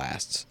never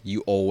lasts.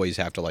 You always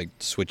have to like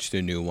switch to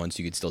a new one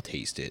so you could still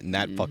taste it, and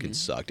that fucking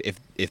sucked.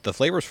 If the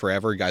flavor's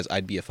forever, guys,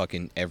 I'd be a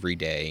fucking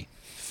everyday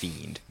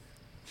fiend.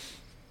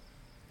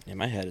 Yeah,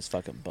 my head is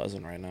fucking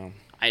buzzing right now.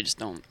 I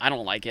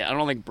don't like it. I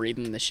don't like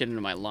breathing the shit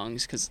into my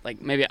lungs because,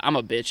 like, maybe I'm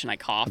a bitch and I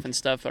cough and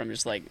stuff, but I'm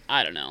just like,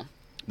 I don't know.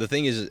 The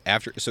thing is,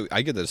 so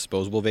I get the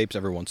disposable vapes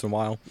every once in a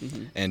while,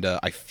 and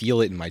I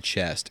feel it in my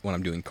chest when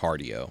I'm doing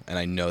cardio, and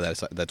I know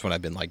that's when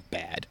I've been like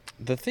bad.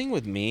 The thing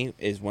with me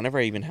is whenever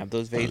I even have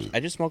those vapes, I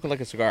just smoke it like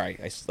a cigar.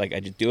 I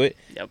just do it,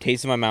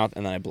 taste in my mouth,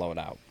 and then I blow it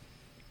out.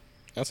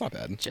 That's not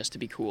bad. Just to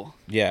be cool.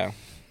 Yeah.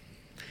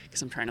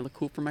 Because I'm trying to look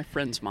cool for my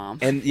friends, Mom.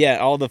 And yeah,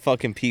 all the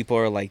fucking people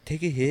are like,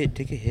 take a hit,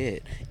 take a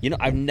hit. You know,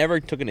 I've never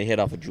taken a hit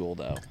off a Juul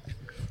though.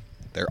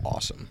 They're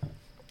awesome.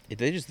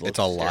 They just look. It's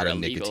a lot of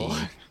illegal.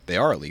 nicotine. They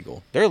are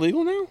illegal. They're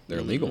illegal now. They're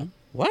illegal.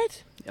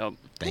 What? Yep.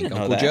 Thank didn't know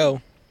Uncle that.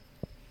 Joe.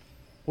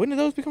 When did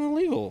those become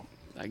illegal?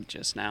 Like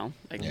just now.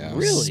 Like Yeah.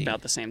 Really?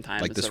 about the same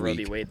time Like as this the Roe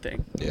v. week. Wade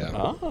thing. Yeah.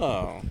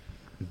 Oh.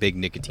 Big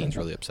Nicotine's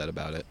really upset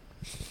about it.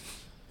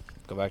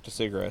 Go back to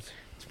cigarettes.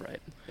 That's right.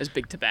 It's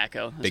big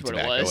tobacco. That's Big what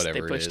tobacco, it was.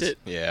 whatever They pushed it is. it.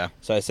 Yeah.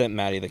 So I sent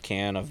Maddie the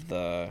can of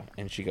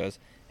and she goes,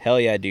 "Hell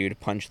yeah, dude,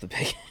 punch the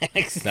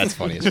pickaxe." That's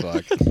funny as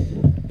fuck.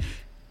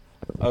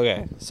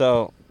 Okay,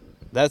 so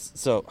that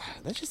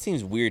just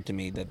seems weird to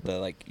me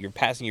that you're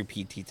passing your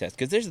PT test,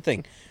 because there's the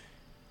thing,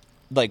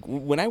 like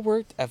when I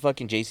worked at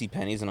fucking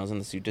JCPenney's and I was in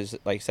the suit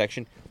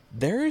section,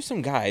 there are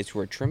some guys who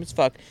are trim as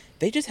fuck.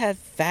 They just have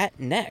fat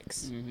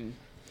necks. Mm-hmm.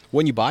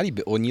 When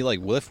you like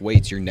lift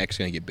weights, your neck's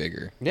gonna get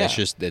bigger. Yeah.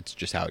 That's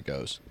just how it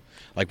goes.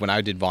 Like when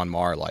I did Von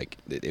Mar, like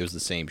it was the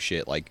same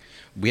shit. Like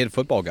we had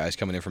football guys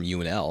coming in from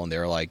UNL, and they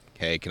were like,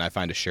 "Hey, can I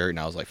find a shirt?" And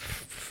I was like,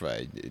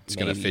 "It's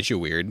gonna Maybe. fit you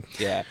weird.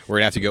 Yeah. We're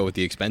gonna have to go with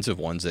the expensive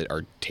ones that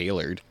are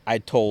tailored."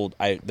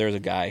 There's a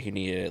guy who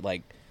needed it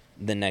like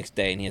the next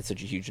day, and he had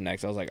such a huge neck.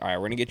 So I was like, all right,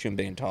 we're gonna get you in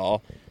big and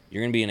tall.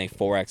 You're gonna be in a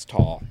 4X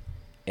tall.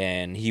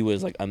 And he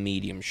was like a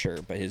medium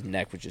shirt, but his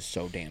neck was just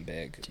so damn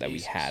big that we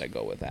had to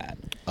go with that.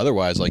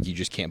 Otherwise, like you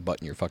just can't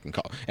button your fucking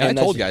collar. And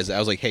I told guys that I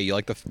was like, "Hey, you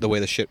like the way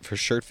the shirt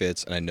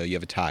fits, and I know you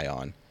have a tie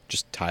on.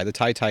 Just tie the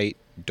tie tight.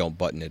 Don't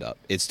button it up.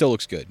 It still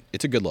looks good.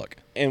 It's a good look."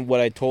 And what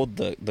I told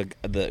the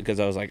because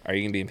I was like, "Are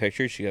you gonna be in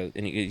pictures?" She goes,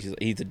 and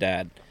he's a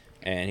dad,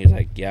 and he's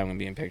like, "Yeah, I'm gonna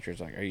be in pictures."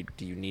 Like,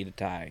 do you need a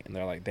tie? And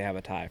they're like, "They have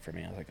a tie for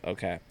me." I was like,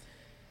 "Okay."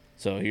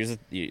 So this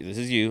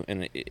is you,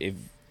 and if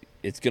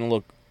it's gonna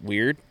look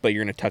weird, but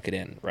you're gonna tuck it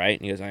in, right?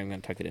 And he goes, "I'm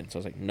gonna tuck it in." So I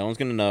was like, "No one's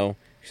gonna know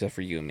except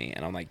for you and me."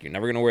 And I'm like, "You're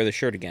never gonna wear this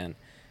shirt again.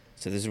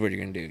 So this is what you're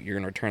gonna do. You're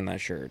gonna return that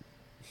shirt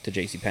to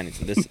JCPenney's."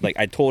 And this, like,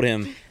 I told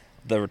him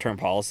the return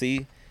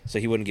policy so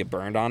he wouldn't get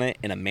burned on it,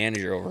 and a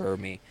manager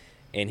overheard me,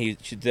 and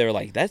they were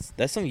like, "That's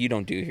something you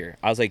don't do here."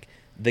 I was like,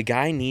 "The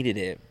guy needed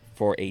it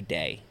for a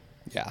day.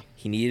 Yeah.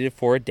 He needed it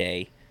for a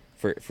day,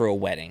 for a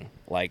wedding.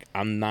 Like,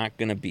 I'm not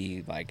gonna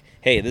be like,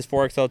 hey, this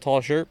 4XL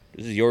tall shirt,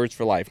 this is yours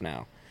for life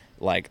now."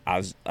 Like,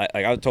 I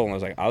told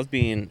him, I was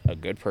being a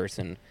good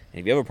person, and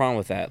if you have a problem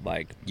with that,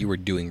 like, You were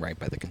doing right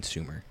by the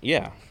consumer.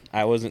 yeah,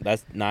 I wasn't.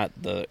 That's not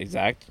the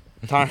exact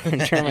term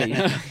I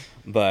used,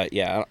 but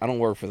yeah, I don't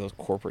work for those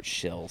corporate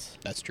shills.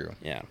 That's true.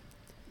 Yeah,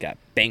 got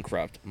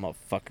bankrupt,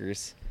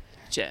 motherfuckers,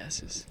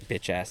 Jazzes.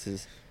 bitch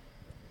asses.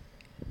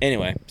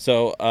 Anyway,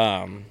 so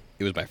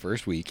It was my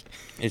first week.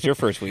 it's your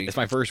first week. It's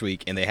my first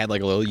week, and they had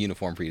like a little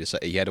uniform for you to say.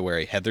 You had to wear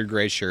a heather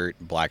gray shirt,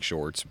 black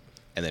shorts,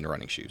 and then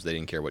running shoes. They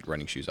didn't care what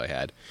running shoes I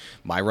had.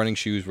 My running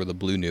shoes were the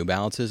blue New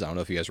Balances. I don't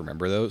know if you guys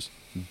remember those.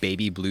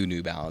 Baby blue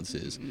New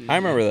Balances. I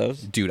remember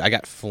those. Dude, I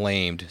got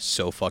flamed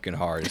so fucking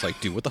hard. It's like,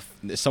 dude, what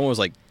the... Someone was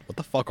like, what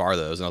the fuck are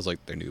those? And I was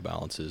like, they're New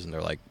Balances. And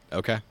they're like,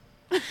 okay.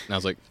 And I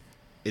was like,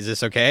 is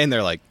this okay? And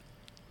they're like,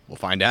 we'll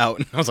find out.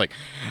 And I was like,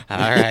 all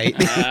right.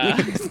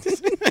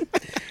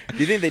 Do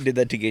you think they did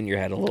that to get in your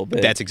head a little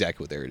bit? That's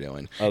exactly what they were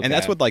doing. Okay. And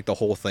that's what like the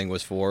whole thing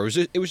was for.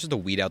 It was just to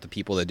weed out the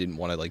people that didn't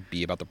want to like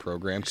be about the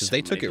program because So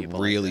they took many it people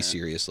like really that.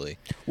 seriously.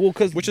 Well,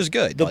 because Which is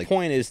good. The like,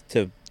 point is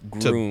to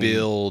groom. to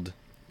build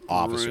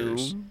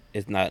officers. Groom.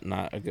 Is not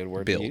a good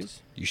word Build. to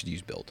use. You should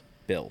use build.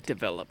 Build.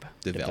 Develop.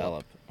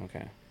 Develop.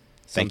 Okay.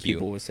 Thank Some you.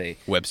 people would say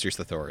Webster's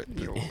thesaurus.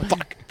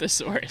 Fuck.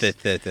 Thesaurus. The-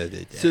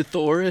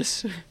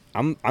 Thesaurus.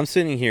 I'm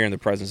sitting here in the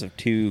presence of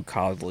 2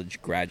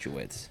 college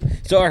graduates.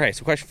 So, all right.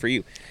 So, question for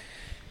you.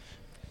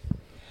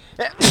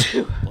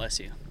 Bless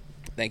you.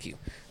 Thank you.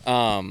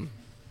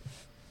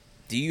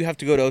 Do you have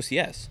to go to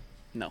OCS?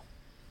 No.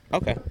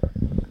 Okay.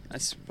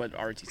 That's what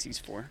ROTC's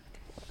for.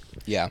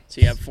 Yeah.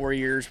 So you have 4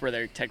 years where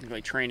they're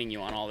technically training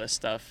you on all this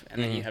stuff,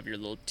 and then you Mhm. have your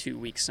little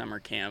 2-week summer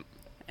camp,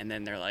 and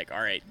then they're like,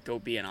 all right, go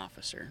be an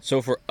officer.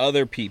 So for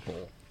other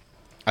people,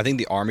 I think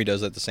the Army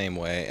does that the same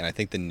way, and I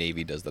think the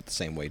Navy does that the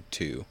same way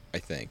too, I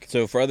think.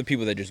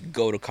 that just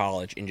go to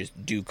college and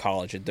just do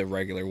college the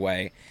regular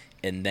way,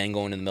 and then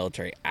go into the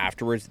military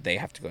afterwards, they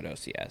have to go to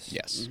OCS.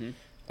 Yes. Mm-hmm.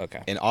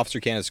 Okay. And officer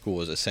candidate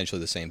school is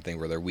essentially the same thing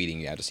where they're weeding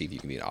you out to see if you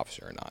can be an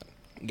officer or not.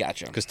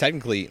 Gotcha. Because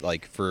technically,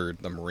 like, for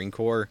the Marine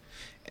Corps,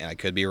 and I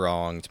could be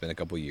wrong, it's been a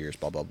couple years,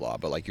 blah, blah, blah,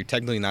 but, like, you're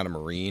technically not a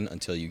Marine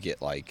until you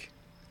get, like,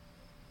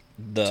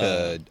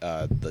 the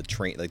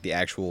train, like, the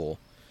actual...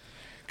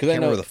 I can't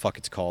remember what the fuck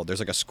it's called. There's,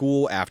 like, a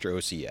school after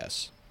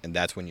OCS, and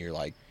that's when you're,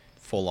 like,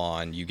 full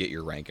on, you get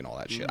your rank and all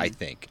that shit, I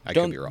think. I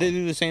could be wrong. They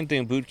do the same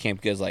thing in boot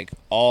camp because, like,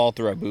 all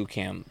throughout boot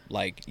camp,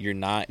 like, you're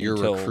not You're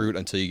until a recruit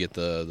until you get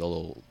the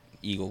little...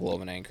 Eagle, Globe,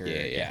 and Anchor.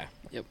 Yeah.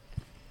 Yep.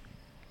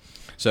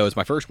 So it's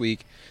my first week.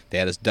 They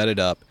had us dudded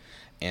up,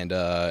 and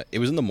it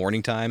was in the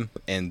morning time,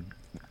 and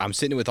I'm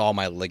sitting with all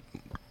my like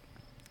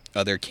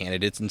other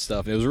candidates and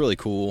stuff. And it was really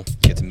cool to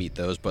get to meet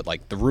those, but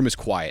like the room is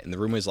quiet, and the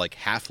room is like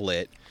half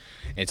lit,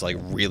 and it's like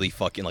really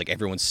fucking like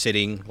everyone's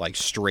sitting like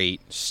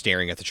straight,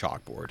 staring at the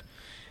chalkboard,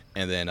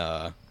 and then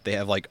they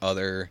have like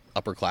other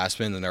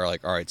upperclassmen, and they're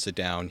like, all right, sit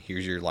down.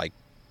 Here's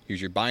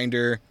your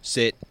binder.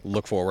 Sit.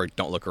 Look forward.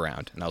 Don't look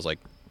around. And I was like,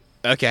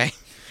 okay.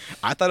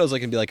 I thought it was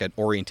like gonna be like an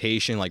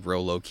orientation, like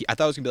real low key. I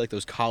thought it was gonna be like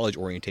those college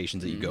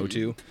orientations that you go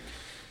to.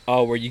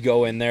 Oh, where you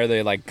go in there,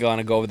 they're like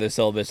gonna go over the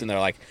syllabus, and they're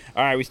like,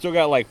 "All right, we still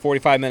got like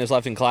 45 minutes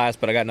left in class,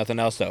 but I got nothing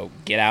else, so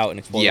get out and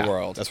explore Yeah, the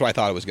world." that's what I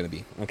thought it was gonna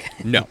be. Okay.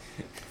 No,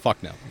 fuck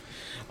no.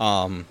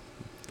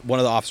 One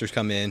of the officers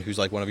come in, who's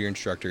like one of your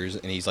instructors,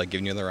 and he's like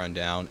giving you the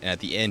rundown. And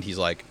at the end, he's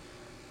like,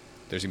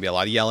 "There's gonna be a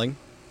lot of yelling.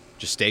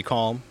 Just stay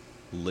calm.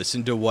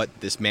 Listen to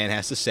what this man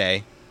has to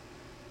say,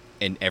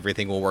 and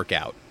everything will work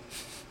out."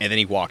 And then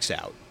he walks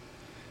out.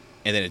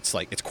 And then it's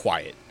like, it's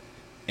quiet.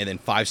 And then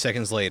 5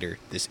 seconds later,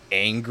 this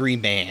angry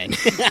man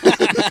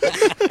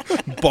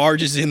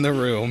barges in the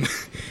room.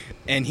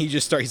 And he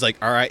just starts, he's like,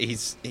 all right,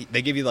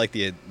 they give you like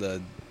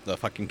the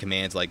fucking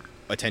commands, like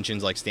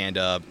attentions, like stand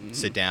up,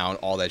 sit down,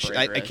 all that shit.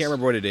 I can't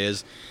remember what it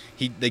is.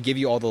 They give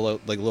you all the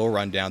like little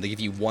rundown. They give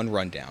you one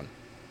rundown.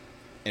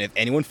 And if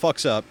anyone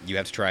fucks up, you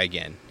have to try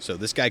again. So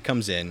this guy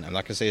comes in. I'm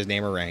not going to say his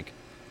name or rank.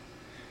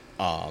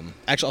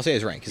 Actually, I'll say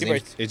his rank. His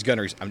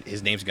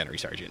name's Gunnery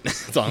Sergeant.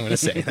 That's all I'm going to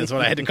say. That's what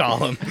I had to call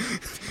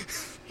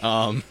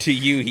him. To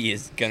you, he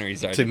is Gunnery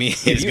Sergeant. To me,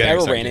 if he's you Gunnery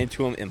ever ran Sergeant.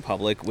 into him in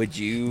public, would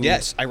you?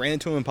 Yes, I ran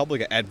into him in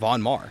public at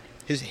Von Mar.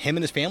 Him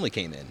and his family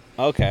came in.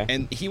 Okay.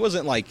 And he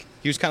wasn't like,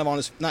 he was kind of on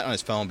his, not on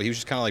his phone, but he was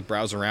just kind of like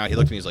browsing around. He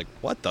looked at me, he's like,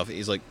 what the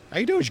he's like, how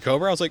you doing,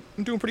 Jacober? I was like,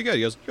 I'm doing pretty good.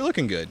 He goes, you're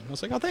looking good. I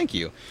was like, oh, thank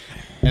you.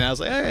 And I was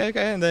like, hey,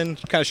 okay. And then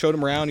kind of showed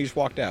him around. He just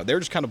walked out. They were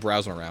just kind of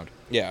browsing around.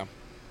 Yeah.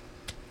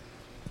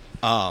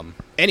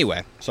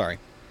 Anyway, sorry.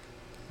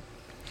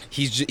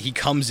 He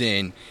comes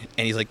in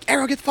and he's like,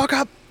 Arrow, get the fuck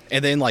up.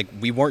 And then like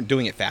we weren't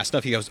doing it fast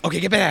enough. He goes, okay,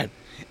 get bad.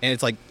 And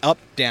it's like up,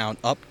 down,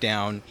 up,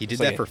 down. He did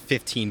like that for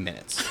 15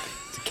 minutes.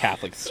 It's a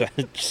Catholic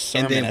sermon.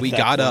 And then we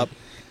got up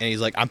and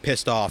he's like, I'm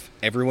pissed off.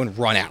 Everyone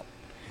run out.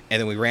 And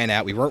then we ran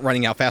out. We weren't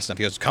running out fast enough.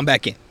 He goes, come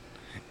back in.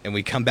 And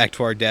we come back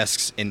to our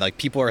desks and like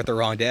people are at the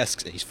wrong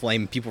desks and he's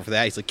flaming people for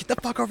that. He's like, get the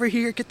fuck over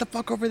here. Get the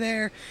fuck over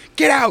there.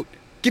 Get out.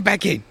 Get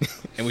back in.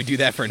 And we do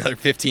that for another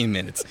 15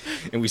 minutes.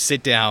 And we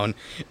sit down,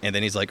 and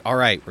then he's like, all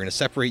right, we're going to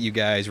separate you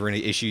guys. We're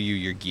going to issue you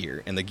your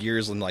gear. And the gear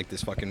is in, like,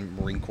 this fucking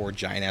Marine Corps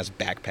giant-ass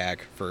backpack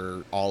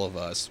for all of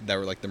us that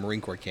were, like, the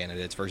Marine Corps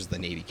candidates versus the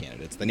Navy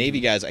candidates. The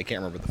Navy guys, I can't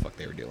remember what the fuck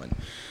they were doing.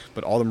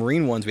 But all the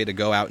Marine ones, we had to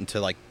go out into,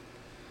 like,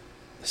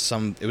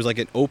 it was, like,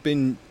 an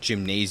open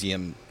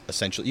gymnasium,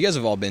 essentially. You guys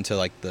have all been to,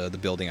 like, the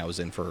building I was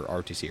in for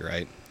RTC,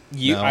 right?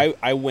 No?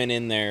 I went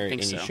in there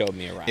and so. you showed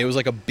me around. It was,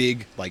 like, a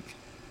big, like...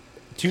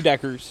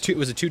 two-deckers. It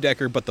was a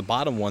two-decker, but the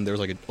bottom one, there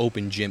was like an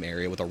open gym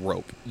area with a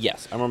rope.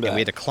 Yes, I remember And that.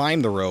 we had to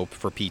climb the rope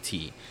for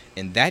PT.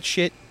 And that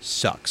shit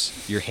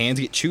sucks. Your hands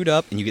get chewed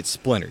up and you get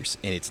splinters,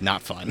 and it's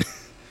not fun.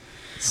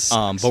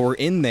 But we're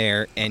in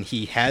there, and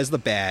he has the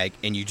bag,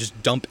 and you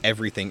just dump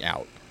everything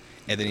out.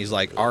 And then he's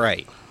like, all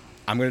right,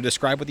 I'm going to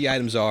describe what the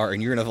items are,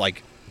 and you're going to,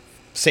 like,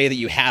 say that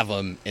you have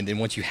them, and then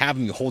once you have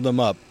them, you hold them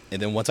up,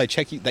 and then once I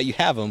check that you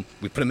have them,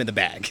 we put them in the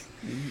bag.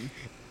 Mm-hmm.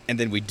 And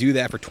then we do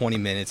that for 20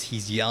 minutes.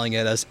 He's yelling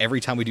at us every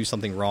time we do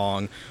something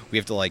wrong. We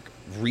have to, like,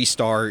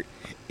 restart.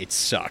 It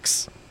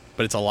sucks.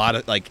 But it's a lot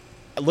of, like,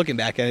 looking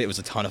back at it, it was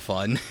a ton of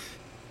fun.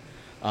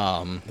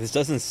 This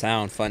doesn't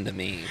sound fun to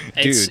me.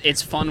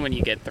 It's fun when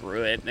you get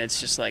through it.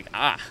 It's just like,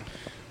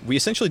 we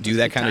essentially do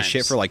that kind of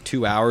shit for like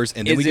 2 hours,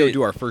 and then we go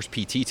do our first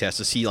PT test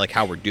to see like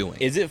how we're doing.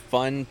 Is it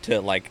fun to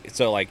like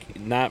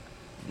not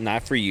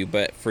for you,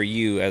 but for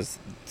you as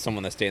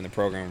someone that stayed in the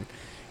program?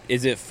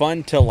 Is it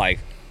fun to like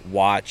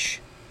watch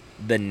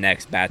the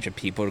next batch of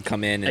people to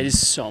come in? It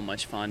is so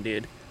much fun,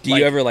 dude. Do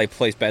you ever like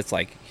place bets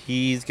like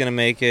he's gonna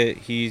make it,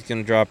 he's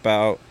gonna drop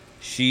out,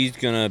 she's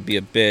gonna be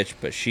a bitch,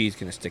 but she's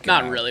gonna stick it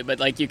out? Not really, but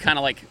like you kind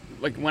of like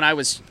when I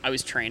was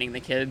training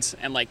the kids,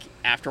 and like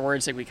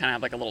afterwards, like we kind of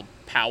have like a little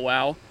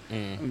powwow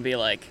and be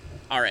like,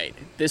 all right,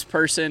 this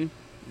person,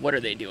 what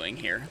are they doing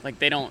here? Like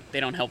they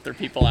don't help their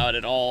people out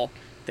at all.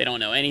 They don't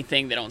know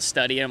anything. They don't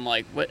study. I'm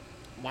like, what?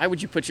 Why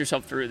would you put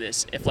yourself through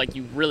this if like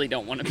you really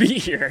don't want to be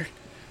here?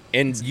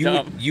 And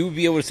you would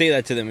be able to say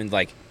that to them, and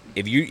like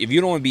if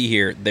you don't want to be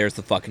here, there's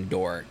the fucking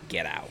door.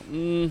 Get out.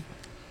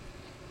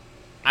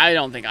 I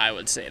don't think I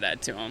would say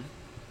that to them.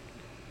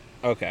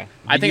 Okay.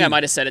 I think I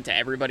might have said it to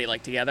everybody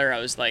like together. I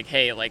was like,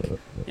 hey, like,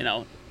 you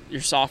know, your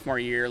sophomore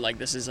year, like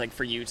this is like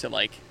for you to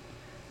like,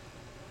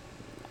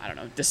 I don't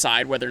know,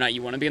 decide whether or not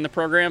you want to be in the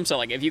program. So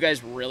like if you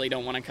guys really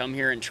don't want to come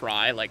here and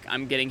try, like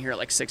I'm getting here at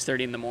like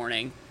 6:30 in the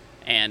morning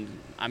and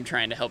I'm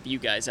trying to help you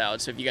guys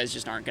out. So if you guys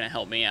just aren't going to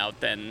help me out,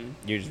 then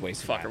you're just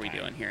wasting fuck my are we time.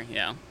 doing here?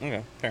 Yeah.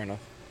 Okay, fair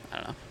enough. I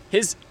don't know.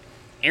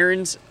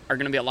 Aaron's are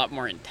going to be a lot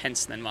more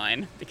intense than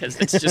mine because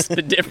it's just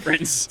the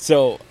difference.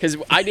 So, because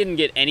I didn't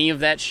get any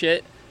of that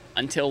shit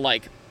until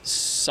like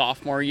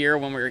sophomore year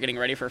when we were getting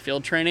ready for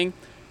field training,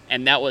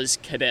 and that was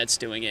cadets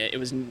doing it. It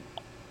was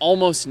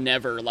almost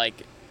never like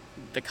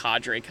the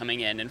cadre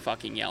coming in and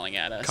fucking yelling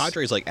at us.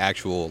 Cadre is like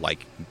actual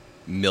like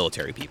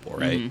military people,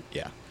 right? Mm-hmm.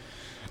 Yeah.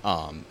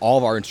 All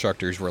of our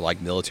instructors were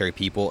like military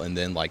people, and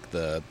then like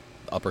the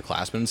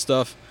upperclassmen and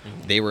stuff,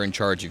 they were in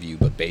charge of you,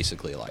 but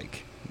basically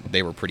like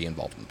they were pretty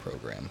involved in the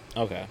program.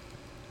 Okay.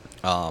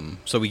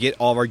 So we get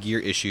all of our gear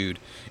issued,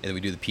 and then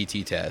we do the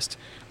PT test.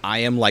 I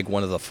am like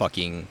one of the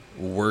fucking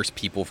worst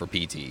people for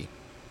PT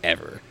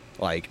ever.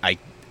 Like I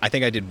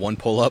think I did one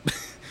pull-up.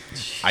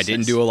 I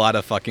didn't do a lot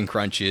of fucking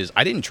crunches.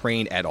 I didn't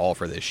train at all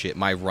for this shit.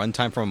 My run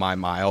time for my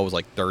mile was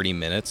like 30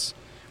 minutes,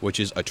 which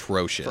is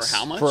atrocious. For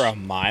how much? For a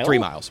mile? 3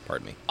 miles,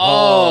 pardon me.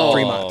 Oh.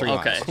 3 miles.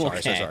 Okay.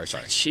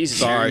 Sorry. Jesus,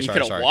 sorry. you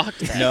could have walked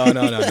that. No.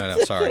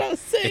 Sorry. what I was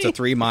saying. It's a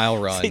 3 mile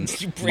run.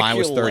 Break Mine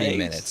was your 30 legs.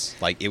 minutes.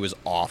 Like, it was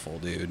awful,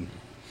 dude.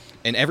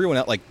 And everyone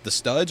else, like, the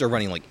studs are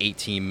running like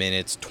 18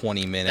 minutes,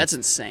 20 minutes. That's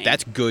insane.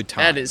 That's good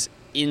time. That is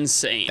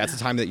insane. That's the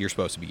time that you're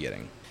supposed to be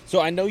getting.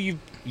 So I know you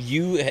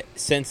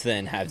since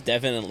then have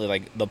definitely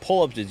like the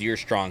pull-ups is your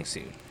strong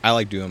suit. I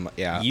like doing,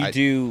 yeah.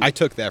 I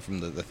took that from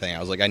the thing. I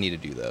was like, I need to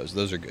do those.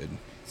 Those are good.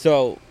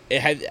 So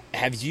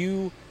have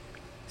you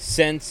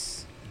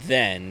since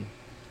then,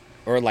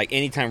 or like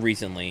anytime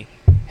recently,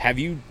 have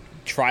you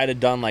tried to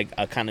done like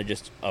a kind of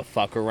just a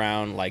fuck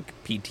around like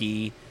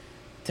PT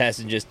test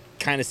and just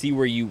kind of see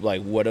where you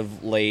like would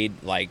have laid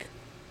like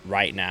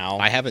right now?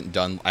 I haven't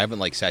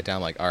like sat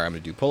down like, all right, I'm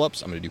gonna do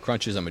pull-ups, I'm gonna do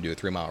crunches, I'm gonna do a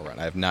 3 mile run.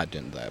 I have not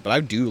done that, but I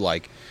do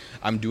like,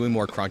 I'm doing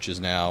more crunches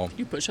now. Do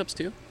you push-ups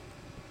too?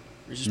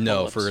 Or just No,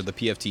 pull-ups? for the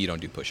PFT you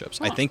don't do push-ups.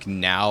 Huh. I think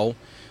now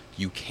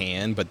you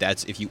can, but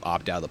that's if you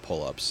opt out of the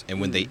pull-ups. And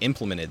when they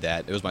implemented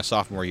that, it was my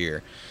sophomore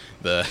year,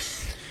 the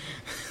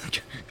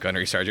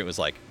gunnery sergeant was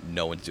like,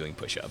 no one's doing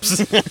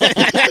push-ups.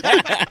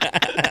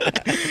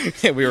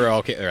 And we were all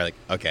okay. They're like,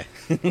 okay.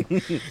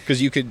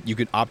 Because you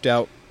could opt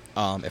out,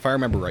 if I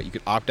remember right, you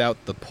could opt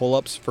out the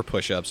pull-ups for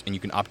push-ups, and you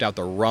can opt out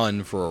the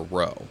run for a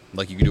row.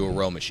 Like you could do a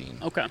row machine.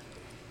 Okay.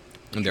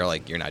 And they're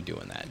like, you're not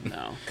doing that.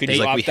 No. Could He's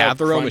you like, we opt out have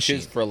the row crunches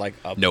machine. for like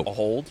a Nope.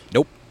 hold?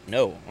 Nope.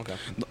 No. Okay.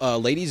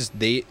 Ladies,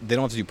 they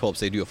don't have to do pull-ups.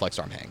 They do a flex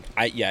arm hang.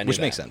 I knew Which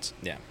that. makes sense.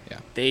 Yeah.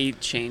 They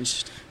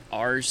changed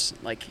ours,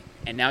 like,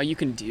 and now you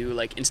can do,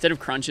 like, instead of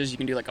crunches, you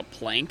can do, like, a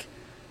plank.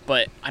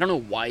 But I don't know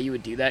why you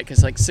would do that,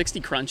 because, like,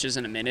 60 crunches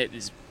in a minute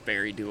is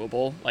very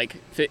doable. Like,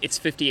 it's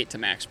 58 to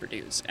max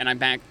produce. And I've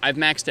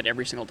maxed it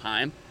every single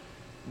time.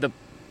 To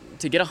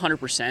get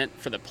 100%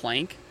 for the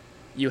plank,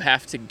 you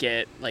have to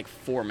get, like,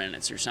 4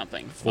 minutes or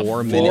something.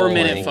 4 minute. minute 4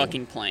 minute plank.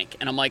 fucking plank.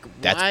 And I'm like, why?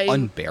 That's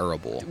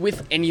unbearable.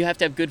 And you have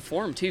to have good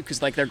form, too,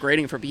 because, like, they're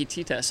grading for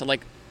PT tests. So,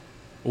 like,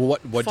 Well,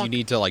 what do you Fuck.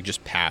 need to like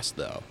just pass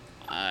though?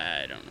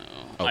 I don't know.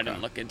 Okay. I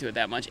didn't look into it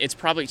that much. It's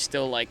probably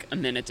still like a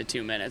minute to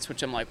 2 minutes,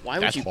 which I'm like, why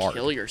would That's you hard.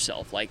 kill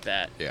yourself like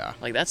that? Yeah.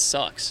 Like, that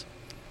sucks.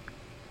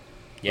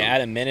 Yeah,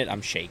 at a minute,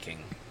 I'm shaking.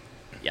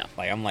 Yeah.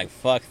 Like, I'm like,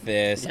 fuck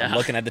this. I'm Yeah.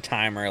 looking at the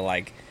timer,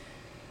 like,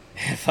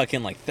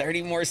 fucking, like,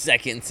 30 more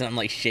seconds, and I'm,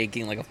 like,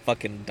 shaking like a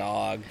fucking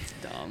dog.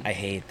 Dumb. I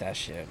hate that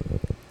shit.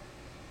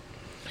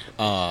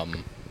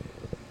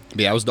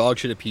 But yeah, I was dog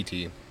shit at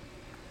PT.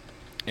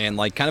 And,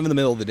 like, kind of in the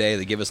middle of the day,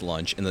 they give us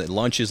lunch. And the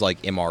lunch is,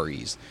 like,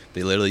 MREs.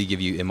 They literally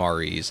give you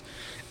MREs.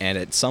 And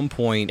at some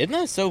point... Isn't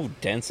that so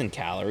dense in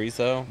calories,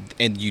 though?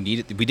 And you need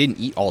it. We didn't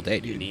eat all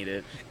day, dude. You need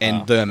it.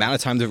 And the amount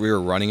of times that we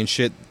were running and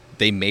shit,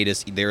 they made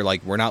us... They were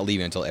like, we're not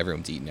leaving until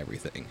everyone's eaten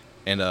everything.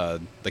 And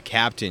the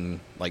captain,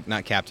 like,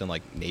 not captain,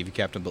 like, Navy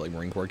captain, but, like,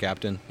 Marine Corps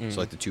captain. So,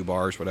 like, the 2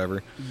 bars,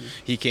 whatever.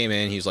 He came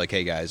in. He was like,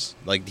 hey, guys.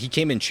 Like, he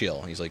came in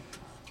chill. He's like,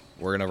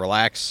 we're going to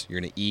relax. You're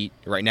going to eat.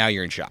 Right now,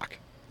 you're in shock.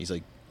 He's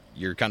like...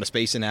 You're kind of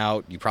spacing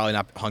out. You're probably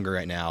not hungry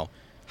right now.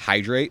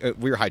 Hydrate.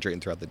 We were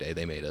hydrating throughout the day.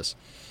 They made us.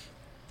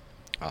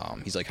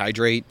 He's like,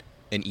 hydrate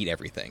and eat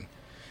everything.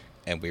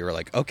 And we were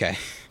like, okay.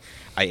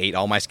 I ate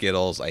all my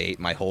Skittles. I ate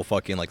my whole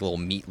fucking like little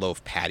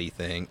meatloaf patty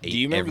thing. Do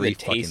you remember the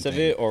taste of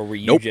it, or were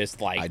you Nope.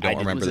 just like... I don't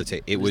remember the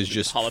taste. It was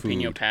just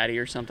jalapeno food. patty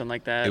or something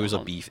like that. It was a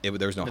beef. There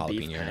was no the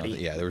beef jalapeno or patty?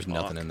 nothing. Yeah, there was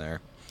nothing Fuck. in there.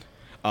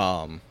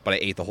 But I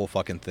ate the whole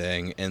fucking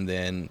thing. And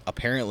then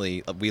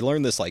apparently, we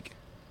learned this like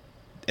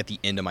at the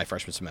end of my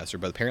freshman semester,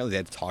 but apparently they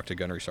had to talk to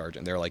Gunnery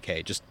Sergeant. They're like,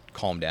 hey, just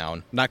calm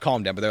down. Not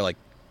calm down, but they're like,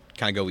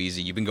 kind of go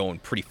easy. You've been going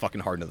pretty fucking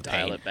hard into the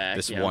Dial paint it back,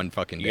 this yeah. one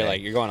fucking day. You're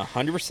like, you're going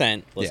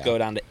 100%. Let's Yeah. go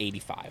down to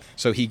 85.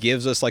 So he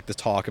gives us like the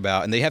talk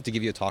about, and they have to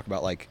give you a talk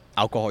about like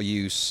alcohol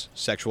use,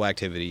 sexual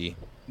activity,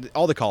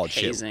 all the college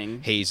Hazing.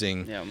 shit.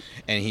 Hazing. Yeah.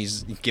 And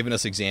he's giving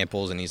us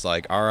examples, and he's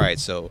like, all right,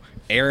 so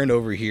Aaron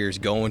over here is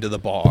going to the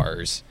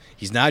bars.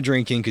 He's not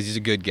drinking because he's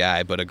a good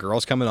guy, but a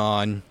girl's coming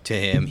on to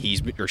him.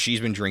 She's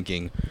been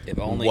drinking. If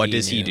only what he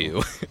does he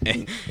knew.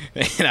 do?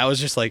 and I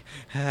was just like,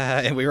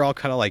 and we were all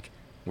kind of like,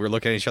 we were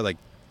looking at each other like,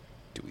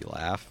 do we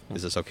laugh?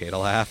 Is this okay to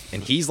laugh?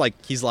 And he's like,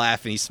 he's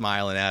laughing, he's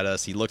smiling at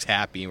us, he looks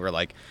happy, and we're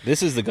like,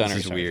 This is the Gunnery this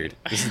is Sergeant. weird.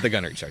 This is the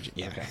Gunnery Sergeant.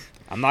 Yeah. Okay.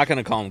 I'm not going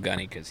to call him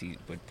Gunny because he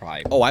would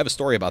probably... Oh, I have a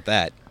story about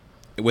that.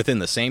 Within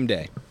the same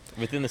day.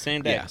 Within the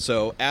same day? Yeah.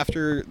 So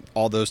after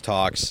all those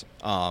talks,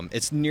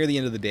 it's near the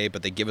end of the day,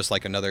 but they give us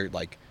like another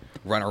like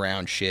run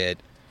around shit.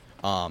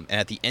 And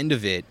at the end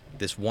of it,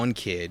 this one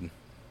kid,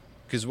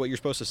 because what you're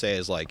supposed to say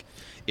is like,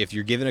 if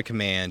you're given a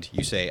command,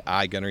 you say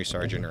I, Gunnery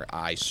Sergeant, or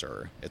I,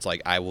 sir. It's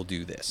like I will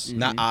do this.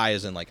 Not I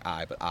as in like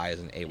I, but I as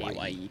in AYE.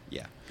 AYE.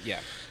 Yeah. Yeah.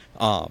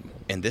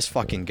 And this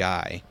fucking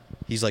guy,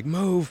 he's like,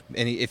 move.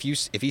 And if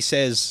he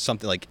says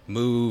something like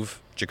move,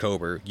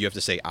 Jacober, you have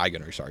to say I,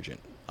 Gunnery Sergeant.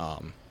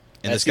 And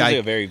That this seems guy, like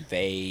a very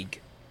vague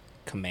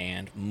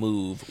command.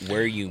 Move.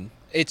 Where you...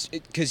 it's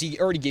because he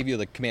already gave you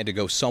the command to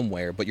go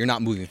somewhere, but you're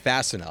not moving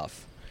fast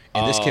enough.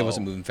 And this kid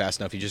wasn't moving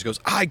fast enough. He just goes,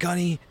 "Aye,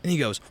 Gunny," and he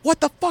goes,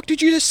 "What the fuck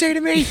did you just say to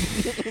me?"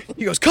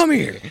 He goes, "Come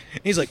here."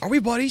 And he's like, "Are we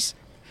buddies?"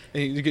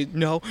 And he goes,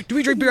 "No." "Do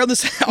we drink beer on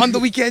the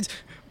weekends?"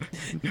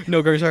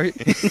 "No, Gunny, sorry."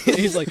 And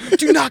he's like,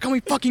 "Do not call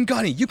me fucking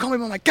Gunny. You call me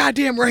by my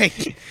goddamn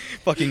rank."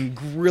 Fucking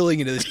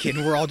grilling into this kid,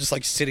 and we're all just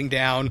like sitting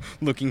down,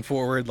 looking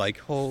forward, like,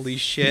 holy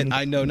shit,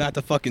 I know not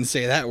to fucking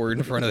say that word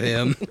in front of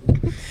him.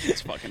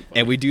 It's fucking funny.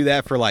 And we do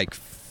that for like,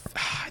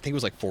 I think it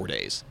was like 4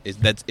 days.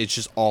 It's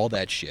just all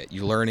that shit.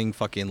 You're learning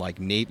fucking like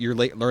you're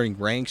learning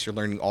ranks. You're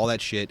learning all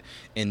that shit,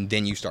 and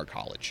then you start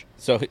college.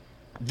 So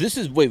this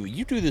is... Wait,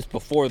 you do this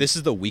before... This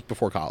is the week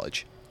before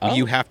college. Oh.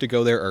 You have to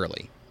go there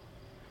early,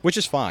 which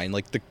is fine.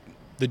 Like the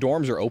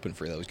dorms are open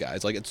for those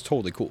guys. Like it's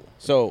totally cool.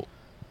 So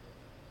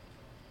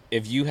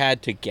if you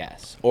had to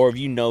guess, or if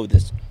you know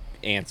this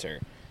answer,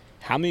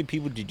 how many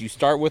people did you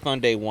start with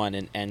on day 1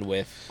 and end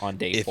with on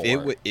day If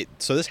 4?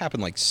 so this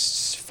happened like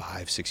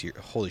 5-6 years.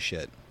 Holy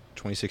shit.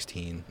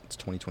 2016. It's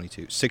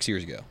 2022. 6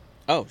 years ago.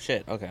 Oh,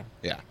 shit. Okay.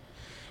 Yeah.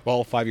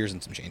 Well, 5 years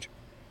and some change.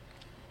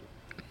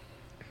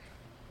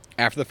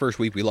 After the first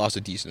week, we lost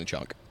a decent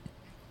chunk.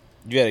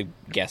 You had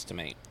to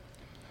guesstimate.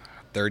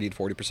 30 to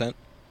 40%.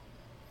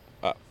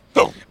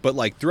 Oh. But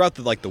like throughout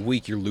the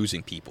week, you're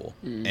losing people,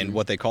 and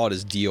what they call it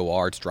is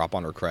DOR, it's drop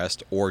on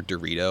request, or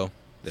Dorito.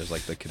 There's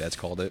like the cadets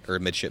called it, or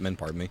midshipmen,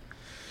 pardon me.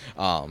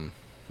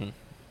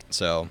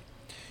 So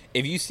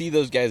If you see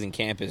those guys in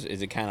campus,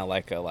 is it kind of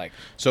like a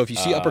if you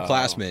see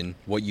upperclassmen,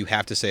 what you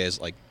have to say is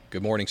like,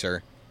 "Good morning,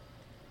 sir.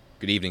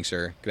 Good evening,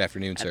 sir. Good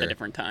afternoon, At sir." the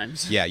different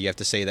times. Yeah, you have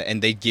to say that,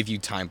 and they give you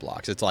time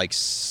blocks. It's like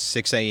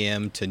 6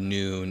 a.m. to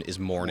noon is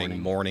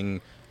morning. Morning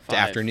to 5.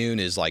 afternoon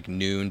is like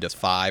noon to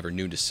 5 or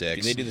noon to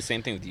 6. Do they do the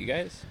same thing with you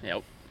guys?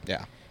 Yep.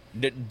 Yeah,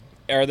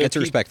 Are there it's a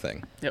respect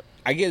thing. Yep.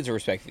 I get it's a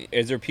respect thing.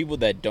 Is there people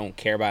that don't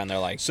care about it and they're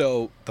like,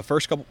 So the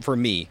first couple, for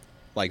me,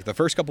 like the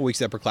first couple weeks,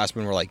 the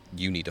upperclassmen were like,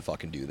 "You need to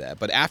fucking do that."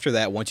 But after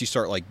that, once you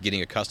start like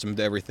getting accustomed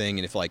to everything,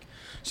 and if like,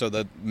 so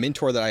the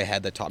mentor that I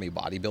had that taught me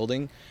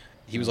bodybuilding,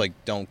 he was like,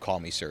 "Don't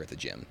call me sir at the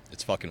gym.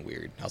 It's fucking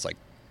weird." I was like,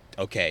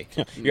 "Okay."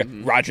 "Yeah,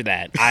 Roger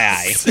that.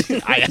 Aye,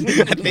 aye." I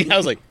think I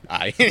was like,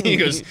 "Aye." He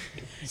goes,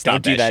 "Stop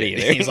Don't do that shit."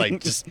 either. He's like,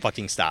 "Just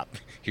fucking stop.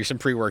 Here's some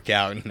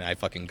pre-workout," and I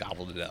fucking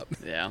gobbled it up.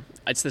 Yeah.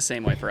 It's the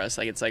same way for us.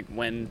 Like it's like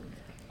when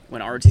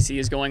ROTC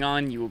is going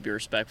on, you will be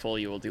respectful.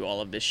 You will do all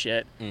of this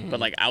shit. But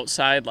like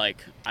outside,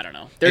 like I don't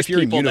know. There's If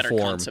you're in people that are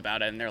uniform cunts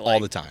about it, and they're like,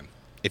 all the time.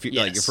 If you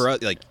like, Yes. for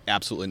us, like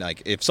absolutely,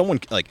 like if someone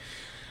like,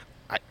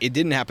 it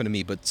didn't happen to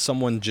me, but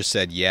someone just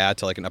said yeah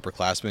to like an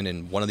upperclassman,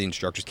 and one of the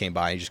instructors came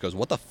by and just goes,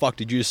 "What the fuck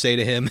did you just say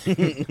to him?"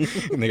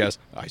 And they goes,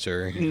 "Hi,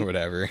 sir," or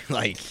whatever.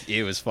 Like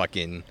it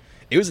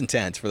was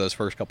intense for those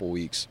first couple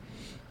weeks.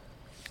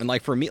 And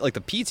like for me, like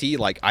the PT,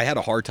 like I had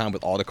a hard time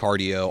with all the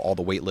cardio, all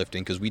the weightlifting,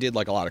 because we did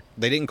like a lot of.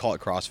 They didn't call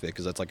it CrossFit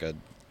because that's like a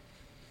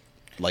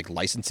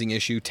licensing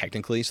issue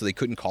technically, so they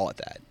couldn't call it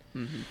that.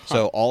 Mm-hmm.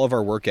 So all of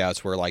our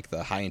workouts were like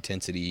the high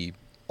intensity,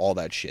 all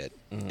that shit.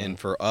 Mm-hmm. And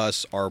for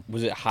us,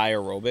 was it high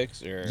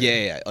aerobics or?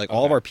 Yeah. Like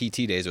all of our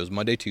PT days, it was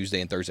Monday,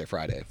 Tuesday, and Thursday,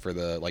 Friday for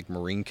the like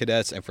Marine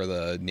cadets and for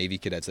the Navy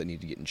cadets that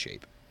need to get in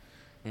shape.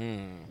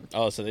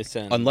 Oh, so they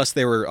send. Unless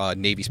they were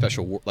Navy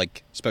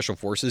special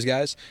forces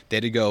guys, they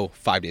had to go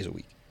 5 days a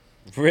week.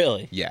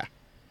 Really? Yeah,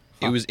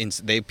 Huh. it was.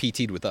 They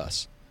PT'd with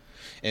us,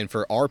 and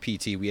for our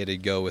PT, we had to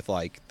go with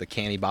like the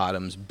canny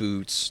bottoms,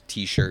 boots,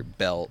 t-shirt,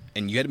 belt,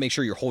 and you had to make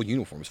sure your whole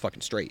uniform was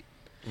fucking straight.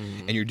 Mm-hmm.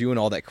 And you're doing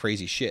all that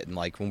crazy shit, and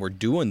like when we're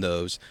doing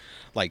those,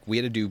 like we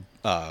had to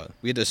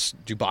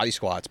do body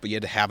squats, but you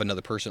had to have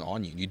another person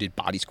on you. You did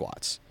body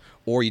squats,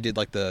 or you did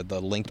like the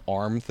linked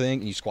arm thing,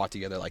 and you squat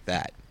together like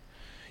that.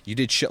 You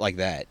did shit like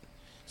that.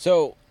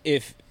 So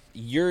if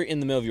you're in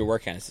the middle of your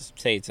workout,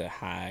 say it's a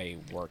high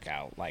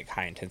workout, like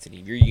high intensity,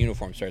 your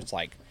uniform starts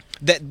like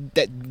That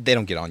they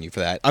don't get on you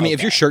for that. I mean, if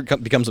Okay. your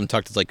shirt becomes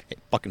untucked, it's like, hey,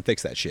 fucking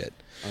fix that shit.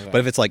 Okay. But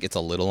if it's like it's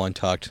a little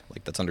untucked,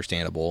 like that's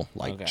understandable.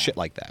 Like Okay. shit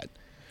like that.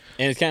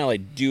 and it's kind of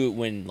like do it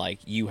when like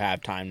you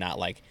have time, not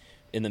like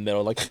in the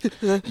middle, like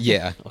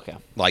Yeah. okay,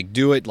 Like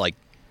do it. Like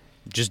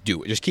just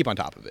do it. Just keep on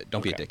top of it.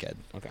 Don't be a Okay. dickhead.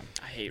 okay.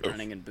 I hate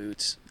running in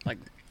boots. Like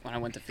when I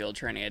went to field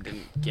training, I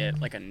didn't get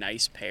like a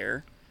nice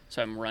pair,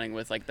 so I'm running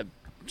with like the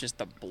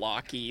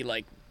blocky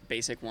like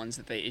basic ones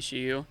that they issue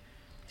you.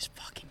 It's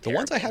fucking The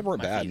ones I had terrible.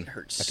 weren't My bad. feet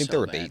hurt I think so they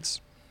were bad.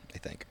 Bates. I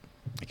think.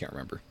 I can't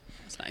remember.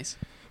 That's nice.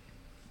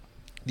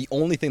 The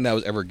only thing that I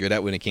was ever good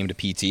at when it came to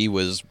PT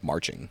was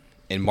marching.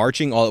 And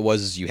marching, all it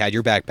was is you had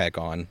your backpack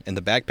on, and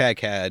the backpack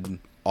had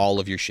all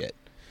of your shit.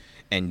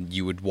 And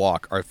you would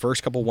walk. Our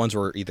first couple ones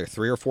were either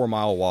 3 or 4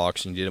 mile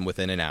walks, and you did them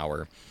within an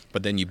hour.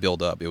 But then you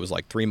build up. It was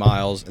like 3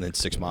 miles, and then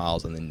 6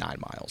 miles, and then 9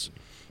 miles.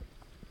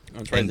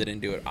 I'm surprised And- they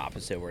didn't do it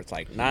opposite, where it's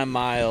like 9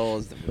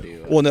 miles. Then we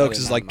do Well, no, another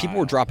because 9 like people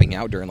were miles. dropping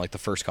out during like the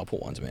first couple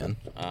ones, man.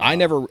 I'm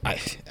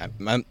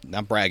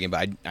not bragging,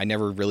 but I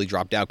never really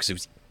dropped out because it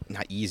was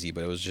not easy,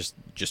 but it was just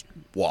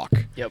walk.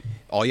 Yep.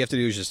 All you have to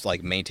do is just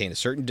like maintain a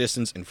certain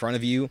distance in front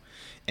of you,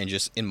 and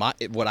just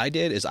what I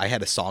did is I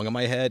had a song in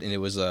my head, and it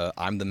was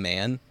 "I'm the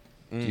Man."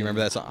 Do you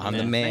remember that song? I'm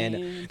the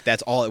man.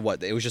 That's all it was.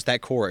 It was just that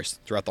chorus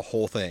throughout the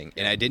whole thing,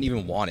 and I didn't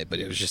even want it, but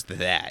it was just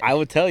that. I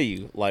would tell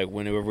you, like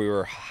whenever we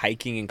were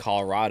hiking in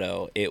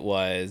Colorado, it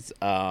was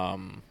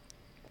one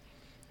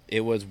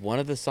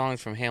of the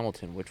songs from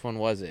Hamilton. Which one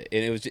was it?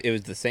 And it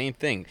was the same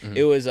thing. Mm-hmm.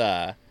 It was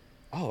I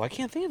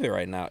can't think of it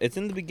right now. It's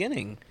in the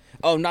beginning.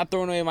 Oh, not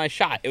throwing away my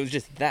shot. It was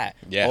just that.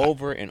 Yeah.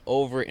 Over and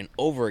over and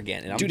over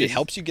again. And I'm Dude, it just-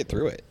 helps you get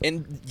through it.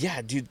 And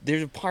yeah, dude,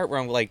 there's a part where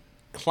I'm like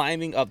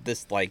climbing up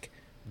this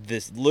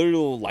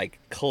little like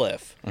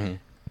cliff. Mm-hmm.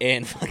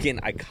 And fucking,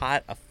 I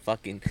caught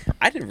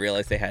I didn't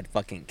realize they had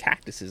fucking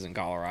cactuses in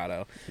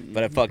Colorado,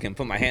 but I fucking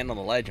put my hand on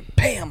the ledge and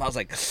bam, I was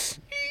like,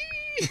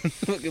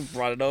 fucking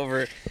brought it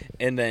over.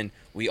 And then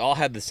we all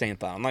had the same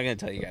thought. I'm not going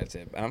to tell you guys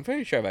it, but I'm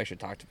pretty sure I've actually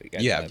talked to you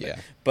guys Yeah, about it. yeah.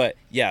 But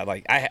yeah,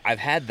 like I've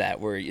had that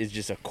where it's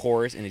just a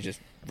chorus and it just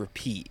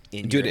repeat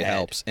in Dude, your it head.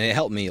 helps, and it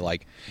helped me.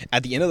 Like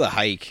at the end of the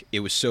hike,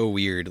 it was so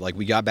weird. Like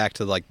we got back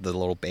to like the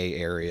little bay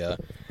area,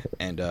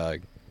 and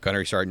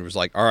Gunnery Sergeant was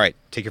like, "All right,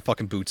 take your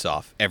fucking boots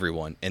off,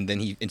 everyone." And then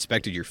he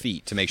inspected your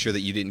feet to make sure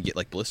that you didn't get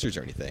like blisters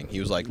or anything. He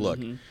was like, "Look,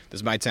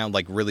 this might sound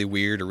like really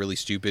weird or really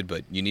stupid,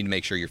 but you need to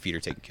make sure your feet are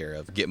taken care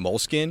of. Get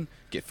moleskin,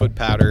 get foot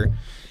powder."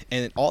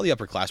 And all the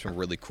upperclassmen were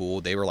really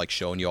cool. They were like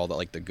showing you all the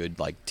like the good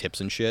like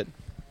tips and shit.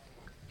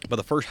 But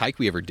the first hike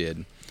we ever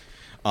did,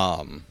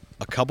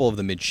 a couple of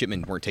the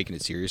midshipmen weren't taking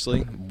it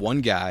seriously. One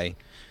guy,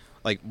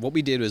 like what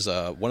we did was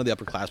one of the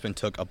upperclassmen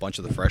took a bunch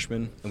of the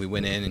freshmen, and we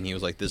went in, and he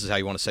was like, "This is how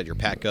you want to set your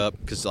pack up,"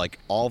 because like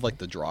all of like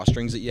the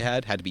drawstrings that you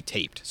had to be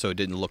taped so it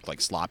didn't look like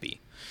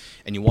sloppy,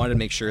 and you wanted to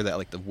make sure that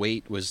like the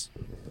weight was,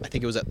 I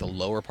think it was at the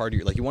lower part of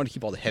your, like you wanted to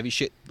keep all the heavy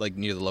shit like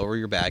near the lower of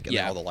your back, and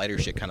then Yeah. all the lighter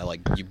shit kind of like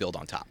you build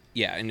on top.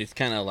 Yeah, and it's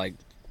kind of like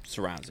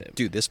surrounds it.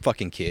 Dude, this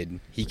fucking kid,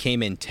 he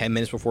came in 10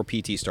 minutes before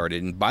PT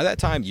started, and by that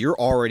time, you're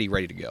already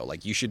ready to go.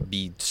 Like, you should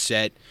be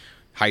set,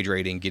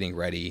 hydrating, getting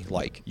ready.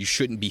 Like, you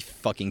shouldn't be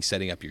fucking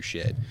setting up your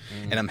shit.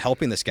 And I'm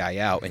helping this guy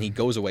out, and he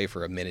goes away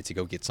for a minute to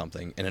go get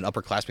something, and an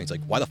upperclassmate's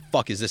like, "Why the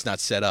fuck is this not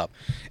set up?"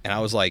 And I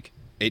was like,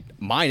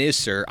 "Mine is,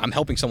 sir. I'm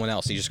helping someone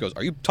else." And he just goes,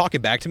 "Are you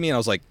talking back to me?" And I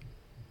was like,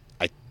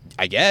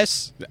 I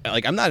guess.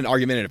 Like, I'm not an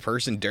argumentative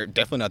person,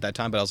 definitely not that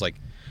time, but I was like,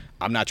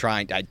 I'm not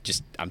trying.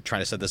 I'm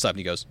trying to set this up. And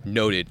he goes,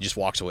 "Noted." Just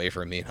walks away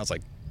from me. And I was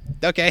like,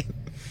 okay,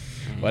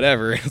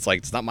 whatever. It's like,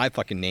 it's not my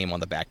fucking name on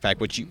the backpack,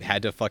 which you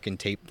had to fucking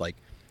tape. Like,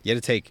 you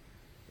had to take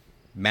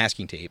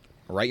masking tape,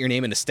 write your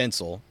name in a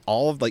stencil.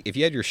 All of like, if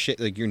you had your shit,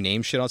 like your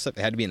name shit on stuff,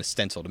 it had to be in a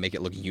stencil to make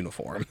it look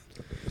uniform.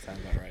 Sounds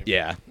about right.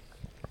 Yeah.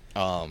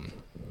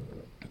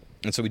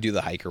 And so we do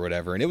the hike or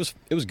whatever, and it was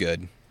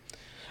good.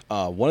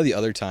 One of the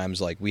other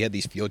times, like, we had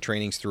these field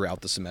trainings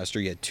throughout the semester.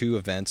 You had 2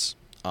 events,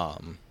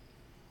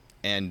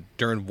 and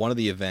during one of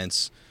the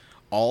events,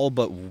 all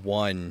but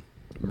one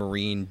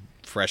Marine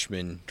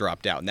freshman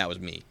dropped out, and that was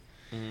me.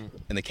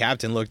 And the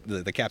captain looked.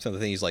 The captain of the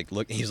thing. He's like,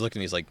 look. He's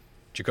looking. He's like,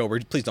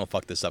 Jacober, please don't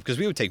fuck this up, because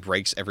we would take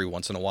breaks every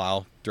once in a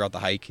while throughout the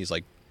hike. He's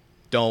like,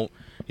 don't.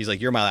 He's like,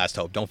 you're my last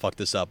hope. Don't fuck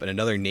this up. And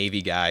another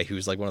Navy guy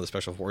who's like one of the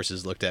special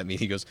forces looked at me.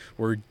 He goes,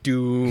 we're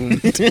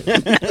doomed.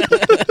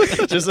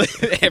 Just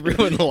like,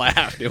 everyone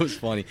laughed. It was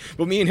funny.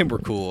 But me and him were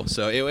cool.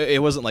 So it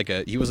wasn't like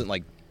he wasn't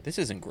like. This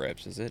isn't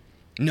Grips, is it?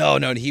 No,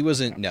 he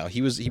wasn't. No,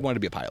 he wanted to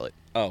be a pilot.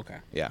 Oh, okay.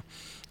 Yeah.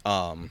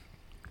 But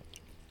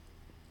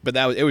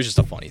it was just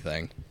a funny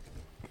thing.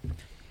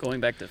 Going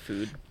back to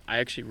food, I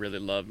actually really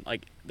love,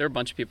 like, there are a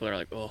bunch of people that are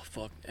like, oh,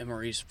 fuck,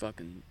 MREs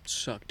fucking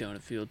suck down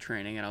at field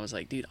training. And I was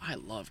like, dude, I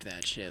loved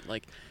that shit.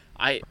 Like,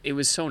 it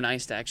was so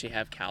nice to actually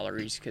have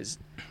calories, because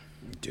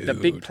the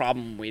big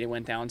problem we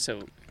went down,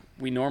 so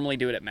we normally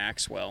do it at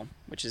Maxwell,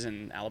 which is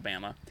in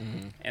Alabama,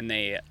 and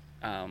they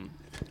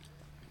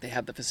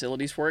have the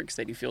facilities for it, because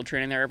they do field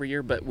training there every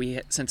year. But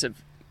since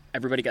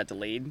everybody got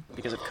delayed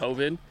because of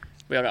COVID,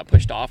 we all got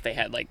pushed off. They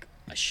had, like,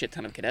 a shit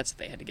ton of cadets that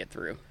they had to get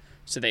through.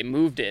 So they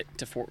moved it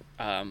to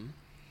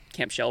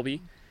Camp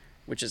Shelby,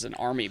 which is an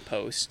Army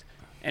post.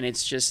 And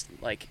it's just,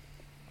 like,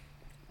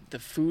 the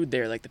food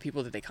there, like, the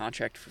people that they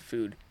contract for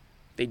food,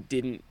 they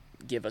didn't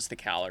give us the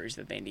calories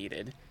that they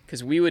needed.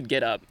 Because we would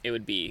get up,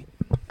 it'd be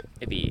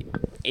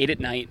 8 at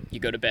night, you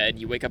go to bed,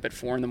 you wake up at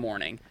 4 in the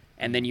morning,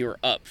 and then you're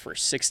up for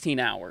 16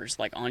 hours,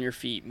 like, on your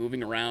feet,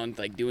 moving around,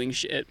 like, doing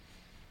shit.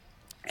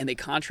 And they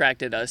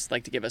contracted us,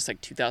 like, to give us,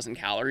 like, 2,000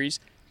 calories.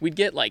 We'd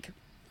get, like,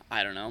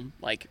 I don't know,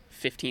 like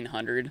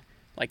 1,500,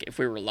 like, if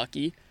we were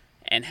lucky.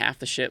 And half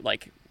the shit,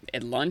 like,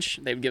 at lunch,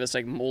 they would give us,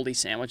 like, moldy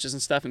sandwiches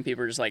and stuff, and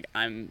people were just like,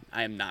 I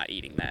am not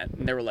eating that.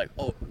 And they were like,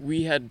 oh,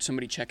 we had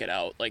somebody check it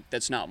out. Like,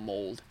 that's not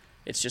mold.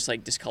 It's just,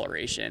 like,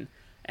 discoloration.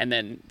 And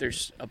then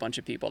there's a bunch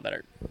of people that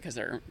are, because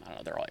they're, I don't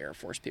know, they're all Air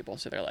Force people,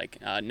 so they're like,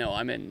 no,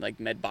 I'm in, like,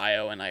 med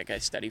bio, and, like, I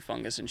study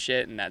fungus and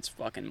shit, and that's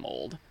fucking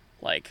mold.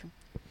 Like,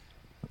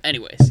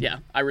 anyways, yeah,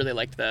 I really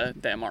liked the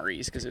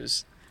MREs, because it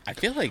was... I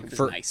feel like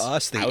for nice.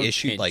 us, they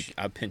issued like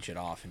I'd pinch it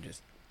off and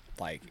just,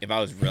 like, if I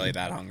was really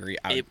that hungry,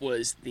 it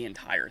was the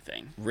entire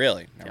thing.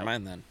 Really? Never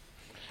mind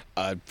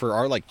then. For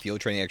our like field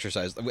training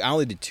exercise, I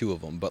only did 2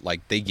 of them, but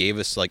like they gave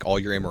us like all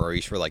your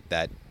MREs for like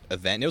that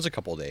event. And it was a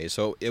couple of days,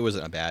 so it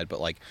wasn't bad. But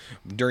like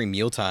during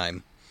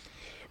mealtime,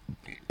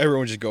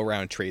 everyone would just go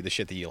around and trade the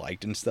shit that you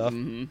liked and stuff.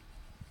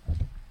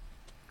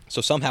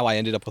 So somehow I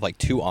ended up with like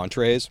 2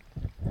 entrees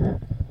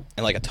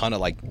and like a ton of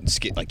like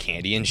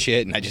candy and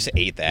shit, and I just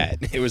ate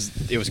that. It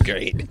was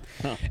great.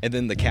 Huh. And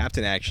then the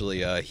captain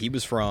actually, he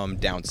was from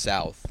down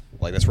south,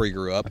 like that's where he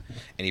grew up,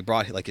 and he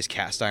brought like his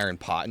cast iron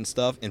pot and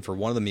stuff. And for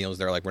one of the meals,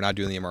 they're like, we're not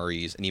doing the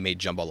MREs, and he made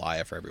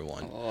jambalaya for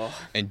everyone. Oh.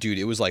 And dude,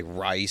 it was like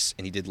rice,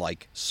 and he did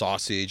like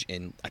sausage,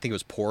 and I think it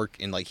was pork,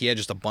 and like he had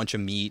just a bunch of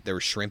meat. There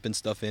was shrimp and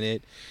stuff in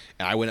it,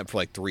 and I went up for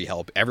like 3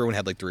 Everyone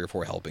had like 3 or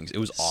 4 helpings. It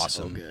was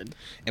awesome. So good.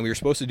 And we were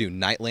supposed to do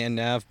Nightland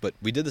Nav, but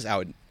we did this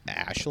out in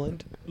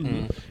Ashland,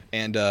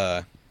 and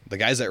the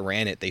guys that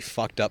ran it, they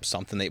fucked up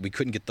something. We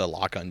couldn't get the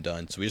lock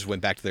undone, so we just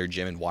went back to their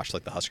gym and watched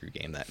like the Husker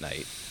game that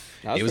night.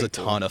 It was a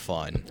ton of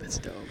fun. That's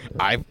dope.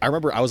 I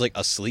remember I was like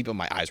asleep but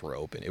my eyes were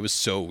open. It was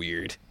so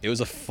weird. It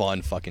was a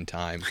fun fucking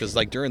time, because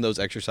like during those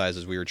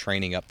exercises we were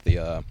training up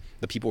the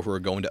people who were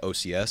going to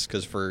OCS,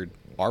 because for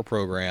our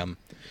program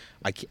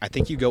I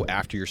think you go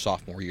after your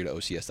sophomore year to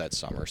OCS that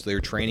summer. So they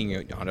were training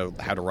you on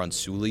how to run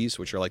Sulis,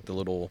 which are like the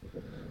little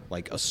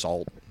like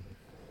assault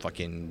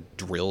fucking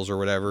drills or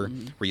whatever,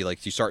 where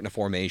you start in a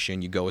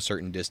formation, you go a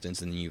certain distance,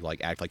 and then you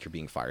like act like you're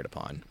being fired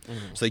upon.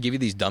 So they give you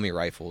these dummy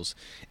rifles,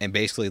 and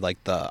basically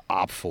like the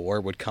Op 4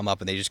 would come up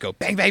and they just go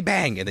bang bang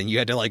bang, and then you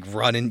had to like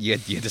run and you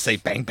had to say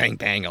bang bang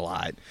bang a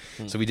lot.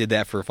 So we did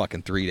that for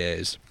fucking 3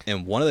 days.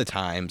 And one of the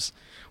times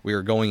we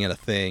were going in a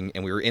thing,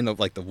 and we were in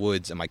the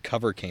woods, and my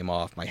cover came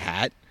off my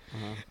hat,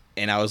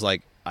 and I was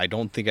like, I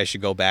don't think I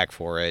should go back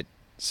for it,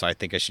 so I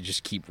think I should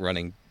just keep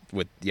running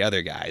with the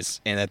other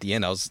guys. And at the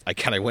end I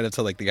kind of went up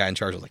to like the guy in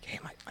charge. I was like, hey,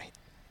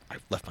 I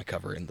left my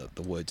cover in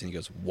the woods. And he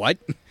goes, what?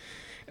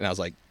 And I was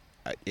like,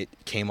 it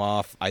came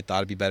off. I thought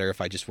it'd be better if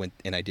I just went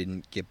and I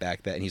didn't get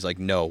back that. And he's like,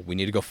 no, we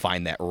need to go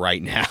find that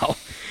right now.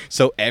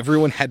 So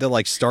everyone had to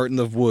like start in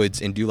the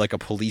woods and do like a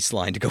police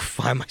line to go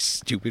find my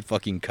stupid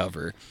fucking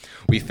cover.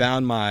 We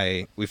found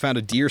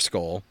a deer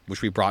skull,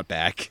 which we brought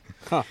back,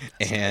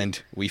 and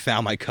we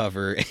found my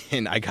cover,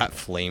 and I got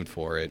flamed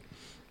for it.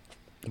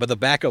 But the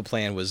backup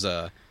plan was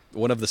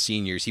one of the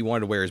seniors, he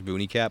wanted to wear his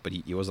boonie cap, but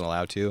he wasn't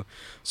allowed to.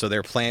 So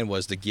their plan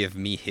was to give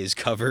me his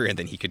cover, and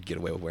then he could get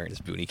away with wearing his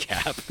boonie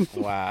cap.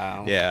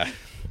 Wow. Yeah.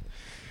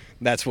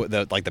 That's what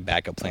the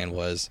backup plan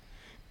was.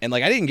 And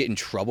like I didn't get in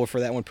trouble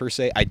for that one per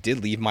se. I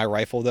did leave my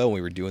rifle though when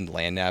we were doing the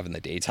land nav in the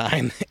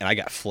daytime, and I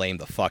got flamed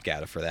the fuck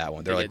out of for that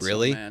one. They're like,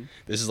 really? So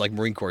this is like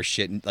Marine Corps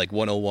shit, like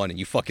 101, and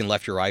you fucking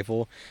left your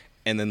rifle.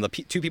 And then the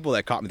two people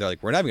that caught me, they're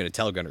like, we're not even going to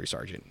tell Gunnery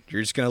Sergeant.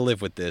 You're just going to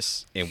live with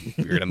this, and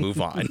you're going to move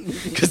on.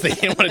 Because they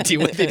didn't want to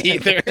deal with it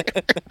either.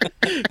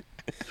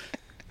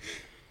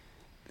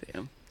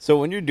 Damn. So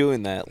when you're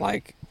doing that,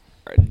 like,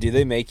 do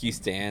they make you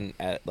stand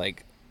at,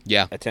 like,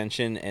 Yeah.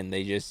 attention, and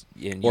they just...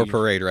 And Or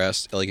parade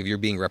rest. Like, if you're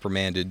being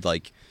reprimanded,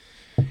 like,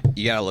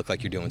 you got to look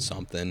like you're doing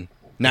something.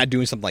 Not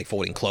doing something like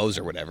folding clothes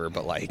or whatever,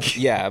 but like...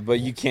 Yeah, but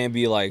you can't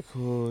be like... Oh,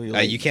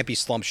 like you can't be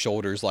slumped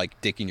shoulders, like,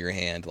 dick in your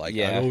hand. Like,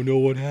 Yeah. I don't know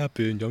what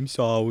happened. I'm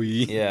sorry.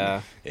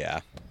 Yeah.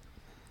 Yeah.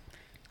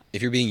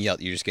 If you're being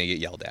yelled, you're just going to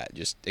get yelled at.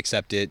 Just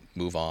accept it,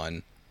 move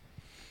on.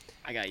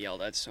 I got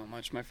yelled at so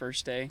much my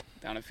first day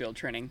down at field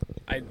training.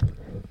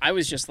 I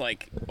was just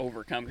like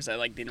overcome because I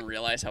like didn't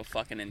realize how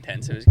fucking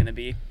intense it was gonna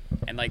be,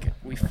 and like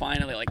we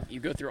finally like you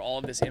go through all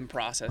of this in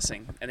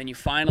processing, and then you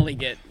finally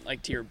get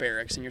like to your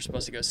barracks and you're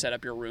supposed to go set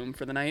up your room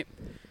for the night.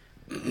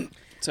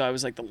 So I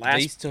was like the last.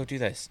 They still do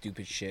that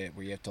stupid shit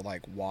where you have to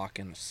like walk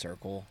in a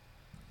circle.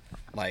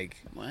 Like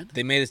What?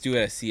 they made us do it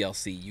at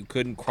CLC. You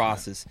couldn't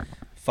cross this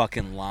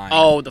fucking line.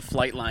 Oh, the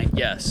flight line.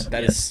 Yes.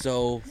 That yes. is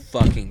so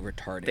fucking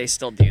retarded. They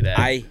still do that.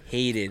 I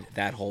hated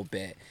that whole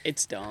bit.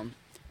 It's dumb,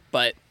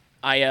 but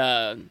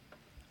I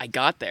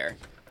got there,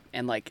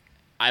 and like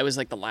I was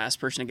like the last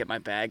person to get my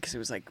bag because it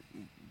was like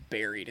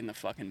buried in the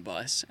fucking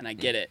bus, and I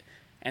get it,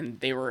 and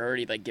they were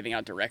already like giving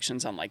out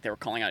directions on like they were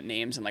calling out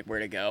names and like where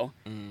to go,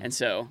 and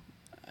so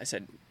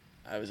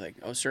I was like,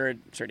 oh sir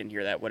didn't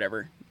hear that,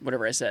 whatever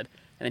I said,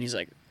 and then he's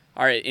like,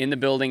 all right, in the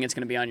building it's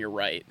gonna be on your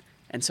right,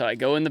 and so I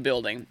go in the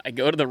building, I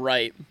go to the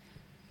right,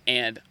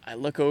 and I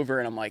look over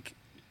and I'm like,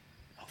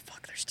 oh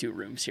fuck, there's 2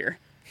 rooms here.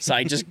 So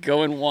I just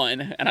go in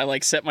one, and I,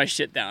 like, set my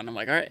shit down. I'm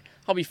like, all right,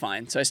 I'll be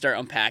fine. So I start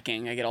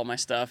unpacking. I get all my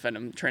stuff, and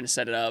I'm trying to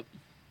set it up.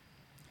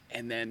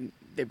 And then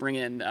they bring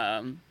in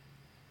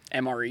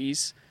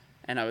MREs,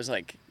 and I was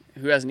like,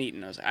 who hasn't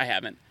eaten? I was like, I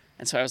haven't.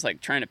 And so I was,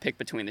 like, trying to pick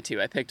between the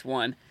 2. I picked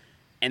one,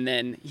 and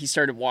then he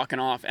started walking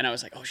off, and I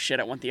was like, oh,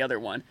 shit, I want the other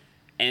one.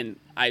 And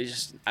I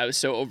was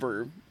so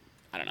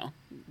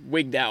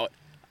wigged out.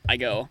 I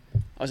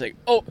was like,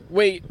 oh,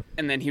 wait.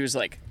 And then he was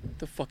like,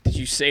 the fuck did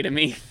you say to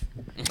me?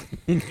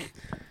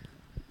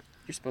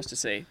 You're supposed to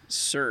say,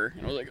 sir.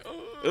 And I was like,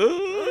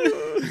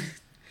 oh.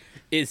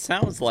 It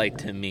sounds like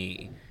to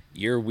me,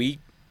 your week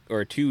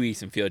or 2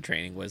 weeks in field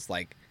training was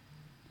like,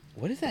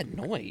 what is that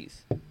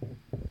noise?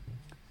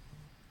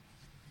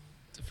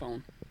 It's a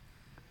phone.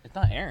 It's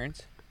not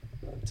Aaron's.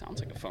 It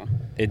sounds like a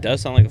phone. It does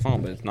sound like a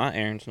phone, but it's not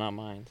Aaron's, not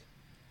mine.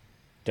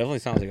 Definitely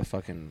sounds like a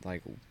fucking,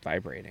 like,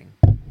 vibrating.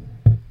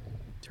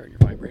 Turn your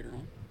vibrator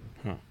on.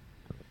 Huh.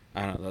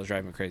 I don't know, that was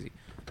driving me crazy.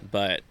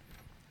 But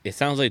it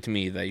sounds like to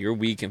me that your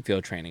week in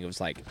field training, it was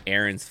like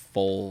Aaron's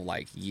full,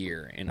 like,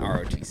 year in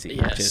ROTC.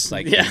 Yes. Just,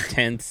 like, Yeah.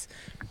 intense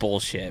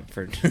bullshit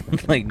for,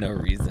 like, no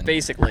reason.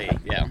 Basically,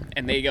 yeah.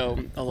 And they go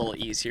a little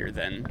easier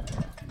than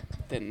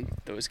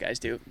those guys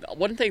do.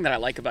 One thing that I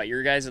like about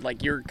your guys is,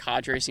 like, your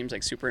cadre seems,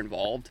 like, super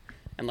involved.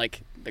 And,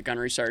 like, the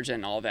gunnery sergeant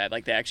and all that,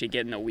 like, they actually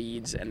get in the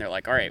weeds, and they're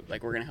like, all right,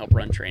 like, we're going to help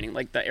run training.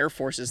 Like, the Air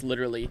Force is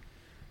literally,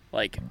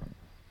 like,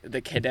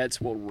 the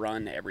cadets will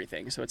run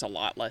everything, so it's a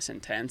lot less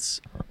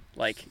intense.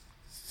 Like...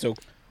 So,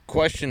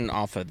 question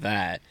off of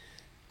that,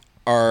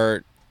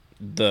 are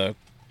the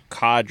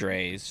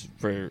cadres,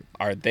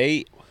 are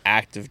they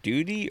active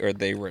duty, or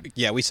they were...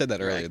 Yeah, we said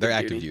that earlier. They're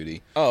active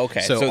duty. Oh,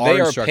 okay. So So our they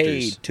are instructors-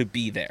 paid to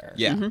be there.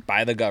 Yeah.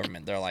 By the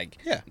government. They're like,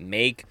 Yeah.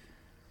 make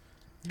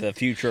the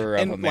future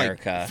of And, like,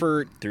 America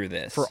for- through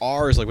this. For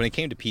ours, like, when it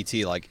came to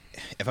PT, like,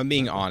 if I'm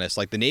being honest,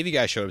 like, the Navy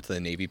guys showed up to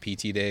the Navy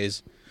PT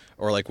days,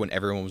 or, like, when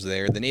everyone was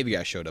there, the Navy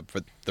guys showed up.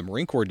 But the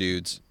Marine Corps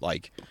dudes,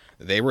 like,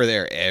 they were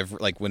there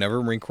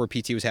whenever Marine Corps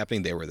PT was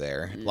happening, they were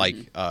there. Mm-hmm. Like,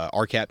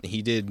 our captain,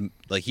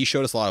 he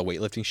showed us a lot of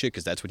weightlifting shit,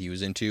 because that's what he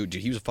was into.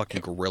 Dude, he was a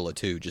fucking gorilla,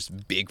 too.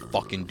 Just big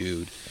fucking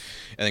dude.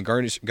 And then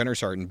Gunner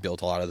Sergeant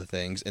built a lot of the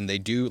things, and they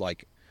do,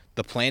 like,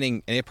 the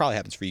planning, and it probably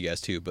happens for you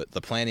guys, too, but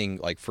the planning,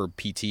 like, for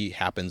PT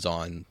happens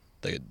on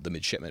the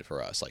midshipment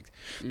for us. Like,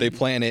 they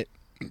plan it,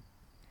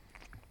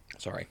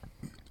 sorry,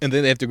 and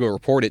then they have to go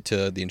report it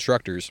to the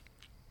instructors,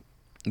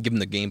 and give them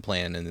the game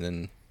plan, and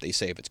then they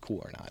say if it's cool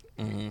or not.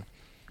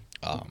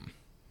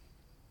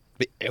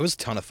 But it was a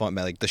ton of fun,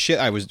 man. Like, the shit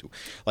I was,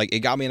 like, it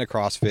got me into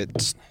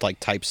CrossFit, like,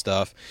 type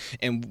stuff,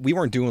 and we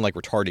weren't doing, like,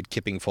 retarded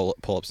kipping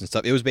pull-ups and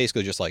stuff. It was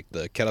basically just, like,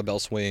 the kettlebell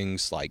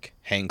swings, like,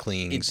 hang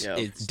cleans,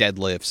 It's-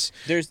 deadlifts.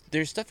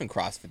 There's stuff in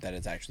CrossFit that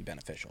is actually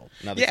beneficial.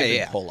 Now, the Yeah, kipping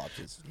yeah. pull-ups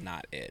is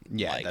not it.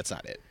 Yeah, Like, that's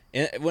not it.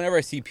 and whenever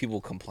I see people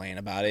complain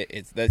about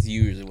it, that's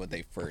usually what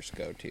they first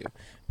go to.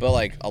 But,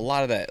 like, a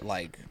lot of that,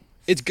 like...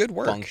 It's good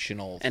work.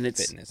 Functional And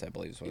it's- fitness, I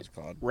believe is what it's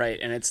called. Right,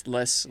 and it's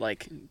less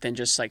like than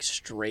just like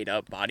straight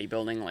up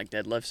bodybuilding, like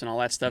deadlifts and all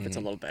that stuff. It's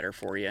a little better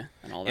for you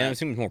and all that. And I'm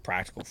assuming it's more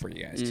practical for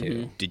you guys,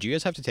 too. Did you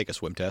guys have to take a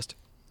swim test?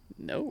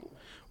 No,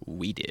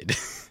 We did.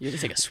 you had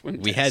to take a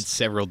swim. We had test.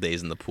 several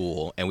days in the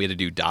pool, and we had to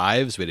do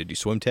dives, we had to do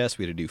swim tests,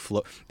 we had to do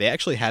float. They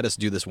actually had us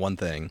do this one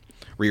thing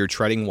where you're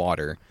treading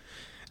water,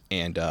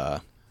 and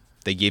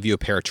they gave you a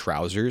pair of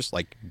trousers,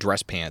 like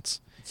dress pants,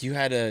 You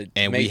had to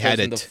and make we had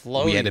those to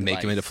into we had to floating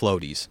make them into lights.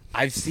 floaties.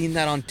 I've seen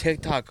that on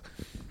TikTok.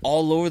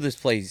 all over this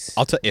place.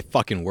 I'll tell it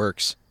fucking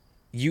works.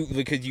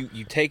 Because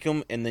you take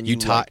them and then You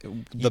tie.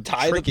 the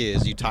Trick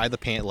is you tie the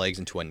pant legs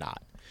into a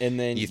knot. and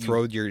then You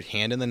throw your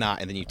hand in the knot,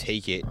 and then you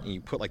take it and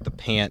you put like the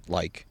pant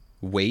like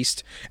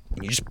waist,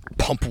 and you just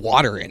pump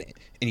water in it.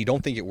 And you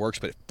don't think it works,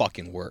 but it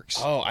fucking works.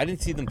 Oh, I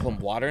didn't see them pump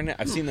water in it.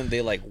 I've seen them.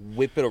 They like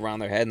whip it around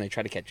their head and they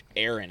try to catch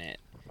air in it,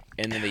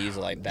 and then they use it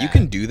like that. You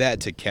can do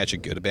that to catch a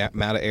good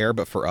amount of air,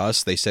 but for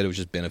us, they said it was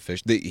just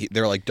beneficial.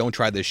 They're like, don't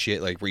try this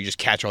shit like where you just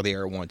catch all the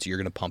air at once. You're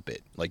gonna pump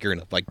it. Like you're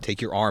gonna like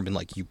take your arm and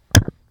like you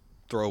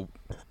throw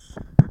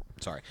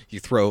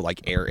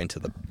like air into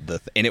the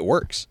and it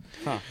works.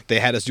 Huh.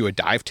 They had us do a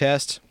dive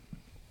test.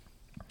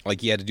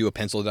 Like you had to do a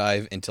pencil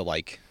dive into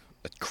like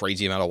a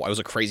crazy amount of water. It was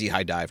a crazy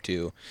high dive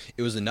too.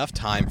 It was enough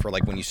time for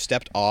like when you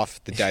stepped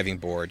off the diving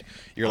board,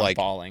 you're like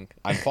falling.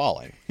 I'm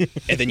falling.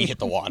 And then you hit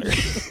the water.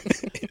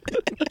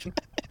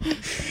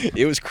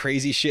 It was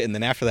crazy shit. And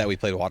then after that we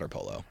played water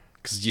polo.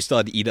 Because you still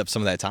had to eat up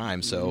some of that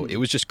time. So it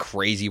was just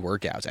crazy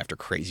workouts after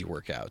crazy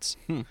workouts.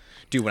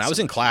 Dude, when I was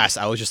in class,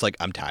 I was just like,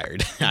 I'm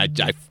tired.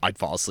 I'd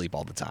fall asleep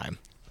all the time.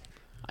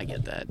 I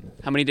get that.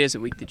 How many days a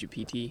week did you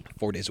PT?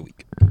 4 days a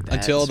week.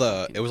 That's Until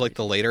fucking it was like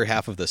the later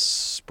half of the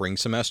spring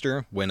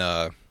semester when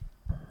the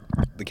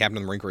captain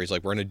of the Marine Corps is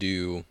like, we're going to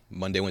do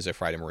Monday, Wednesday,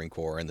 Friday Marine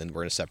Corps, and then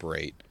we're going to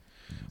separate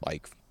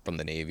like from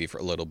the Navy for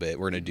a little bit.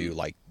 We're going to do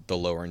like the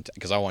lower,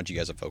 because I want you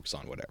guys to focus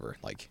on whatever.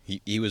 Like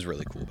he was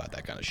really cool about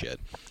that kind of shit.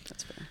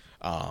 That's fair.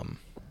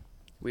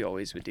 We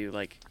always would do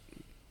like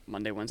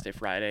Monday, Wednesday,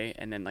 Friday,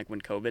 and then like when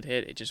COVID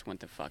hit, it just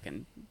went to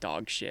fucking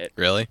dog shit.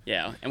 Really?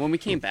 Yeah. And when we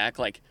came back,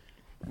 like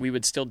we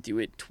would still do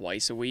it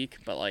twice a week,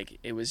 but like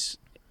it was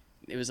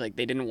like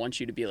they didn't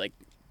want you to be like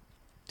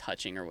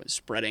touching or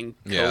spreading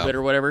COVID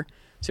or whatever.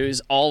 So it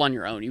was all on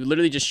your own. You would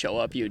literally just show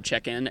up, you would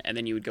check in, and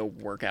then you would go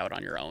work out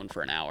on your own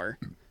for an hour.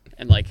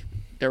 And like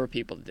there were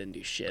people that didn't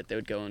do shit. They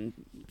would go and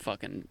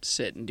fucking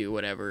sit and do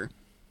whatever.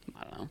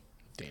 I don't know.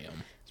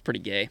 Damn. It's pretty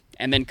gay.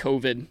 And then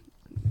COVID,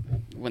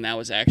 when that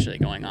was actually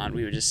going on,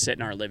 we would just sit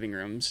in our living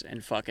rooms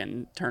and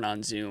fucking turn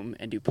on Zoom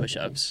and do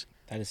push-ups.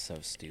 That is so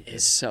stupid.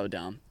 It's so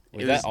dumb.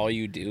 Was that all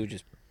you do?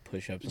 Just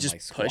push-ups and just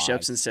like squats?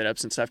 push-ups and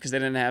sit-ups and stuff because they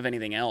didn't have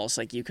anything else.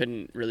 Like you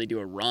couldn't really do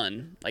a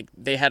run. Like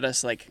they had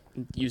us like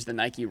use the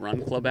Nike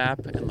Run Club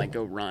app and like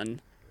go run,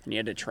 and you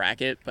had to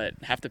track it. But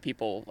half the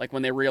people, like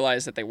when they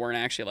realized that they weren't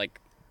actually like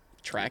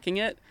tracking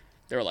it,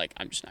 they were like,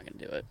 I'm just not gonna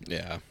do it.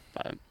 Yeah.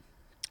 But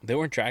They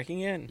weren't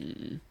tracking it?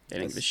 they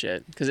didn't give a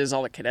shit because it was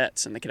all the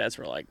cadets, and the cadets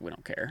were like, we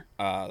don't care.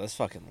 That's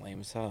fucking lame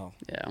as hell.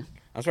 Yeah.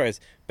 I'm sorry. It's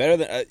better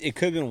than it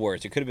could have been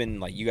worse. It could have been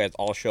like you guys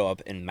all show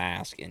up in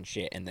mask and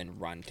shit and then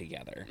run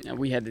together. And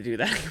we had to do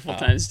that a couple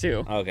times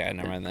too. Okay,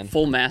 never mind then.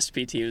 Full mask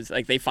PT was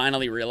like they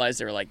finally realized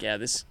they were like, yeah,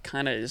 this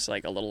kind of is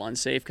like a little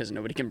unsafe because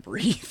nobody can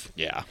breathe.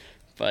 Yeah.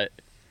 But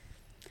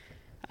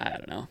I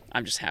don't know.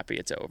 I'm just happy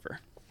it's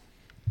over.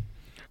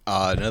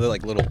 Another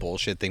like little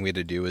bullshit thing we had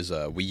to do is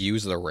we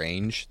used the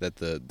range that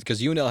because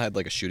UNL had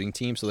like a shooting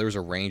team, so there was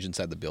a range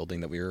inside the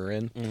building that we were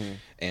in,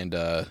 and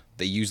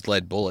they used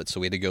lead bullets, so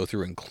we had to go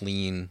through and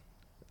clean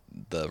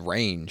the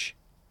range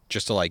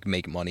just to like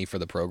make money for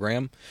the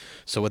program.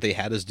 So what they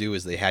had us do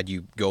is they had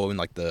you go in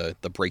like the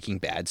Breaking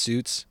Bad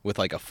suits with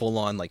like a full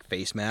on like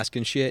face mask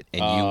and shit,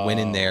 and you went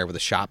in there with a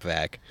shop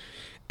vac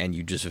and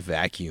you just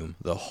vacuum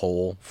the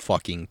whole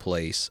fucking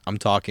place. I'm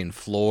talking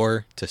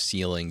floor to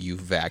ceiling, you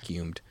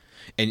vacuumed.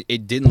 And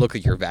it didn't look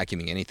like you were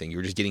vacuuming anything. You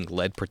were just getting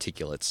lead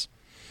particulates.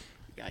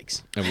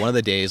 Yikes. And one of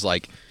the days,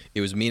 like,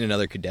 it was me and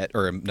another cadet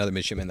or another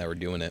midshipman that were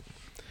doing it.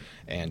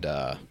 And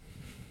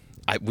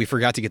we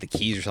forgot to get the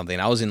keys or something.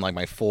 I was in, like,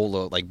 my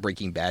full, like,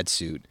 Breaking Bad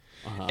suit.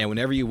 And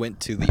whenever you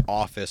went to the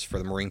office for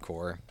the Marine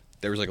Corps,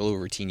 there was, like, a little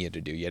routine you had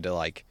to do. You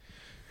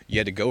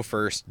had to go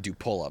first, do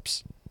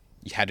pull-ups.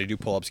 You had to do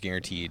pull-ups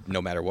guaranteed,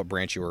 no matter what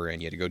branch you were in.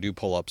 You had to go do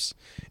pull-ups,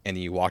 and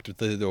then you walked up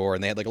to the door,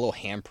 and they had like a little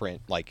handprint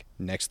like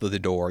next to the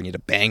door, and you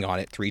had to bang on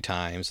it 3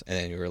 times, and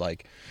then you were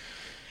like,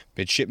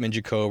 Midshipman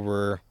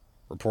Jacober,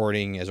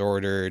 reporting as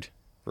ordered,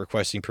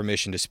 requesting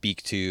permission to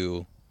speak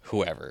to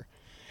whoever.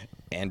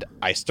 And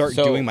I start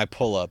doing my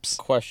pull-ups.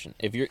 Question: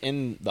 if you're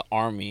in the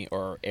Army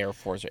or Air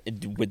Force,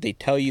 would they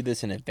tell you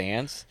this in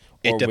advance?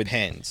 It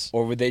depends.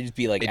 Or would they just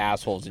be like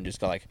assholes and just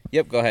go like,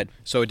 yep, go ahead?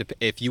 So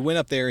if you went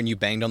up there and you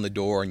banged on the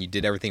door and you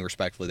did everything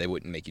respectfully, they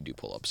wouldn't make you do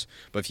pull-ups.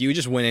 But if you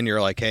just went in and you're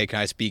like, hey, can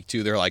I speak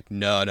to? They're like,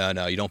 no,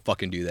 you don't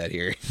fucking do that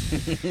here.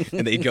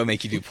 And they'd go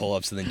make you do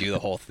pull-ups and then do the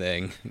whole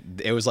thing.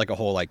 It was like a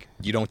whole like,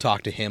 you don't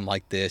talk to him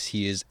like this.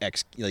 He is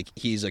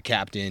he's a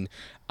captain.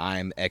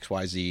 I'm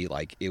XYZ.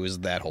 Like, it was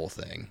that whole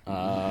thing.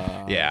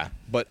 Yeah.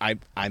 But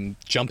I'm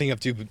jumping up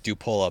to do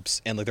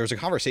pull-ups, and like there was a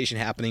conversation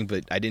happening,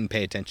 but I didn't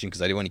pay attention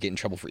because I didn't want to get in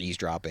trouble for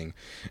eavesdropping.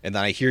 And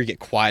then I hear it get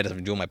quiet as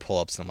I'm doing my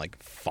pull-ups, and I'm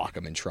like, fuck,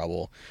 I'm in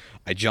trouble.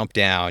 I jump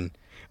down,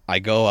 I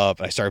go up,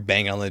 I start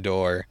banging on the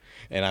door,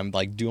 and I'm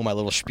like doing my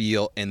little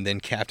spiel, and then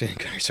Captain and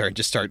Gunner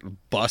start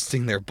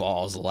busting their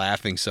balls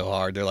laughing so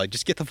hard. They're like,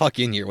 just get the fuck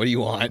in here. What do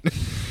you want?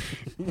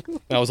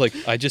 And I was like,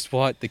 I just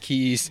want the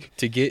keys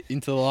to get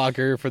into the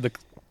locker for the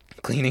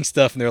cleaning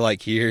stuff, and they're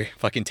like, "Here,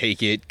 fucking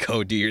take it,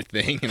 go do your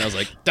thing." And I was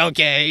like,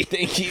 "Okay,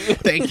 Thank you.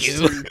 thank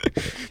you."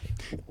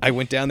 I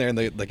went down there, and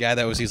the guy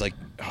he's like,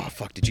 "Oh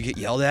fuck, did you get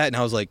yelled at?" And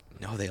I was like,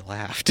 "No, they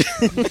laughed."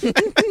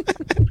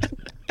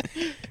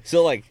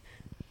 So, like,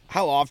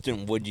 how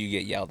often would you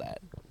get yelled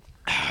at?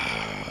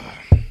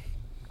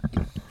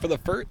 For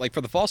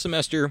the fall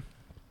semester,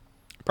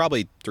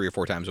 probably 3 or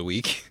 4 times a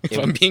week, if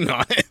I'm being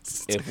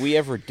honest. If we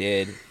ever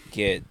did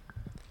get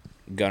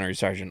Gunnery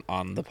Sergeant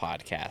on the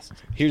podcast,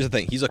 Here's the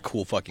thing: he's a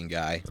cool fucking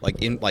guy.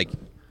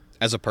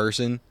 As a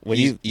person, would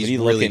he's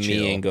you really look at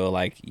chill. me and go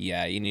like,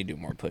 "Yeah, you need to do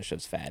more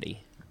push-ups,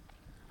 fatty"?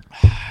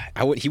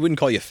 He wouldn't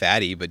call you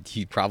fatty, but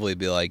he'd probably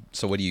be like,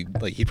 "So what do you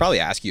like?" He'd probably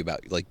ask you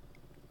about like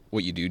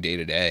what you do day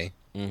to day.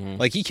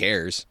 Like he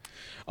cares.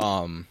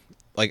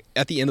 Like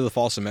at the end of the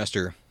fall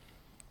semester,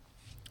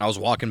 I was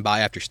walking by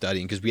after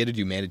studying because we had to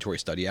do mandatory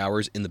study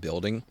hours in the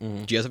building. Do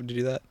you guys have to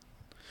do that?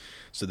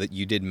 So that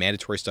you did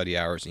mandatory study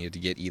hours and you had to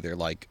get either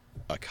like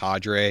a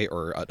cadre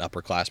or an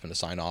upperclassman to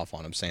sign off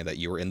on them saying that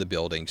you were in the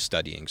building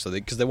studying. So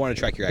because they want to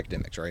track your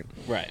academics, right?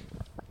 Right.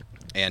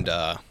 And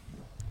I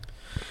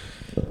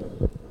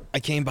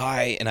came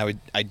by and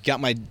I got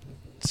my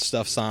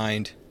stuff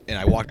signed and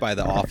I walked by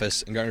the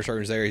office and Gunnery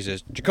Sergeant was there. He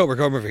says, "Jacober,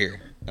 come over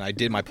here." And I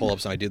did my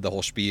pull-ups and I did the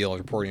whole spiel.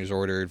 Reporting is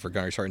ordered for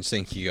Gunnery Sergeant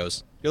Sink. He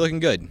goes, "You're looking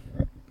good."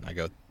 And I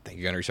go, "Thank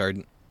you, Gunnery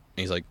Sergeant."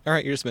 And he's like, "All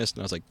right, you're dismissed."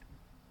 And I was like,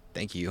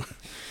 "Thank you."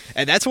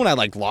 And that's when I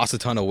like lost a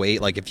ton of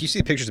weight. Like if you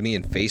see pictures of me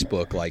in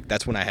Facebook, like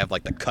that's when I have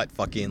like the cut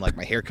fucking, like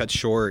my haircut's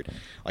short.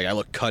 Like I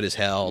look cut as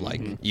hell.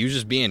 Like he was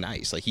just being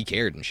nice. Like he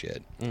cared and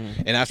shit.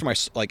 And after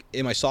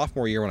in my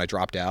sophomore year when I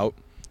dropped out,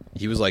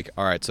 he was like,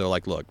 "All right, so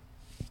like, look,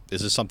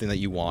 this is something that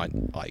you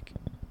want, like,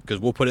 because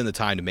we'll put in the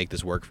time to make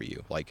this work for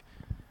you. Like,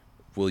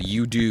 will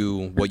you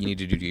do what you need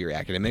to do to your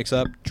academics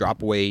up,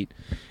 drop weight,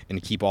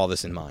 and keep all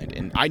this in mind?"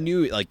 And I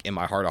knew, like, in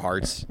my heart of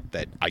hearts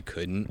that I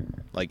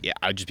couldn't. Like, yeah,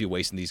 I'd just be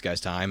wasting these guys'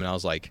 time. And I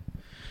was like,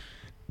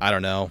 I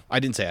don't know. I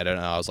didn't say I don't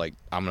know. I was like,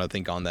 I'm going to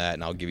think on that,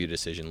 and I'll give you a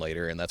decision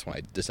later. And that's when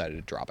I decided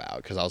to drop out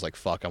because I was like,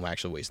 fuck, I'm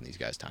actually wasting these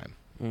guys' time.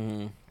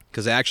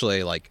 Because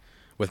actually, like,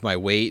 with my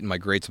weight and my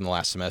grades from the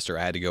last semester,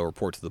 I had to go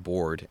report to the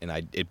board, and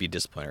it'd be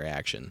disciplinary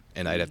action.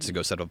 And I'd have to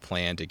go set up a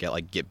plan to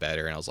get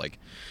better. And I was like,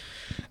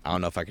 I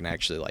don't know if I can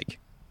actually, like,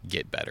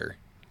 get better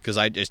because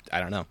I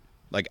don't know.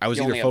 Like I was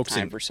You either only have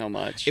focusing time for so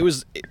much.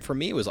 For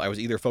me I was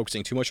either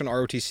focusing too much on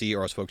ROTC or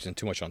I was focusing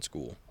too much on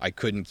school. I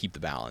couldn't keep the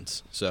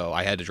balance, so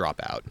I had to drop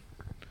out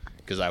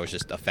because I was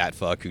just a fat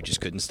fuck who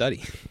just couldn't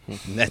study.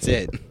 And that's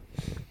it.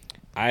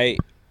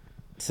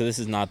 So this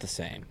is not the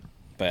same,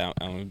 but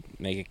I'm gonna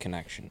make a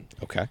connection.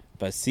 Okay.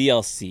 But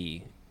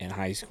CLC in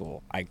high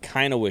school, I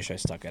kind of wish I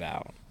stuck it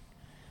out,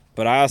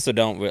 but I also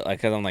don't like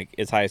because I'm like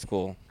it's high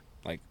school,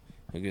 like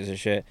who gives a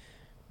shit.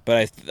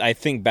 But I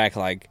think back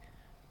like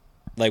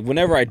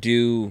whenever I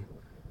do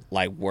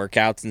like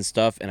workouts and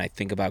stuff and I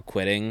think about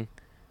quitting,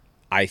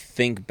 I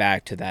think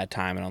back to that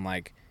time and I'm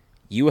like,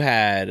 you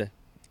had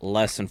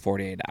less than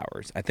 48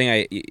 hours. I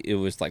think it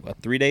was like a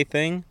 3-day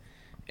thing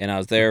and I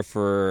was there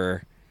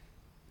for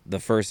the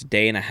first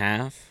day and a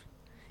half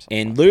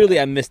and literally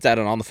I missed out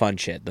on all the fun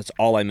shit. That's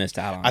all I missed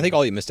out on. I think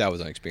all you missed out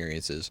was on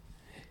experiences.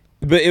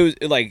 But it was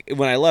like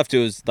when I left, it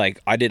was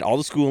like I did all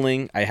the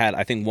schooling. I had,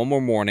 I think, one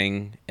more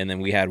morning, and then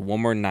we had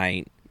one more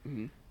night,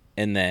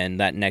 and then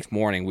that next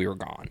morning we were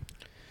gone.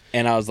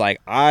 And I was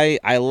like, I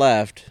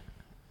left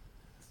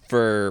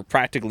for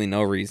practically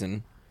no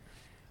reason,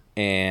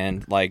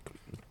 and like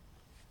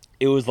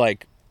it was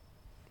like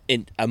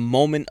a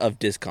moment of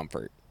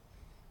discomfort,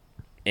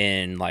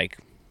 and like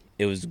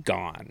it was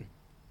gone.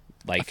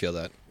 Like I feel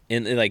that,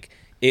 and like.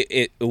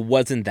 It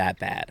wasn't that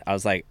bad. I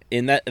was like,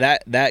 and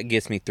that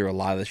gets me through a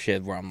lot of the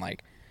shit where I'm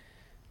like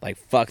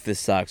fuck, this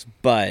sucks,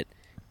 but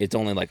it's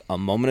only like a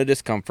moment of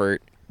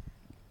discomfort.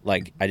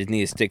 Like I just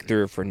need to stick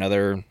through it for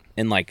another,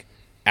 and like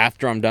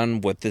after I'm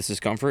done with this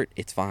discomfort,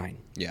 it's fine.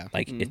 Yeah,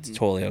 like it's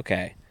totally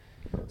okay.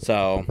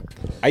 So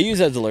I use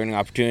it as a learning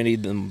opportunity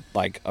than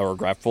like a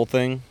regretful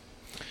thing.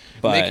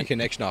 But make a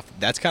connection off.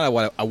 That's kind of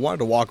what I wanted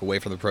to walk away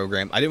from the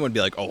program. I didn't want to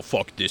be like, oh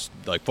fuck this,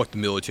 like fuck the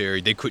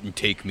military. They couldn't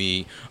take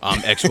me.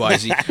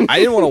 XYZ. I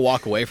didn't want to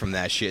walk away from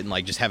that shit and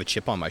like just have a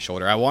chip on my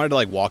shoulder. I wanted to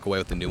like walk away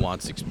with the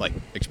nuanced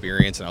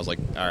experience, and I was like,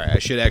 all right, I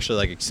should actually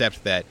like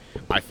accept that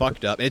I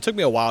fucked up. And it took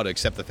me a while to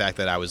accept the fact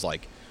that I was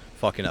like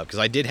fucking up because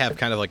I did have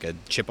kind of like a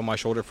chip on my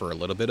shoulder for a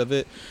little bit of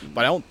it,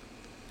 but I don't.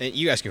 And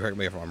you guys can correct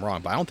me if I'm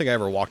wrong, but I don't think I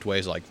ever walked away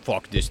as like,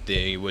 fuck this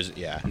thing. It was,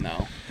 yeah.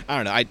 No.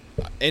 I don't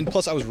know. And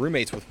plus I was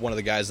roommates with one of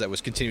the guys that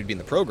was continuing to be in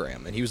the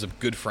program, and he was a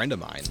good friend of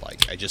mine.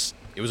 Like,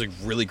 it was a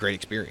really great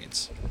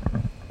experience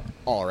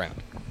all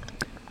around.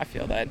 I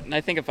feel that. And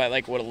I think if I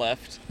like would have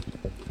left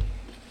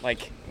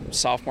like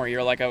sophomore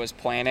year like I was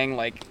planning,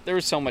 like there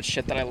was so much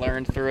shit that I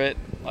learned through it.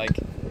 Like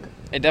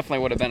it definitely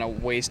would have been a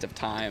waste of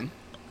time.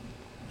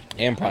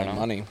 And probably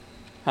money.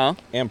 Huh?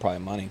 And probably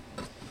money.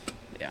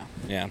 Yeah.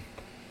 Yeah.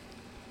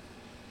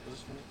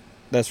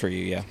 That's for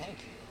you, yeah.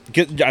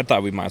 I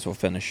thought we might as well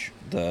finish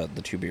the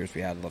 2 beers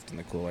we had left in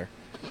the cooler.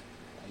 You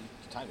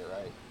timed it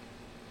right.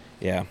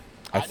 Yeah.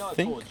 I know I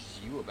told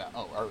you about...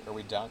 Oh, are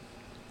we done?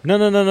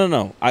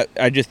 No.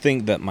 I just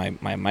think that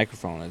my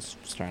microphone is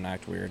starting to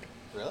act weird.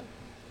 Really?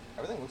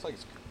 Everything looks like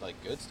it's like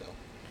good still.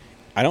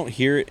 I don't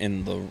hear it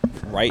in the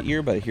right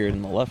ear, but I hear it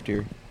in the left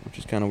ear, which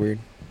is kind of weird.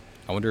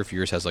 I wonder if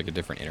yours has like a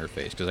different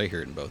interface because I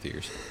hear it in both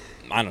ears.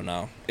 I don't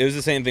know. It was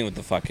the same thing with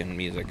the fucking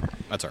music.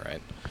 That's all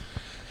right.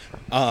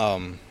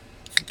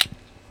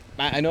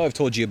 I know I've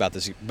told you about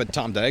this, but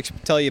Tom, did I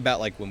tell you about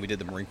like when we did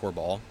the Marine Corps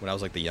ball when I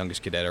was like the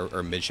youngest cadet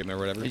or midshipman or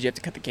whatever? Did you have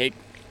to cut the cake?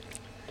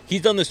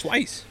 He's done this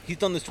twice. I've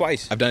done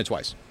it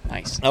twice.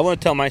 Nice. I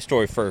want to tell my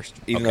story first,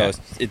 even though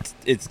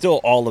it's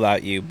still all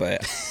about you,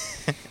 but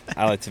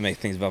I like to make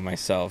things about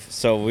myself.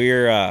 So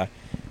I'm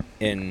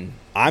in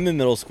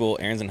middle school,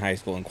 Aaron's in high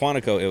school. In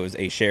Quantico, it was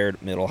a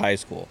shared middle high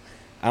school.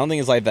 I don't think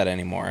it's like that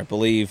anymore. I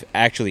believe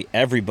actually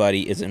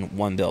everybody is in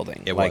one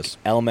building. It like was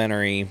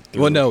elementary.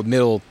 Well, no,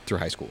 middle through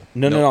high school.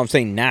 No. I'm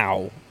saying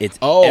now it's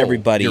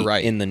everybody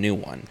in the new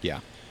one. Yeah.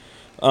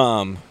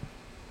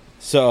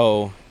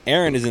 So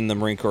Aaron is in the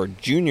Marine Corps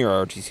Junior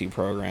ROTC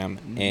program,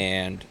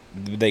 and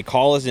they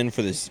call us in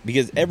for this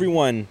because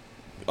everyone,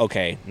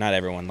 okay, not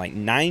everyone, like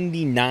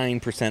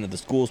 99% of the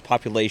school's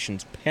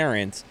population's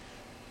parents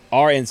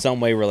are in some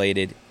way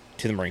related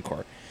to the Marine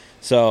Corps.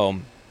 So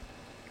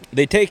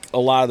they take a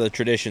lot of the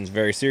traditions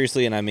very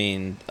seriously, and I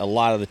mean, a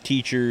lot of the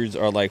teachers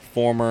are like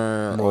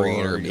former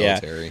Marine or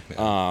military.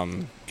 Yeah.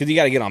 Because you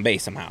got to get on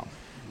base somehow,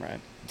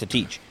 Right. to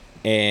teach.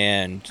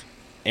 And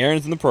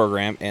Aaron's in the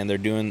program, and they're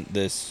doing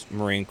this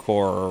Marine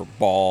Corps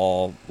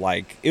ball.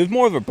 Like, it was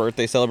more of a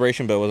birthday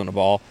celebration, but it wasn't a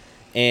ball.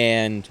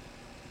 And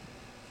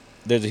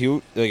there's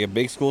a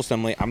big school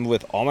assembly. I'm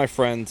with all my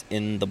friends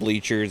in the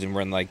bleachers, and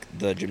we're in like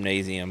the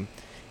gymnasium,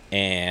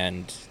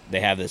 and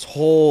they have this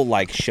whole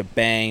like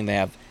shebang. They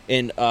have,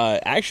 and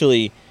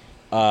actually,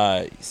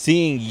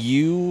 seeing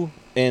you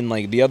and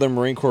like the other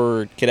Marine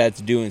Corps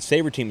cadets doing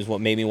Saber Team is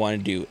what made me want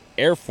to do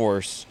Air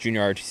Force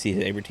Junior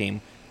ROTC Saber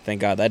Team.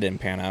 Thank God that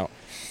didn't pan out.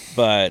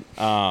 But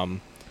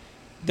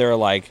they're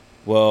like,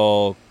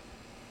 well,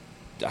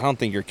 I don't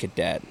think you're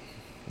cadet.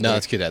 No,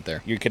 it's cadet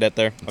there. You're cadet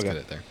there? It's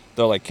cadet there.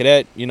 They're like,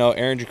 cadet,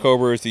 Aaron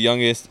Jacober is the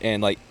youngest,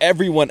 and like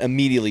everyone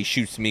immediately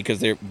shoots me because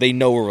they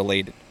know we're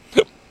related.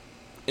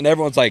 And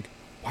everyone's like,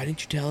 why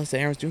didn't you tell us that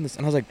Aaron was doing this?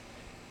 And I was like,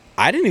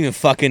 I didn't even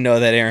fucking know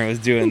that Aaron was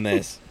doing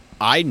this.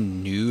 I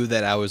knew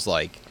that I was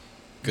like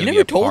you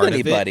never told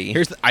anybody.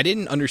 I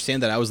didn't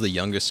understand that I was the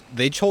youngest.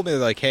 They told me, they're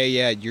like, hey,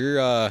 yeah,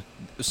 you're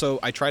so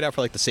I tried out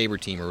for like the Saber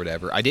Team or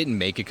whatever. I didn't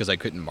make it because I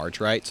couldn't march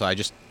right, so I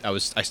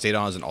stayed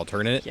on as an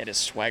alternate. He had his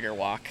swagger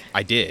walk.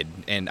 I did,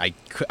 and I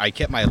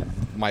kept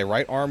my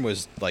right arm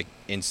was like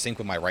in sync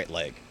with my right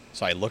leg,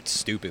 so I looked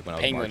stupid when I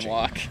was Penguin marching.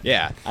 walk.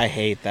 Yeah, I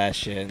hate that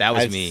shit. that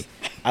was me.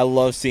 I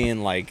love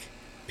seeing like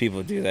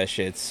people do that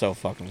shit. It's so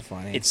fucking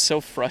funny. It's so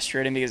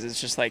frustrating because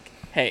it's just like,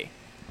 hey,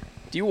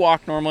 do you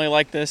walk normally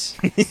like this?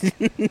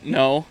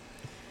 No.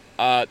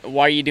 Why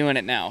are you doing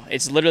it now?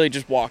 It's literally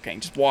just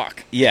walking. Just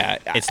walk. Yeah.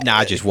 It's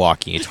not just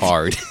walking. It's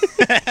hard.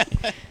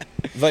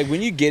 Like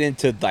when you get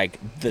into like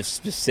the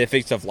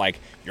specifics of like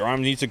your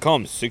arm needs to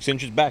come 6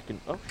 inches back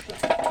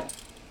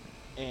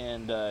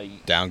and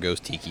Down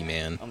goes Tiki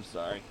Man. I'm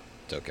sorry.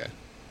 It's okay.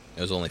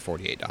 It was only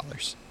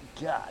 $48.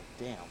 God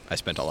damn. I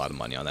spent a lot of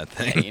money on that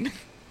thing. Pain.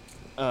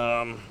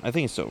 I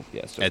think it's so.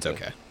 Yeah, It's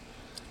okay.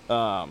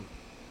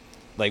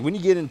 Like when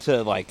you get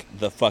into like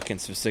the fucking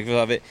specifics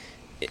of it,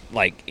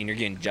 like, and you're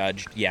getting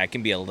judged, yeah, it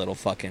can be a little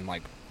fucking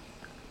like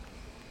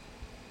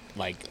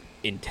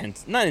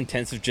intense, not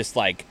intensive, just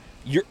like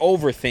you're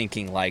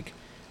overthinking, like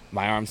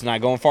my arm's not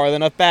going far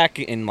enough back,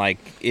 and like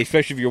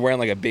especially if you're wearing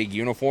like a big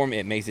uniform,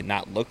 it makes it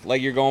not look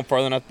like you're going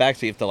farther enough back,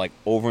 so you have to like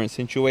over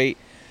accentuate.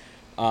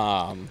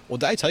 Well,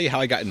 did I tell you how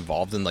I got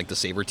involved in like the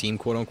Saber Team,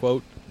 quote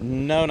unquote?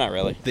 No, not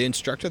really. The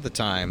instructor at the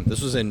time,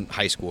 this was in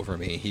high school for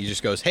me, he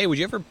just goes, hey, would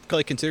you ever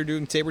like consider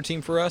doing Saber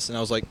Team for us? And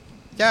I was like,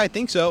 yeah, I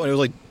think so. And it was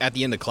like at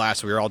the end of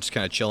class, we were all just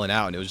kind of chilling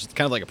out, and it was just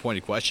kind of like a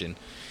pointed question.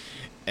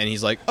 And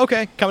he's like,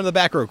 okay, come in the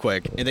back real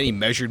quick. And then he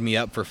measured me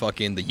up for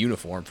fucking the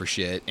uniform for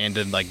shit, and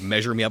then like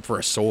measure me up for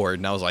a sword.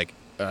 And I was like,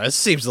 this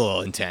seems a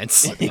little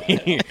intense.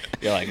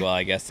 You're like, well,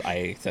 I guess I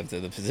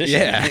accepted the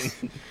position. Yeah.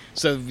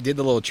 So we did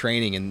the little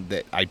training,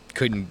 and I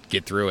couldn't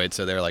get through it.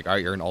 So they were like, all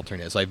right, you're an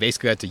alternate. So I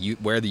basically had to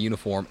wear the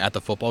uniform at the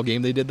football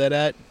game they did that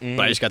at, but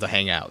I just got to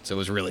hang out. So it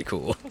was really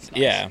cool. Nice.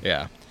 Yeah.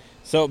 Yeah.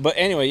 So, but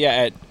anyway,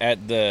 yeah,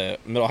 at the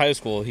middle high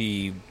school,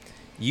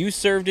 you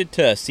served it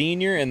to a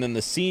senior, and then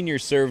the senior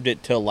served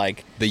it to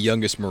like the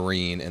youngest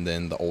Marine, and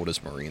then the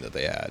oldest Marine that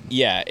they had.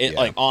 Yeah,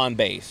 like on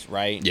base,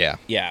 right? Yeah.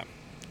 Yeah.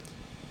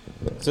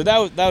 So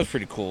that was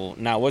pretty cool.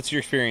 Now, what's your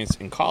experience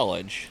in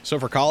college? So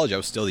for college, I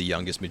was still the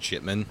youngest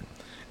midshipman.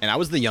 And I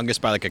was the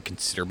youngest by like a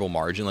considerable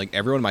margin. Like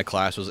everyone in my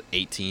class was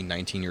 18,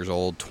 19 years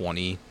old,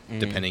 20,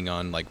 depending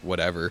on like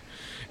whatever.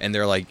 And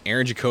they're like,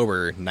 Aaron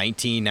Jacober,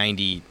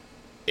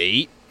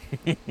 1998.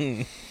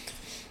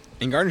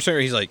 And Gardner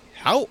Sergeant, he's like,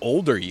 how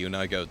old are you? And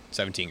I go,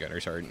 17, Gunner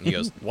Sergeant. And he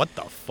goes, what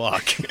the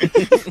fuck?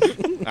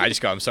 I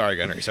just go, I'm sorry,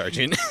 Gunner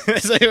Sergeant.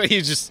 So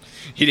he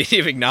didn't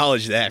even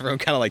acknowledge that. Everyone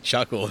kind of like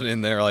chuckled,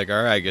 and they're like,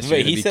 all right, I guess you're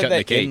Wait, going to he be said cutting the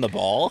that cake. in the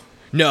ball?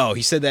 No,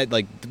 he said that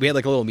like we had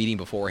like a little meeting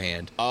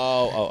beforehand.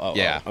 Yeah.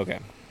 Yeah. Okay.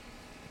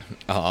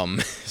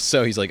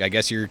 So he's like, I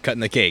guess you're cutting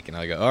the cake, and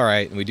I go, all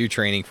right. And we do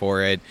training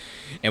for it,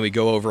 and we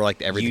go over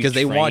like everything because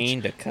they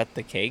want to cut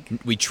the cake.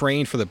 We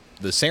trained for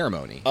the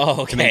ceremony.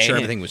 Oh, okay. To make sure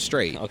everything was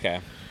straight.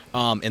 Okay.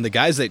 And the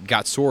guys that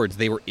got swords,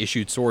 they were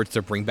issued swords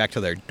to bring back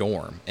to their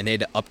dorm, and they had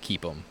to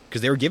upkeep them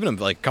because they were giving them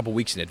like a couple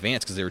weeks in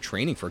advance because they were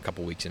training for a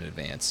couple weeks in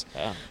advance.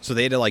 Oh. So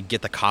they had to like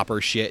get the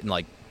copper shit and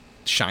like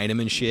shine them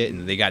and shit,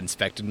 and they got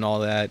inspected and all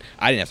that.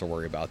 I didn't have to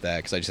worry about that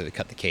because I just had to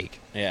cut the cake.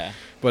 Yeah.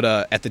 But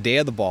at the day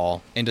of the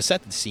ball, and to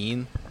set the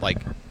scene, like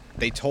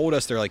they told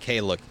us, they're like,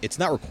 hey, look, it's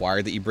not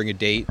required that you bring a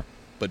date,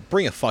 but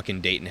bring a fucking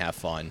date and have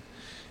fun.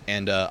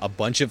 And a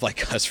bunch of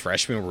like us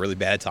freshmen were really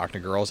bad at talking to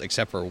girls,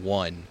 except for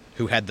one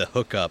who had the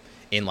hookup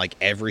in like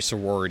every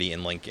sorority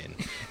in Lincoln.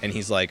 And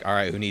he's like, all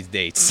right, who needs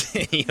dates?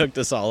 And he hooked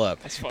us all up.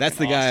 That's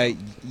the guy,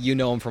 you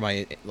know him from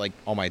my like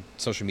all my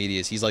social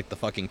medias. He's like the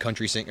fucking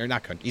country singer,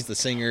 not country. He's the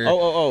singer.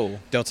 Oh.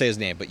 Don't say his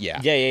name, but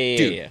yeah. Yeah.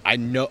 Dude, yeah. I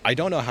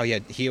don't know how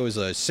he was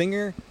a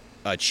singer,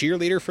 a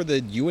cheerleader for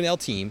the UNL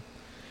team,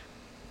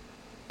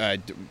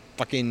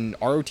 fucking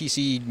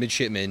ROTC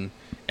midshipman,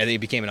 and then he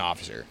became an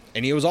officer.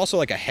 And he was also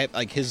like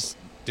his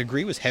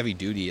degree was heavy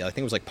duty. I think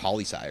it was like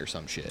poli-sci or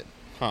some shit.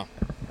 Huh.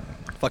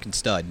 Fucking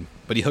stud.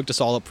 But he hooked us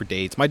all up for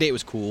dates. My date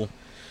was cool,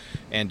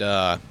 and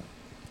I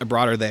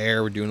brought her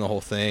there. We're doing the whole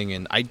thing,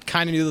 and I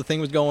kind of knew the thing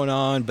was going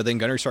on. But then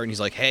Gunner started, and he's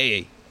like,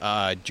 "Hey,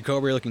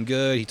 Jacober, you're looking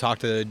good." He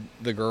talked to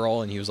the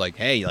girl, and he was like,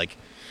 "Hey, like,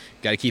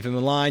 got to keep him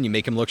in line. You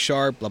make him look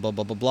sharp. Blah blah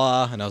blah blah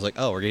blah." And I was like,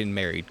 "Oh, we're getting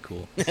married.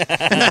 Cool."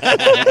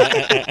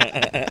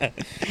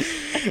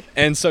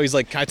 And so he's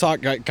like, "Can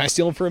I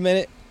steal him for a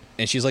minute?"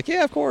 And she's like,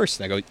 "Yeah, of course."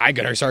 And I go, "I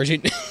got her,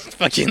 Sergeant."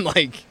 Fucking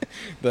like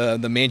the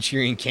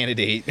Manchurian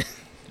Candidate.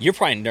 You're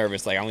probably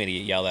nervous, like I'm gonna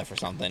get yelled at for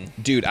something.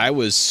 Dude, I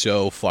was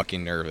so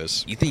fucking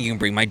nervous. You think you can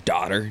bring my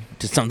daughter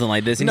to something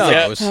like this? No,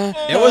 it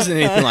wasn't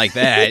anything like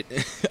that.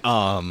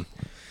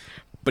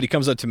 But he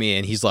comes up to me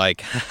and he's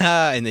like,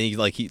 and then he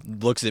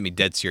looks at me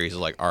dead serious. He's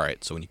like, all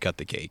right, so when you cut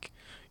the cake,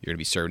 you're gonna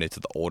be serving it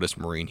to the oldest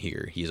Marine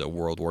here. He's a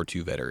World War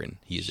II veteran.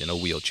 He's in a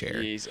wheelchair.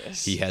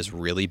 Jesus. He has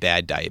really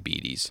bad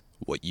diabetes.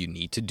 What you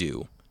need to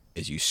do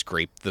is you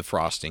scrape the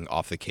frosting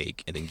off the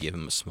cake and then give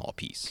him a small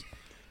piece.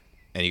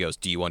 And he goes,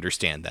 do you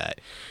understand that?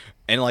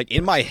 And like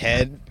in my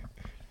head,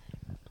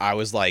 I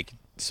was like,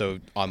 so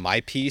on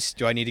my piece,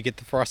 do I need to get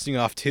the frosting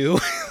off too?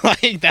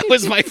 Like that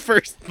was my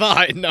first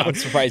thought. No, I'm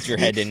surprised your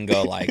head didn't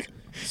go like,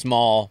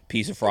 small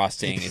piece of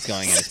frosting is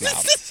going in his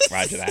mouth.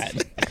 Roger that.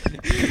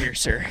 Here,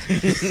 sir.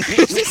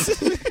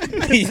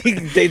 He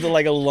takes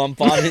like a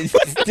lump on it,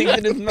 sticks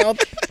it in his mouth.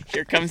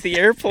 Here comes the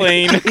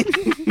airplane.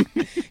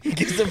 He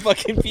gives a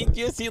fucking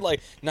PTSD,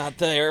 like, not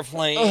the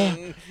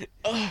airplane.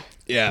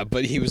 Yeah,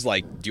 but he was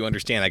like, do you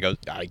understand? I go,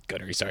 I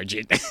Gunnery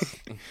Sergeant.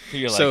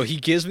 You're like, So he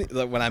gives me,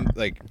 like, when I'm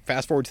like,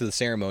 fast forward to the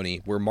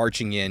ceremony, we're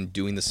marching in,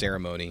 doing the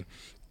ceremony.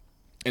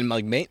 And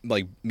like,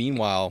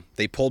 meanwhile,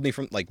 they pulled me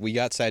from, like, we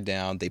got sat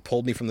down, they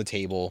pulled me from the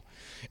table,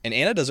 and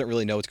Anna doesn't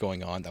really know what's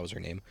going on. That was her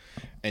name.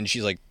 And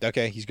she's like,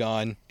 okay, he's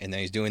gone, and then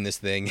he's doing this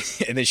thing.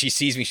 And then she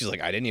sees me, she's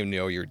like, I didn't even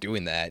know you were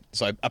doing that.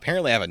 So I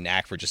apparently have a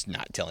knack for just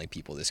not telling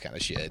people this kind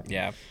of shit.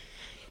 yeah.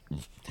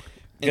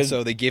 And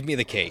so they give me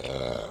the cake.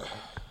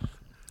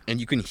 And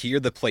you can hear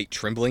the plate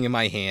trembling in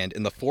my hand,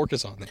 and the fork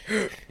is on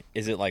there.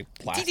 Is it like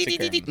plastic?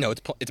 Or... No,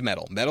 it's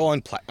metal. Metal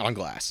on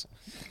glass.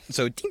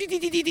 So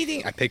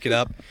I pick it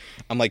up.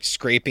 I'm like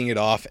scraping it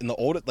off, and the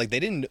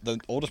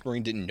oldest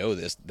Marine didn't know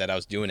that I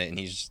was doing it, and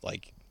he's just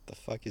like, "The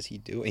fuck is he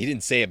doing?" He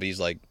didn't say it, but he's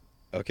like,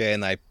 "Okay,"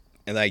 and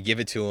I give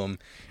it to him.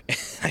 I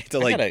have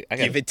to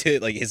give it to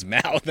like his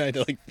mouth, and I had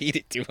to like feed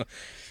it to him.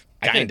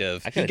 Kind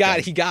of.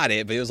 He got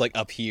it, but it was like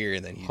up here,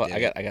 and then he did.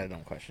 I got a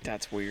dumb question.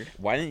 That's weird.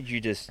 Why didn't you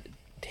just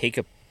take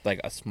a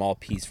small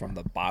piece from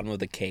the bottom of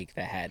the cake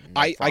that had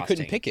no I couldn't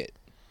frosting? pick it.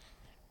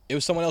 It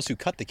was someone else who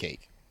cut the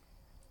cake.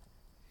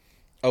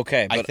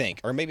 Okay, but, I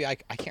think, or maybe I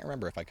can't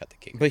remember if I cut the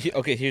cake. But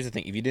okay, here's the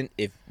thing: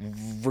 if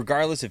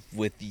regardless of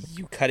with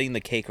you cutting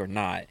the cake or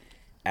not,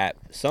 at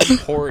some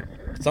part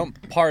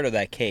of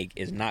that cake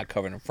is not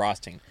covered in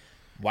frosting.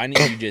 Why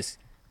didn't you just?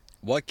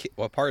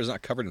 What part is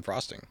not covered in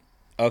frosting?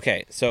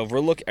 Okay, so if we're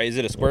looking, is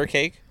it a square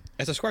cake?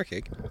 It's a square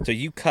cake. So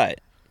you cut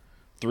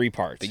 3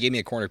 parts. They gave me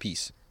a corner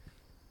piece.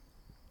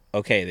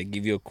 Okay, they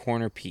give you a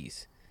corner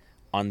piece.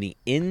 On the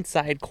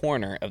inside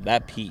corner of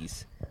that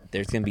piece,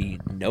 there's gonna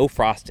be no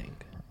frosting.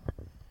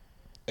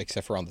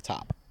 Except for on the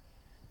top.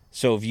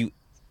 So if you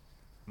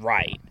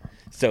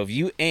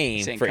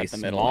aim for a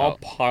small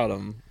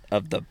bottom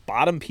of the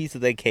bottom piece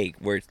of the cake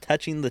where it's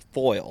touching the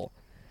foil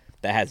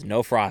that has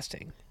no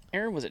frosting.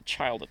 Aaron was a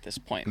child at this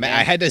point. Man, Man.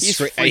 I had to He's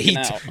freaking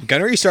out.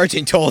 Gunnery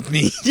Sergeant told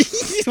me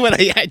what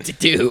I had to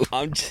do.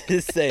 I'm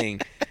just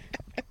saying,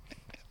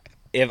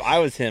 if I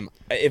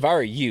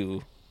were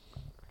you,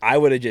 I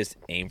would have just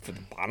aimed for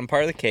the bottom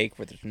part of the cake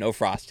where there's no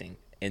frosting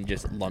and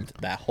just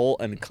lumped that whole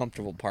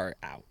uncomfortable part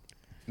out.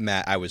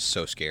 Matt, I was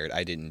so scared.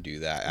 I didn't do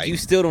that. You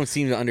still don't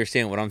seem to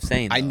understand what I'm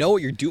saying, though. I know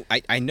what you're doing.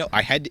 I know.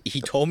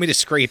 He told me to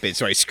scrape it,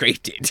 so I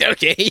scraped it.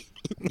 Okay?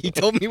 He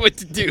told me what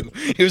to do.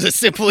 It was a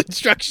simple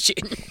instruction.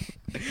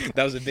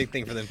 That was a big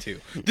thing for them, too.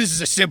 This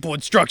is a simple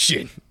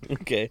instruction.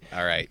 Okay.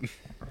 All right.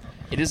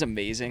 It is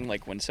amazing,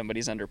 like, when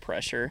somebody's under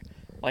pressure,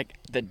 like,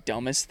 the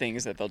dumbest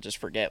things that they'll just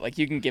forget. Like,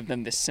 you can give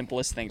them the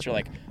simplest things. You're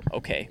like,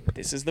 okay,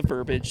 this is the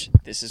verbiage.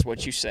 This is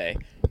what you say.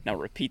 Now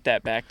repeat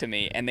that back to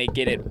me. And they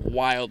get it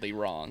wildly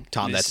wrong.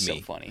 Tom, that's so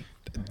me. Funny.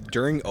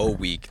 During O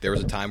week, there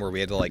was a time where we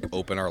had to, like,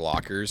 open our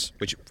lockers,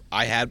 which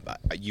I had.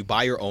 You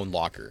buy your own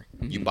locker.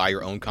 You buy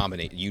your own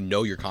combination. You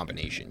know your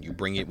combination. You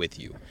bring it with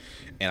you.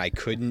 And I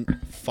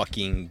couldn't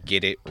fucking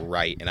get it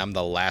right. And I'm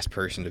the last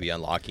person to be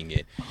unlocking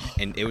it.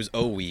 And it was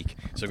O week.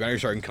 So Gunnar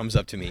Sargent comes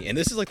up to me. And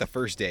this is like the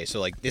first day.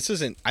 So like this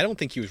isn't, I don't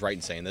think he was right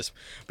in saying this.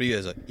 But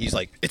he's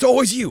like, it's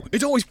always you.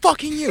 It's always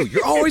fucking you.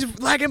 You're always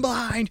lagging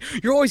behind.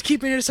 You're always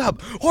keeping us up.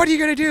 What are you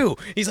going to do?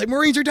 He's like,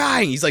 Marines are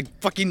dying. He's like,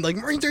 fucking like,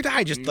 Marines are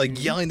dying. Just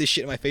like yelling this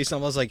shit in my face.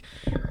 And I was like,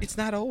 it's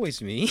not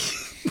always me.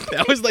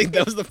 That was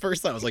the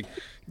first time. I was like,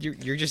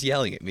 you're just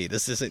yelling at me.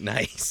 This isn't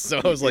nice. So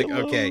I was like,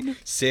 okay,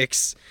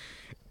 6.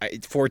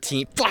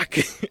 14, fuck,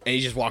 and he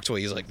just walks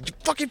away. He's like,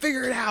 fucking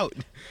figure it out.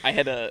 I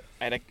had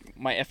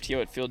my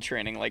FTO at field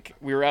training. Like,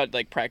 we were out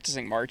like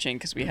practicing marching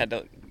because we had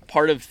to.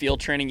 Part of field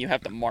training, you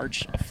have to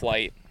march a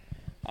flight,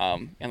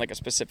 in like a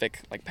specific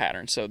like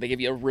pattern. So they give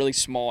you a really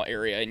small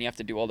area and you have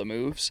to do all the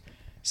moves.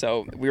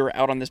 So we were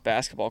out on this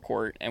basketball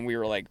court and we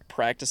were like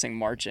practicing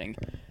marching,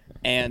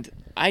 and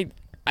I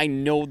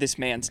know this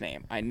man's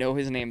name. I know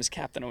his name is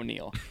Captain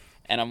O'Neill,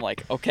 and I'm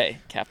like, okay,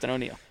 Captain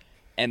O'Neill,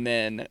 and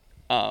then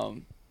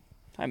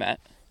hi,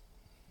 Matt.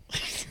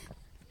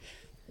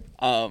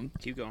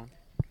 Keep going.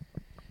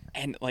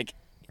 And like,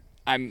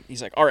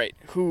 he's like, all right,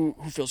 who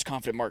feels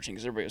confident marching?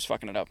 Because everybody was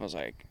fucking it up. I was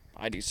like,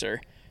 I do,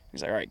 sir.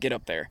 He's like, all right, get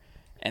up there.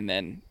 And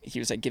then he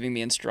was like giving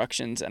me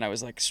instructions, and I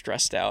was like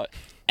stressed out.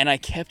 And I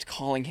kept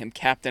calling him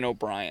Captain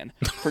O'Brien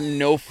for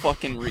no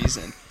fucking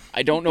reason.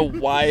 I don't know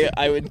why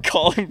I would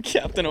call him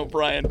Captain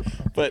O'Brien,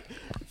 but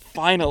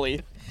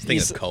finally,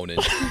 Think of Conan.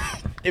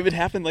 it would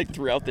happen like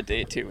throughout the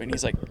day too, and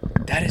he's like,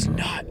 that is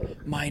not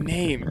my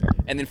name.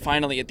 And then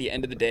finally at the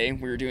end of the day,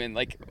 we were doing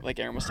like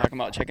Aaron was talking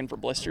about, checking for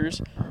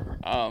blisters.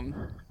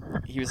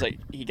 He was like,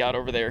 he got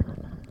over there,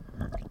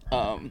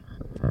 what am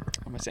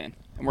I saying,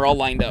 and we're all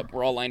lined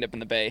up in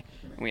the bay,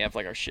 and we have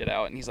like our shit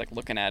out, and he's like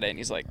looking at it, and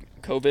he's like,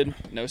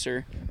 COVID? No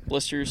sir.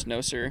 Blisters?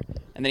 No sir.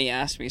 And then he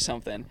asked me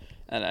something,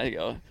 and I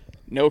go,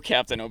 no,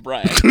 Captain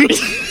O'Brien.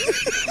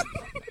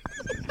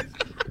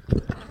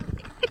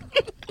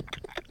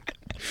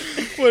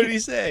 What did he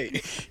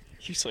say?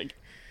 He's like,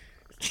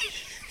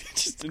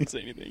 just didn't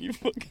say anything. He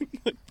fucking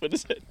like put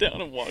his head down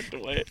and walked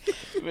away.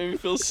 It made me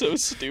feel so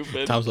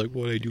stupid. Tom's like,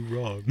 what did I do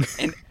wrong?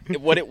 And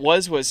what it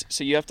was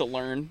so you have to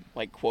learn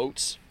like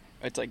quotes.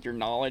 It's like your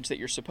knowledge that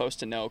you're supposed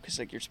to know, because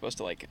like you're supposed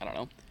to, like, I don't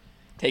know,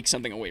 take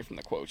something away from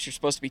the quotes. You're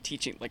supposed to be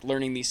teaching, like,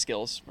 learning these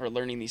skills or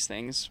learning these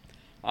things.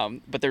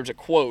 But there's a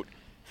quote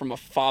from a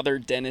Father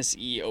Dennis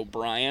E.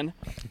 O'Brien.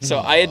 So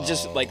I had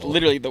just, like,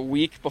 literally the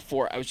week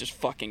before, I was just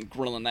fucking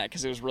grilling that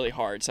because it was really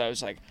hard. So I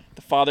was like,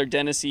 the Father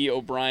Dennis E.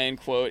 O'Brien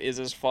quote is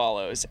as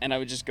follows. And I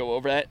would just go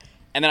over that.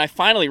 And then I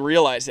finally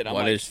realized it.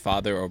 What is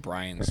Father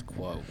O'Brien's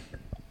quote?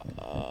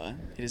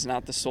 It is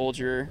not the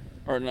soldier,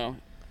 or no.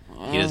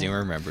 He doesn't even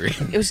remember.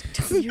 It was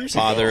 2 years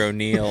ago. Father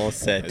O'Neill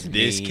said to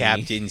This me,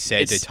 captain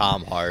said to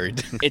Tom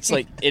Hard. It's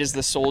like, it is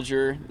the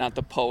soldier, not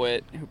the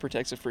poet, who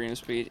protects the freedom of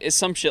speech. It's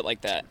some shit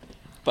like that.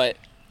 But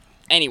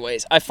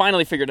anyways, I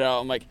finally figured it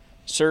out. I'm like,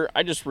 sir,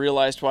 I just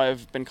realized why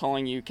I've been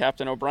calling you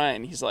Captain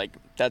O'Brien. He's like,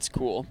 that's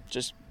cool.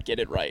 Just get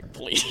it right,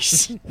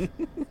 please.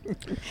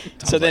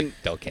 So then,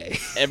 okay.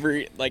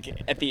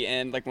 at the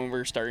end, like when we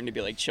were starting to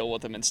be like chill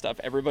with him and stuff,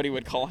 everybody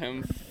would call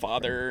him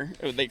Father.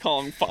 They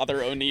call him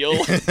Father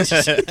O'Neill.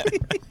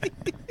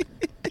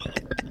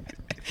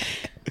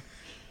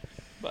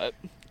 But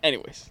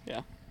anyways,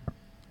 yeah,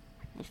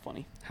 it was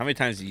funny. How many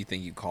times do you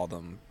think you called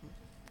him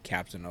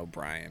Captain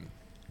O'Brien?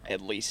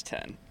 At least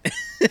 10.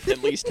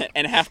 At least 10.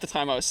 And half the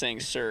time I was saying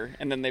sir,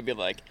 and then they'd be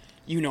like,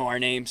 you know our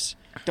names.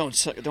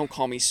 Don't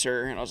call me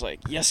sir. And I was like,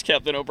 yes,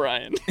 Captain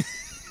O'Brien.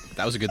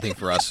 That was a good thing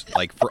for us.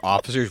 Like, for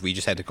officers, we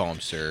just had to call him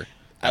sir.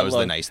 That was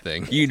the nice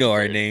thing. You know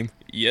our name.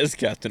 Yes,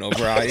 Captain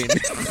O'Brien.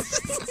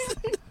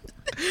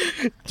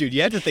 Dude,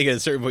 you had to think at a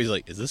certain point, he's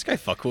like, is this guy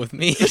fucking with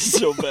me? It's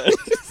so bad.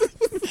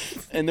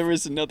 And there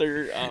was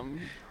another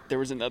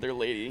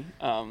lady.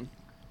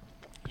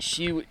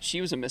 She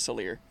was a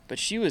missileer, but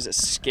she was a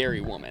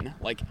scary woman.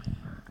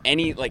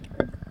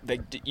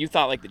 You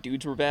thought like the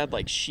dudes were bad,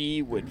 like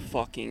she would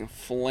fucking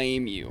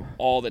flame you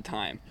all the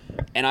time.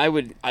 And I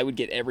would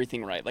get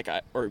everything right,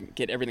 or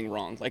get everything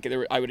wrong. Like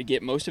I would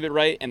get most of it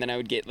right, and then I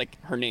would get like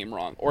her name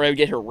wrong, or I would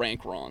get her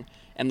rank wrong.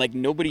 And like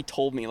nobody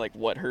told me like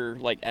what her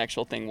like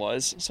actual thing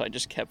was, so I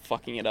just kept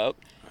fucking it up.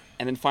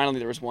 And then finally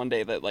there was one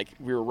day that like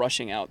we were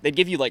rushing out. They'd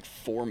give you like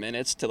 4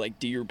 minutes to like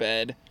do your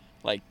bed,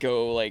 like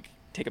go like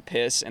take a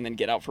piss, and then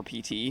get out for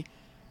PT.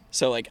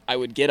 So like I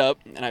would get up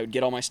and I would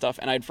get all my stuff,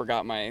 and I'd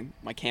forgot my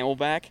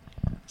Camelback.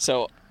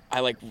 So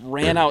I like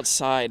ran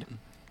outside,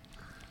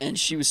 and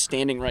she was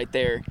standing right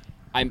there.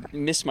 I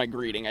missed my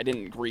greeting. I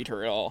didn't greet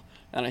her at all.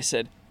 And I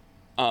said,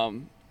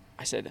 "Oh,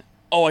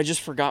 I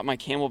just forgot my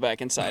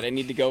Camelback inside. I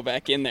need to go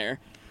back in there."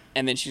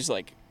 And then she's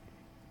like,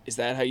 "Is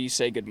that how you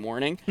say good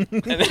morning?" And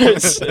then I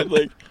said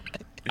like,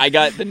 I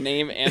got the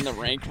name and the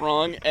rank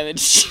wrong, and then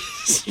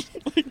she's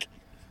like,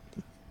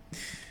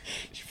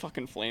 she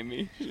fucking flamed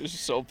me. She was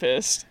so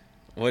pissed.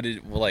 What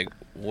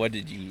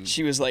did you?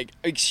 She was like,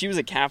 she was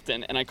a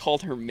captain, and I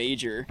called her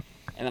major,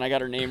 and then I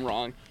got her name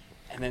wrong,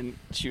 and then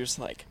she was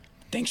like,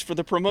 "Thanks for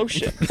the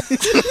promotion."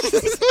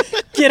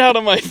 Get out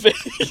of my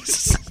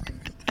face.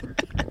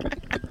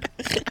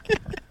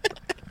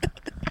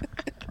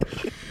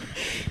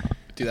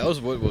 Dude, that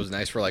was what was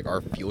nice for like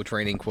our field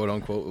training, quote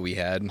unquote, we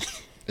had.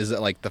 Is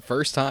that like the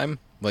first time,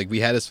 like they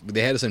had us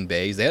in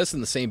bays. They had us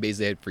in the same bays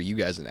they had for you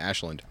guys in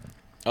Ashland.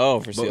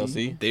 Oh, for But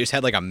CLC. they just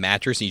had like a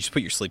mattress, and you just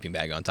put your sleeping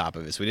bag on top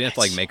of it, so we didn't have to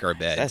like make our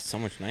bed. That's so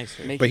much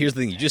nicer. But here's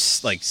the thing: you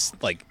just like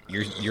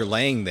you're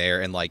laying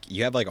there, and like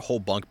you have like a whole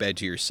bunk bed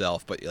to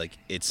yourself, but like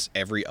it's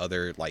every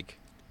other like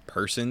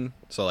person.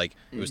 So like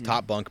it was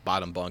top bunk,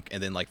 bottom bunk,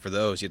 and then like for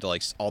those you had to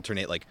like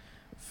alternate like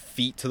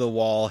feet to the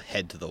wall,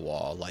 head to the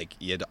wall. Like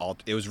you had to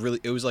it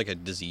was like a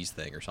disease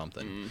thing or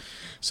something.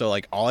 So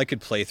like all I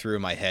could play through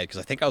in my head, because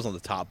I think I was on the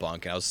top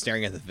bunk and I was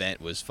staring at the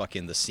vent, was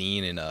fucking the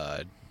scene in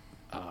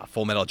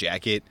Full Metal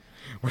Jacket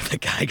where the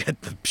guy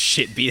got the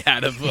shit beat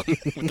out of him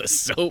with the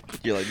soap.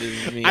 You're like,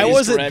 this is me. I You just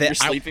wasn't grab that- your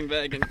sleeping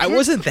bag and I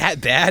wasn't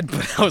that bad,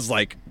 but I was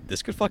like,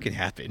 this could fucking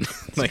happen.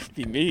 Like,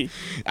 be me.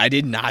 I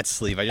did not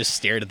sleep. I just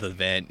stared at the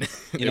vent.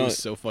 It know- was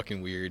so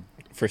fucking weird.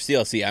 For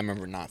CLC, I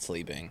remember not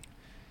sleeping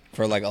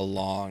for like a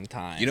long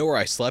time. You know where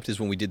I slept is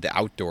when we did the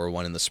outdoor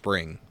one in the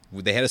spring.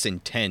 They had us in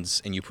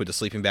tents, and you put the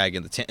sleeping bag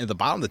in the tent. At the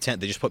bottom of the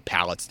tent, they just put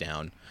pallets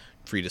down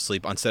for you to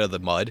sleep instead of the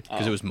mud,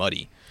 because it was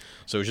muddy.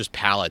 So it was just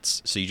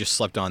pallets. So you just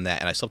slept on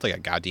that, and I slept like a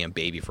goddamn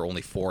baby for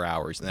only 4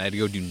 hours. And then I had to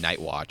go do night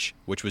watch,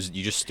 which was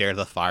you just stare at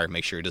the fire and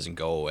make sure it doesn't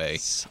go away.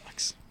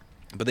 Sucks.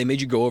 But they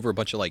made you go over a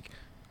bunch of like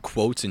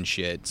quotes and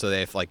shit. So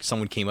that if like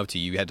someone came up to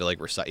you, you had to like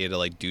recite, you had to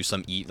like do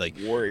some like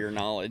Warrior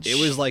knowledge. it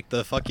was like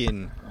the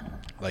fucking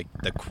like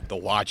the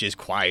watch is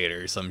quiet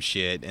or some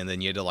shit, and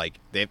then you had to like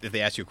if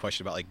they asked you a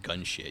question about like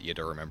gun shit, you had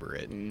to remember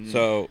it.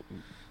 So,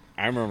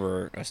 I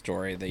remember a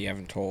story that you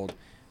haven't told,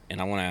 and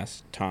I want to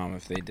ask Tom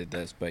if they did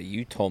this, but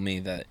you told me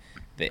that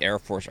the Air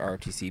Force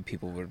ROTC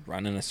people would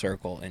run in a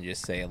circle and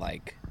just say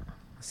like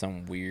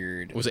some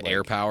weird. Was it like,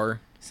 air power?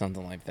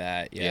 Something like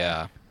that.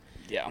 Yeah.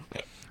 Yeah.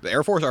 The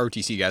Air Force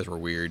ROTC guys were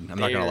weird. I'm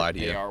not gonna lie to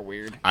you. They are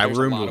weird. I There's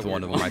a roomed lot with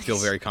one weird of them. I feel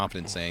ones. very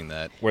confident saying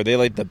that. Were they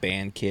like the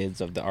band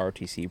kids of the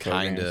ROTC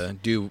programs? Kinda.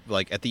 Do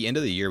like at the end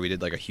of the year we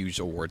did like a huge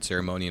award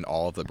ceremony, and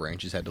all of the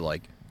branches had to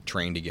like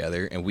train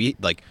together, and we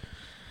like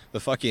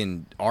the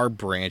fucking our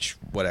branch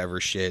whatever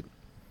shit.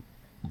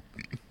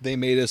 They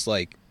made us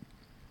like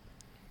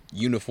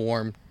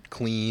uniform,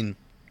 clean,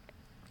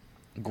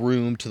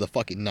 groomed to the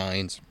fucking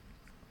nines.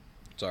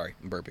 Sorry,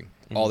 I'm burping.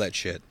 All that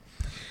shit.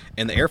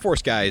 And the Air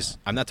Force guys,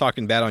 I'm not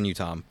talking bad on you,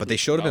 Tom, but they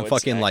showed up No, in it's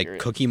fucking like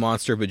accurate. Cookie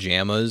Monster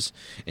pajamas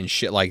and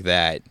shit like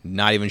that.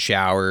 Not even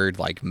showered,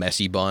 like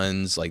messy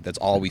buns. Like that's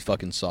all we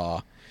fucking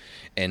saw.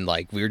 And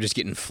like we were just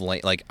getting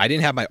flamed. Like I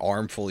didn't have my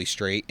arm fully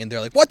straight, and they're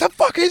like, "What the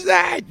fuck is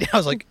that?" And I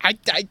was like,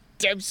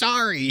 I'm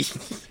sorry."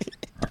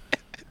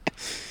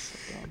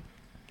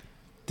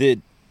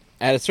 Did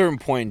at a certain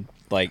point,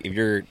 like if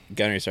you're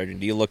gunnery sergeant,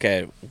 do you look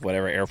at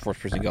whatever Air Force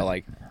person and go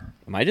like,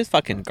 "Am I just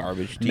fucking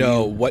garbage to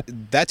No, you?"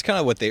 that's kind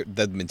of what the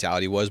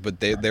mentality was, but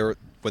they were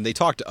when they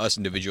talked to us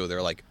individually,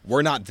 they're like,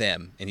 "We're not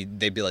them," and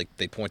they'd be like,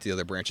 they point to the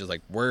other branches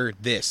like, "We're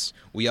this.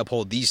 We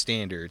uphold these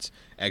standards,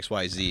 X,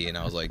 Y, Z," and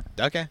I was like,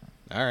 "Okay,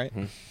 all right,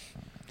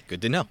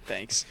 good to know.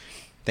 Thanks.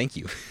 Thank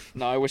you."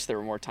 No, I wish there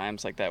were more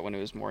times like that when it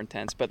was more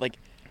intense. But like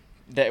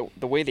the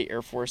way the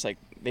Air Force, like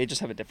they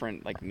just have a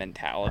different like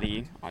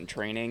mentality on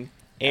training.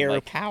 And,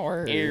 like,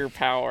 power. Air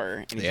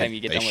power. Anytime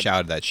you get They done with.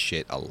 shouted that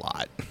shit a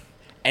lot.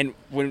 And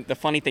when the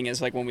funny thing is,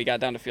 like when we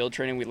got down to field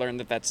training, we learned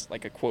that that's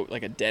like a quote,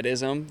 like a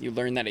deadism. You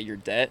learn that at your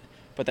det,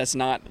 but that's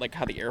not like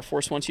how the Air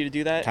Force wants you to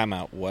do that. Time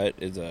out. What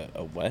is a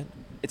what?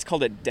 It's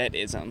called a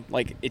detism.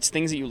 Like it's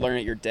things that you learn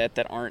at your det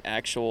that aren't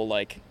actual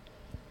like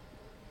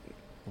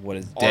What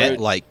is Debt, Are-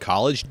 like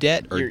college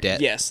debt or your,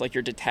 debt? Yes, like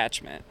your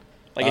detachment.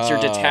 Like it's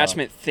your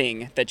detachment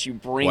thing that you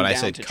bring When down I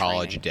said to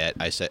college training.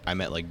 debt, I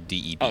meant like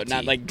DEPT. Oh,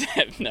 not like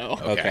debt. No.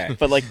 Okay.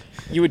 But like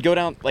you would go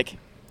down like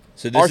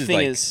So this our is thing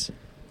like, is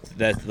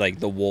that's like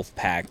the wolf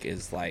pack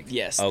is like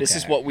yes, okay. this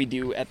is what we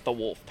do at the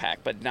wolf pack,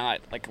 but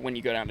not like when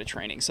you go down to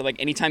training. So like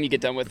anytime you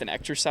get done with an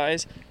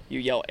exercise, you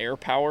yell air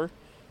power,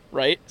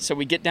 right? So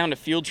we get down to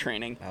field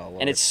training, Oh,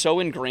 Lord. and it's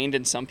so ingrained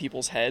in some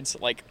people's heads.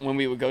 Like when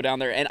we would go down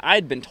there, and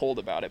I'd been told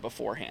about it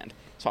beforehand,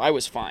 so I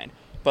was fine.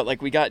 But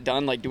like we got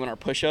done like doing our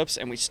push-ups,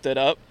 and we stood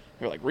up.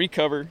 We were like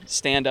recover,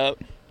 stand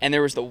up, and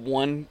there was the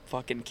one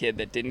fucking kid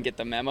that didn't get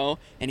the memo,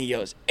 and he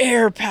goes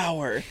air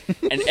power,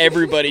 and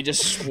everybody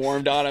just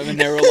swarmed on him, and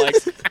they were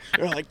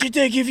like, "Did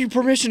they give you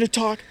permission to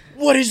talk?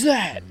 what is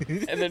that?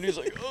 And then he's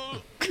like,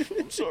 oh,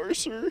 I'm sorry,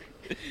 sir.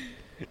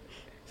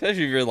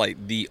 Especially if you're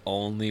like the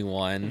only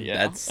one. Yeah.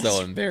 That's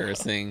so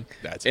embarrassing.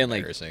 That's and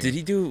embarrassing. Like, did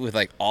he do it with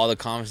like all the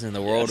confidence in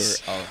the world,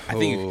 Yes. or I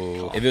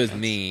think if it was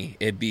me,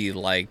 it'd be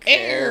like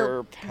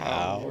Air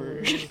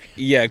power.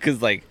 yeah, because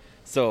like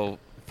so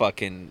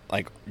fucking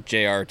like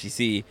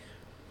JRTC,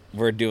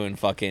 we're doing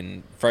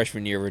fucking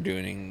freshman year. We're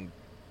doing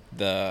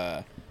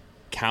the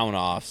count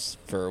offs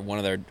for one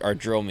of our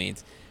drill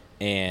meets,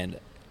 and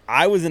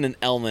I was in an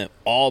element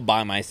all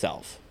by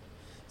myself.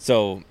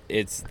 So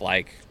it's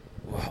like,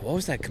 what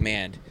was that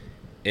command?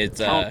 It's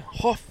Count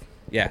off.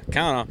 yeah,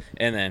 count off,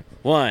 and then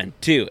 1,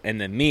 2, and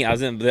then me. I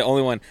was in the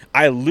only one.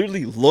 I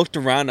literally looked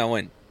around. And I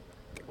went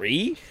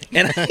 3,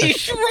 and I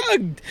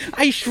shrugged.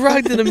 I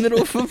shrugged in the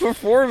middle of a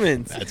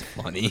performance. That's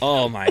funny.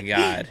 Oh my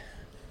god.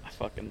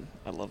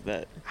 I love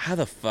that. How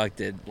the fuck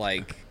did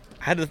like?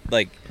 How did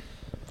like?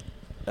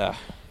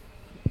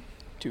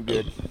 Too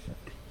good.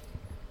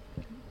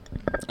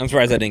 I'm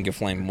surprised I didn't get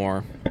flamed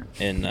more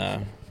in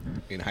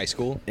In high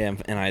school, in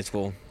high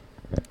school.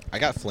 I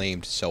got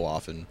flamed so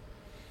often.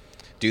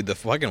 Dude, the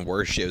fucking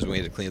worst shit was when we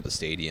had to clean up the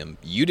stadium.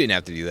 You didn't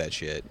have to do that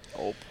shit.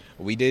 Oh.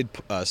 We did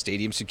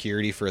stadium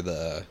security for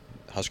the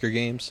Husker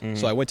games.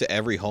 So I went to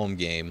every home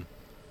game,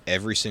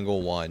 every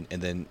single one.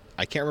 And then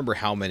I can't remember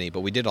how many,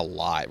 but we did a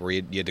lot where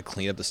you had to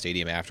clean up the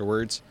stadium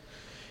afterwards.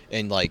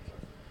 And, like,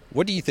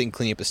 what do you think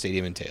cleaning up the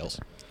stadium entails?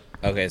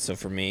 Okay, so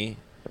for me,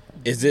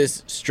 is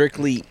this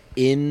strictly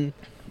in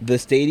the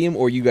stadium,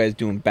 or you guys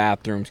doing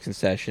bathrooms,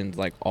 concessions,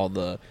 like all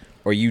the,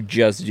 or are you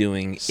just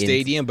doing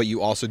Stadium, but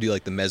you also do,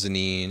 like, the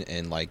mezzanine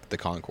and, like, the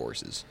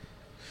concourses.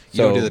 You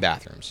So- don't do the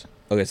bathrooms.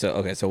 Okay,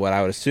 so what I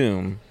would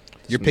assume,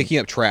 You're picking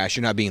up trash.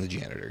 You're not being the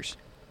janitors.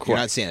 You're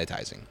not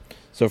sanitizing.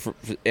 so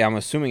I'm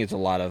assuming it's a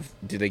lot of.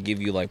 Do they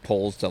give you like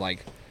poles to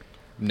like?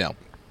 No.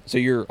 So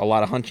you're a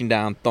lot of hunching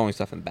down, throwing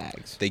stuff in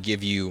bags. They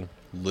give you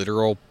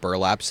literal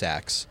burlap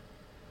sacks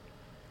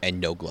and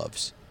no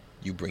gloves.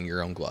 You bring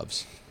your own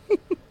gloves.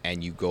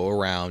 And you go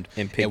around,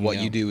 And and picking what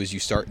you up. do is you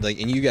start,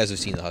 like, and you guys have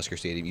seen the Husker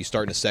Stadium. You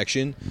start in a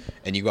section,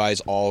 and you guys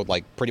all,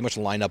 like, pretty much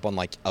line up on,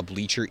 like, a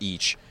bleacher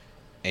each,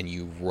 and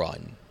you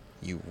run.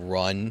 You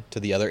run to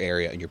the other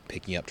area, and you're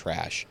picking up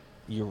trash.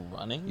 You're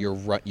running.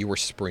 You were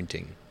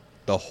sprinting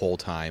the whole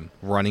time,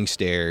 running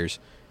stairs.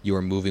 You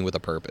were moving with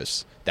a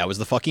purpose. That was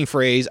the fucking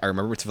phrase. I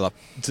remember it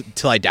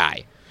till I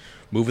die.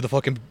 Move with a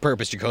fucking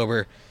purpose,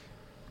 Jacober.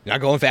 You're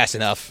not going fast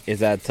enough. Is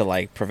that to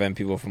like prevent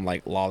people from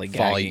like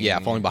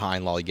lollygagging? Falling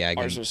behind, lollygagging.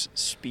 Ours was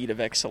speed of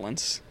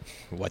excellence.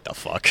 What the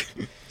fuck?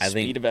 I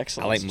think Speed of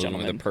excellence, I like moving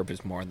gentlemen. with a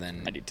purpose more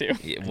than. I do too.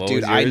 Yeah, what Dude,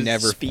 was I yours?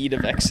 never- Speed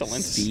of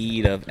excellence.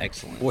 Speed of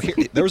excellence. Well, here,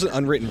 there was an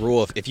unwritten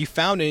rule: if you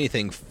found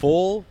anything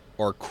full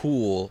or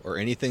cool or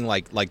anything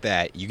like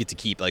that, you get to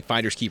keep, like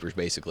finders keepers,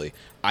 basically.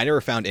 I never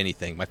found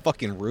anything. My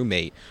fucking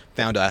roommate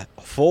found a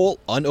full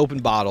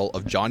unopened bottle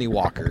of Johnny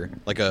Walker,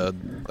 like a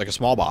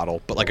small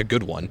bottle, but like a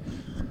good one.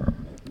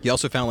 He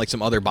also found like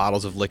some other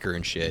bottles of liquor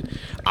and shit.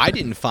 I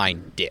didn't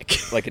find dick.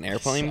 Like an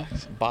airplane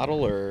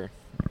bottle, or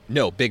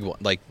No, big one.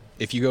 Like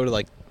if you go to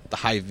like the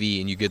High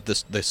V and you get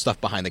the stuff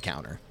behind the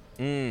counter.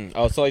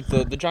 oh, so like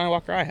the Johnny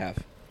Walker I have.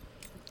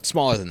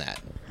 Smaller than that.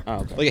 Oh,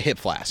 okay. Like a hip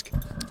flask.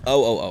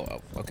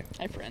 Oh. Okay.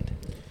 Hi, friend.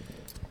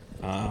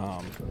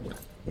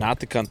 Not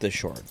to cut this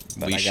short,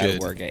 but We I gotta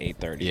should. work at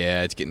 8:30.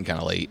 Yeah, it's getting kind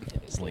of late.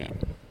 It's late.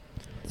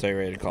 So you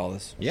ready to call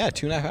this? Yeah,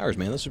 2.5 hours,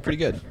 man. This was pretty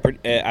good.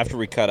 After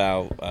we cut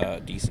out a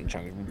decent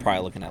chunk, we're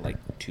probably looking at like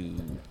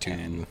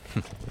 2:10.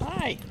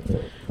 Hi.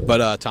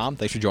 But Tom,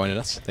 thanks for joining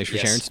us. Thanks for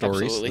Yes, sharing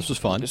stories. absolutely. This was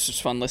fun. This was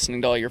fun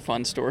listening to all your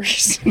fun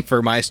stories.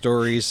 For my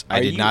stories, I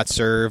Are did you- not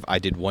serve. I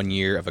did 1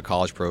 year of a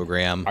college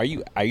program. Are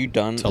you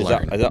done? To Is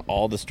learn. that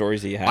all the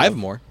stories that you have? I have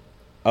more.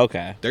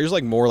 Okay, There's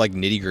like more like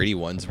nitty gritty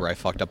ones where I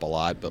fucked up a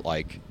lot, but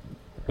like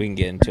we can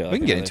get into it. we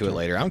can get another into it time.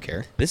 later. I don't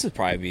care. This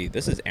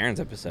is Aaron's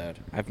episode.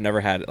 I've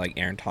never had like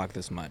Aaron talk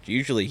this much.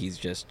 Usually he's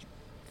just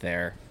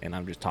there and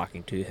I'm just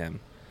talking to him.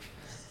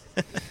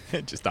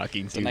 Just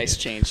talking It's a nice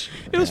change.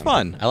 It was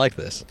fun. I like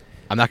this.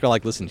 I'm not gonna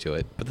like listen to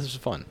it, but this was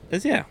fun.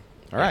 Yeah.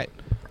 All right.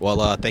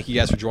 Well, thank you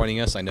guys for joining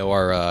us. I know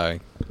our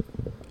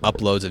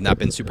uploads have not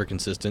been super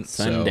consistent.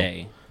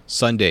 Sunday.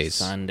 Sundays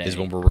Sunday. is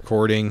when we're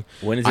recording.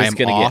 When is I this am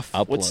gonna off.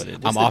 get What's- uploaded?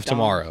 I'm the off Dom?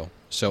 tomorrow,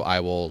 so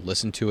I will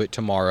listen to it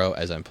tomorrow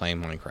as I'm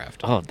playing Minecraft.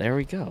 Oh, there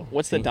we go.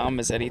 What's the Dom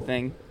Mazzetti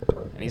thing?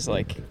 And he's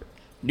like,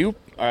 new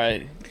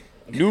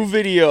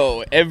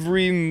video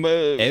every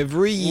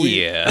Every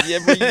year.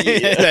 Every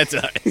year. That's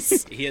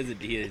us. he has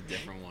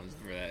different ones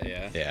for that.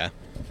 Yeah. Yeah.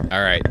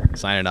 All right.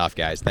 Signing off,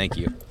 guys. Thank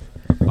you.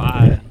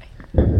 Bye.